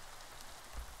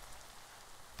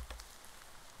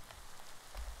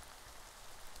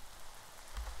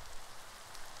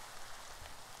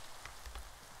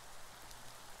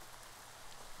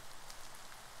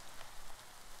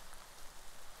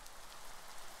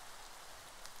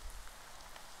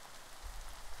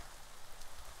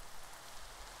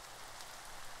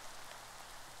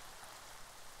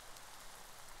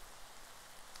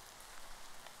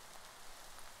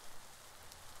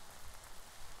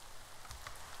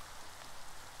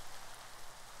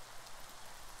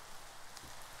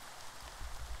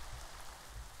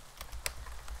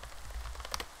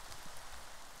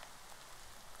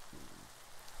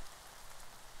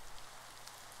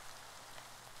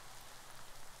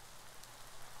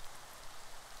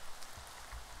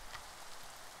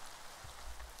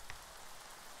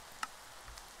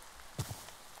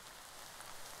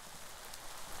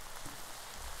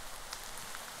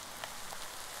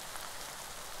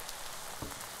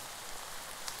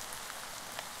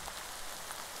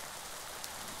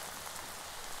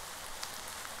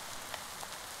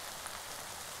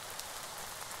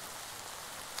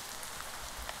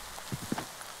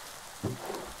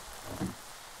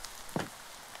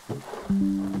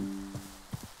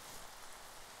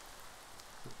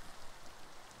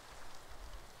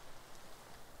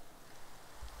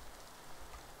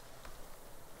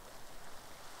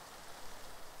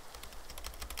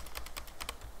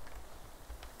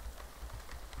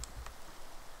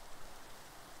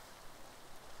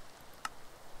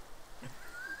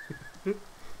 You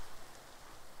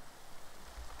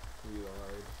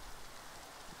lied.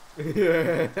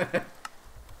 Yeah.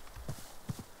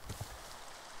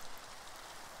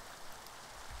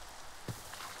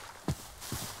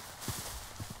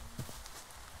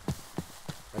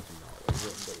 I cannot wait for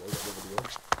him to load up the video.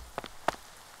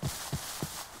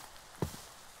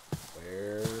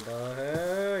 Where the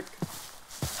heck?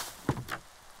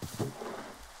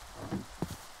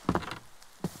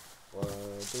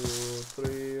 One, two,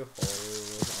 three, four.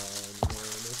 I'm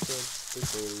gonna set the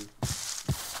goal.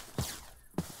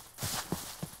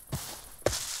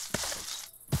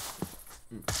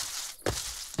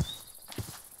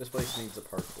 This place needs a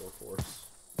parkour course.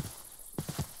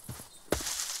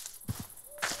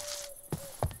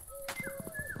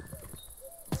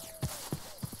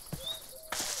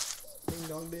 Ding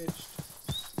dong ditched.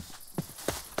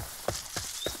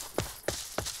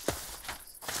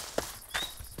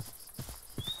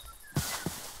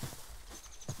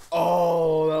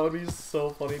 Oh, that would be so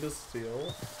funny to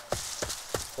steal.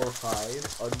 Or hide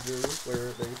under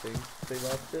where they think they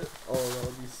left it. Oh, that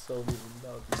would be so mean.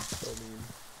 That would be so mean.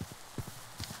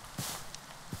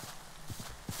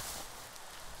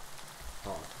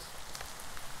 Hot.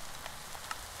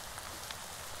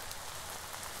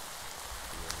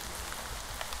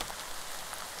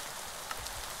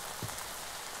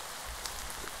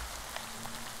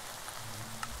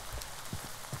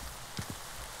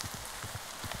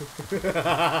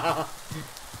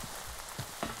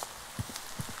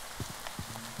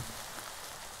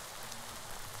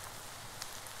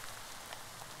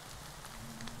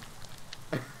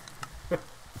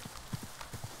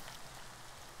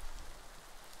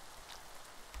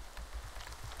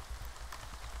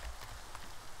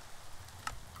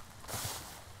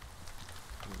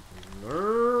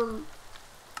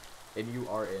 And you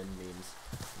are in means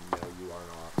no, you are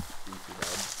not. Easy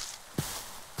dub.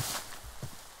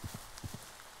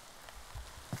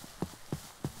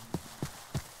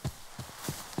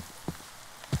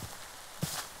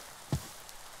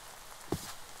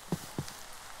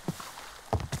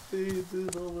 This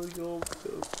is all go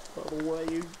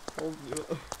away.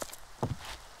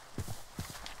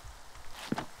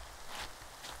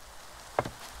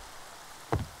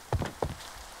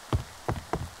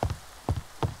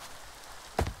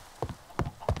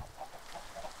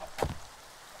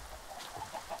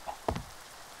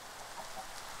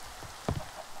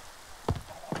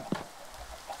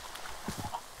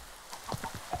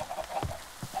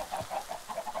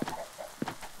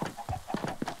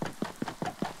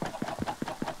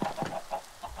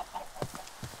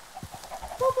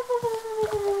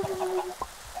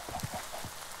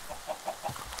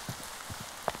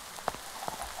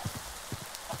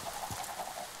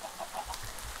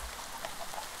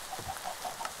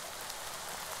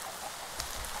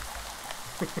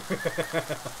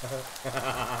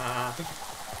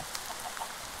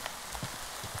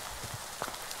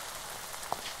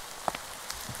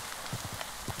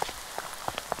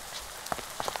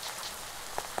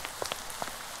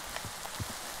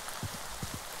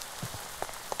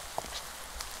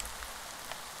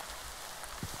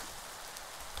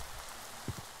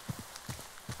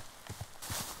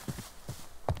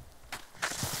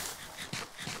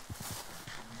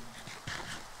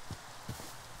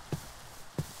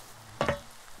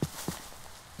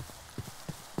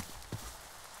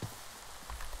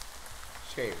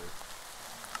 chair.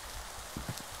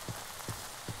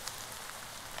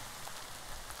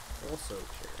 Also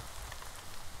chair.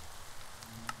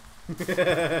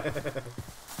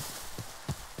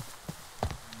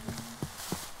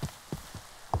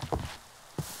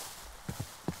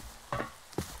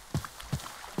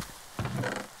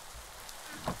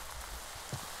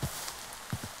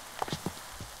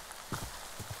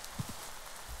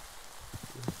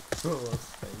 Oh,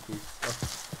 thank you.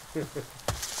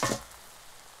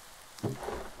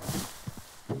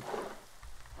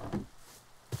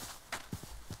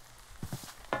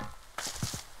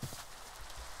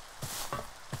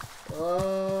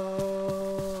 Oh.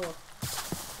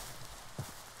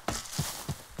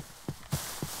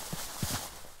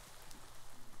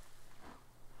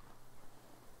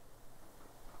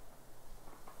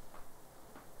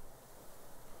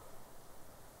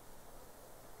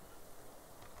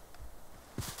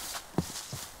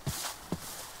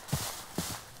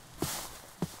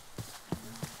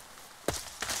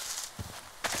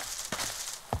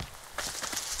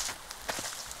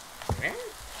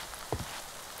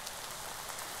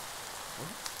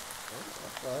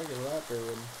 What the heck is that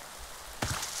doing?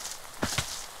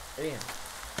 Damn.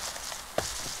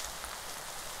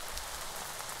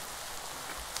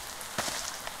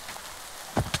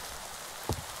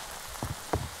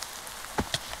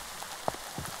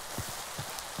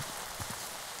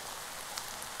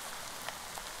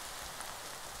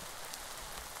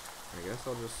 I guess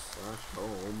I'll just slash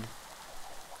home.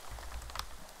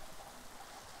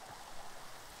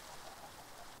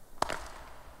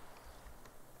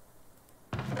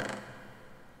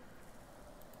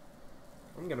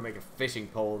 I'm gonna make a fishing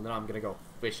pole and then I'm gonna go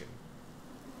fishing.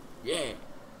 Yeah!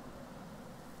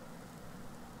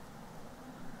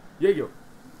 Yeah, yo!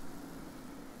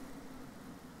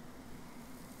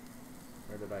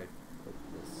 Where did I put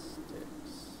the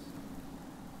sticks?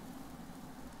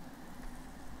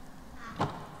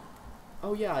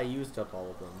 Oh yeah, I used up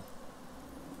all of them.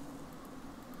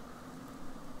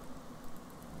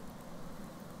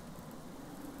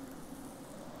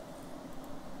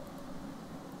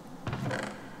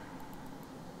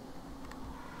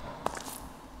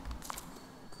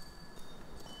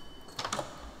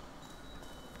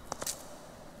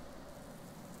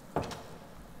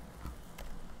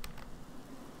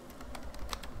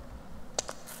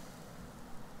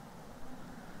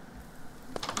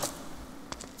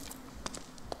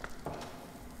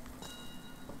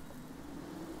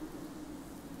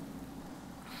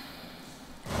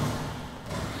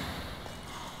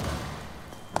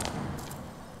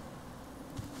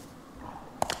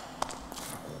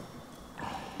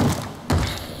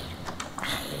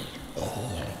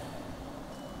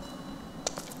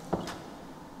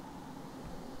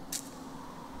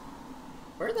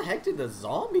 Where the heck did the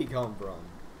zombie come from?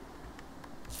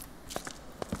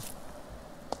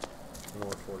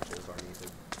 More torches are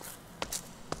needed.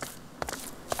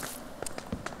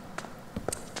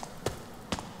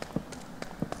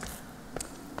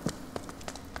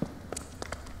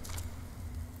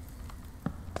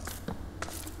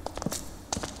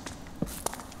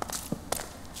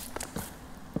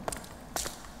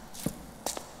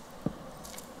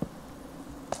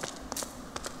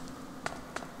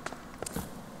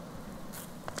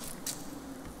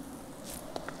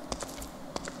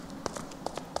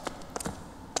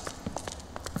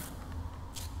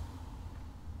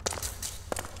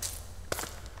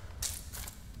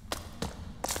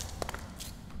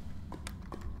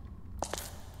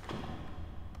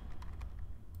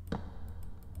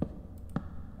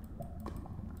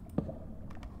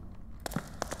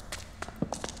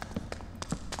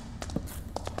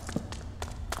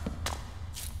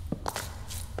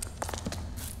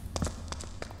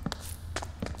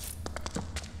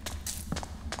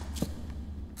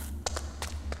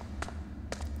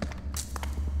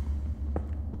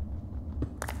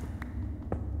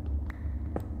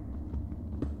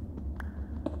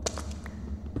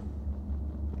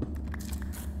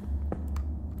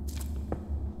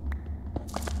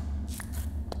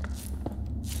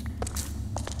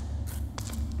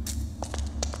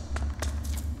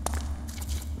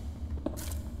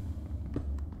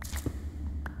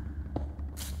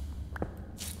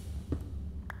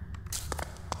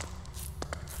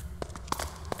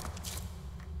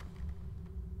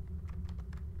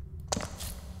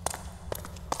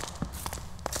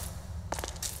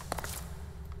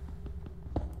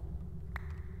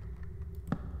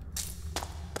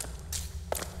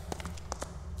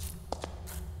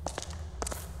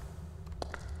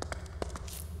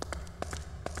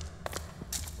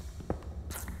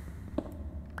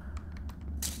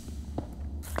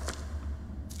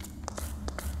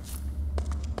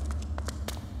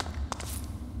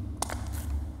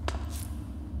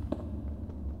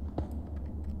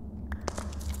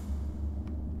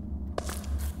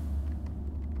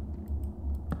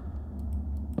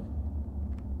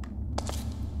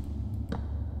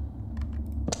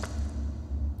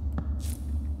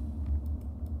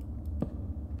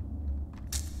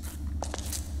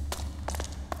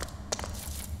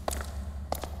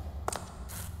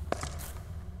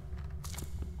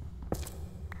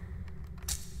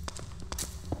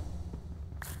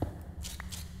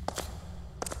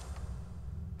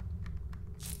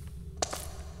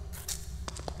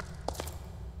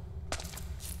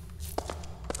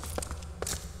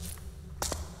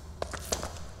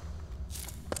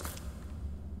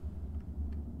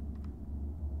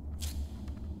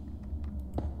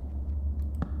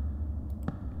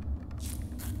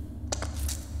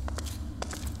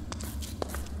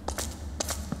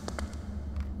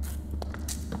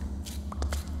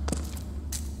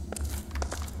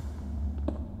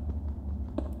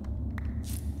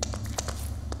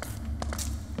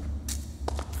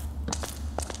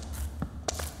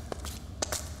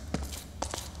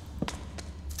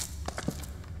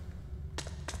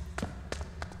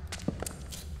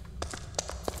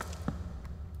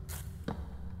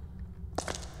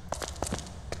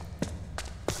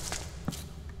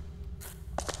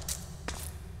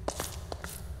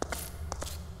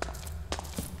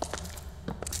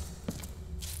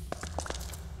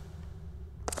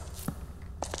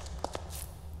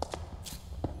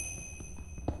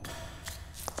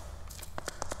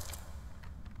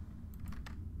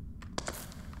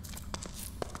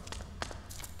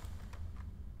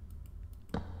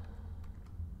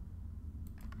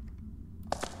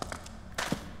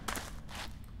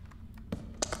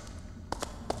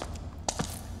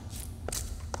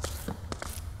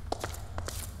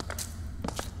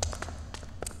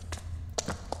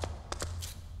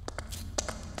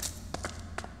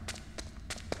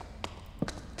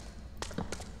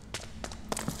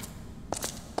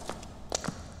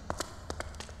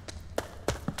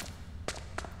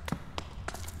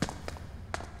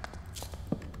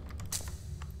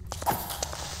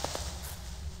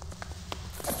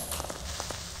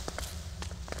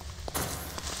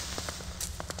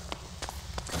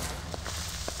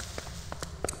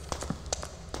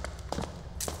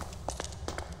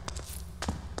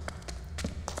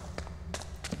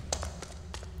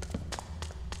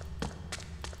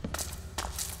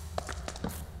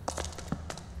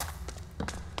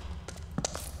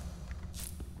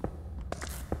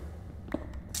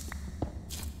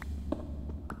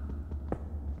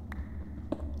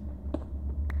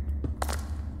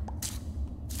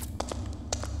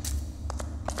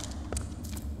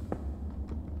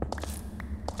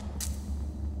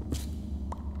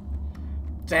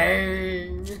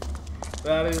 Dang!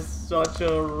 That is such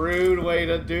a rude way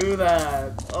to do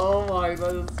that. Oh my,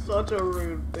 that is such a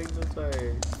rude thing to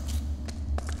say.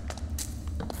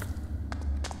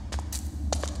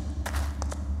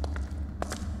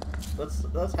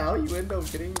 That's how you end up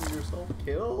getting yourself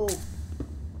killed.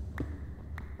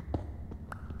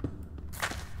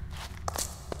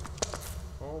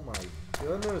 Oh my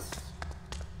goodness.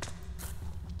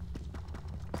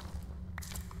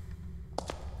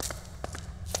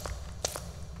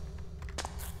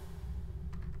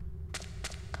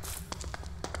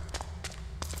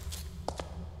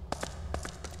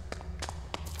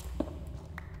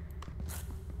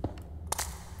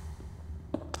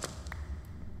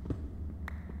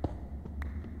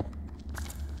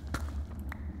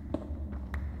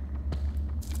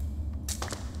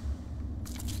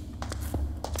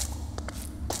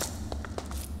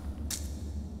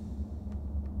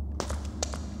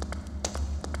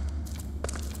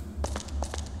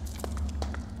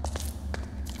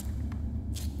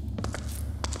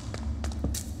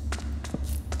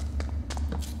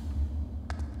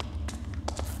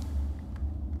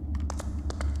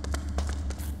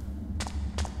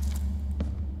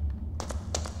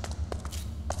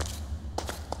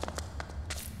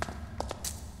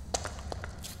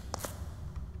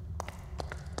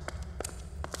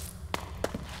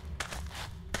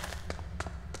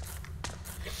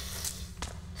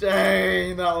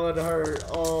 Dang, that would hurt.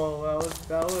 Oh,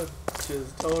 that would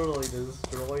just totally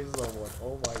destroy someone.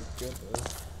 Oh my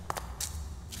goodness.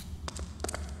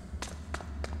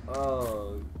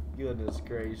 Oh, goodness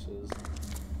gracious.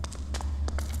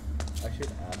 I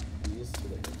should add these to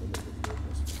the end of the video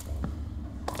just for fun.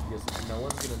 Because no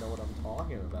one's gonna know what I'm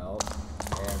talking about.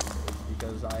 And it's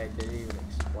because I didn't even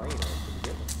explain it to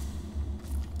begin with.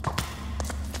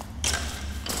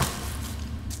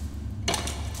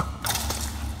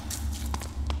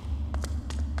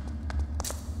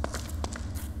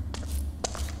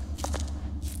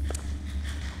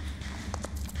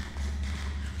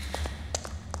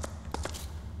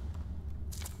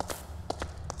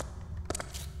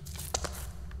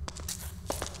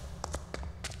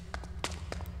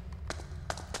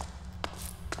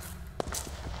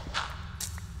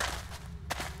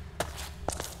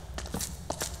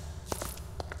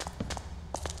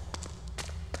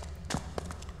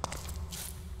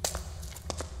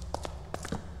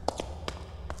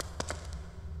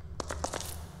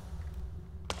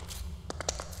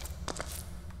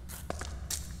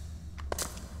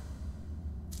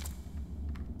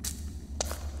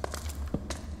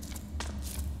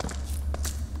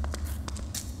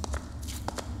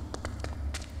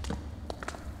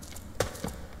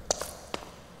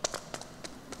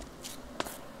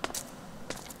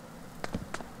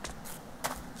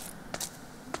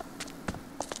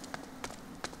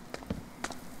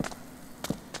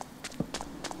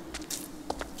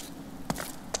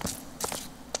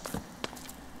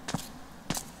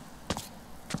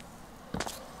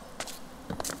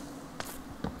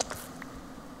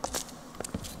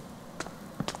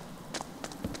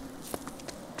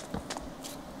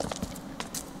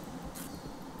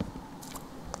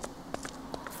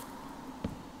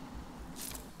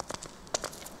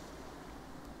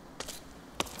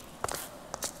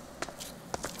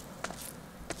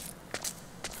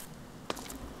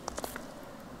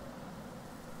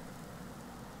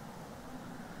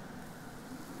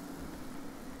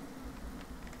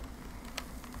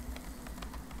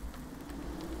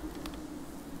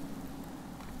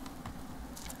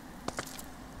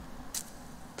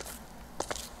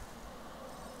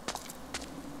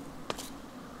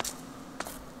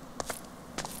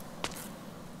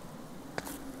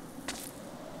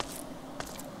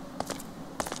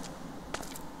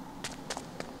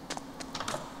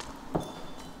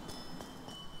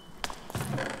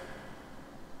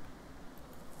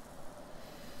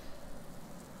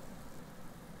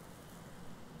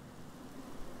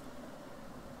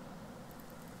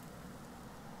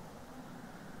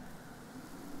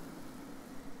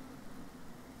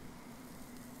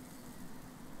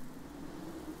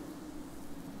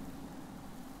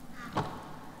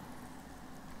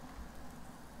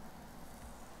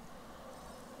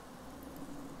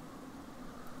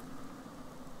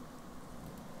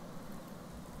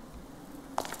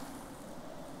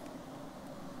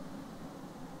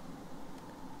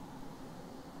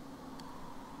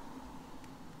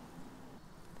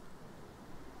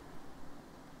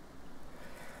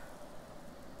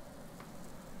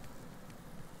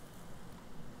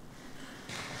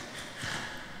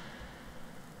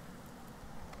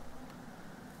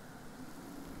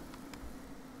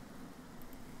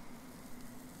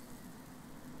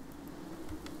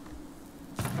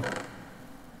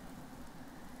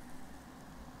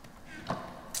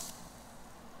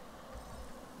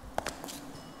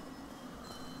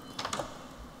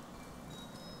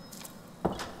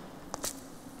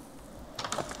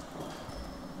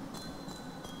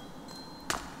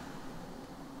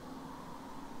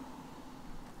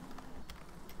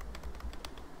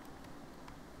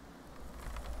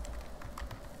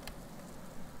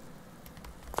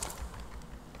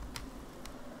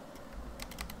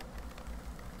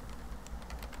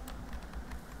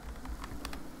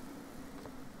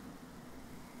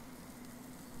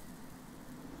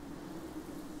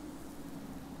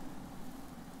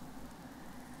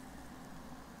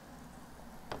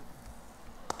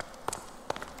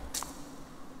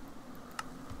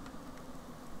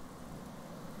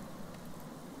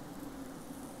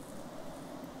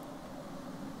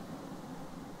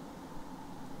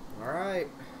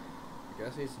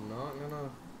 Guess he's not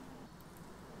gonna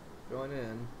join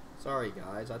in. Sorry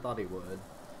guys, I thought he would.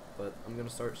 But I'm gonna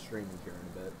start streaming here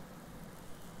in a bit.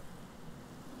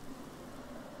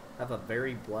 Have a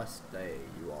very blessed day,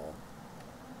 you all.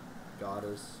 God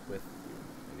is with you,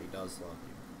 and he does love you.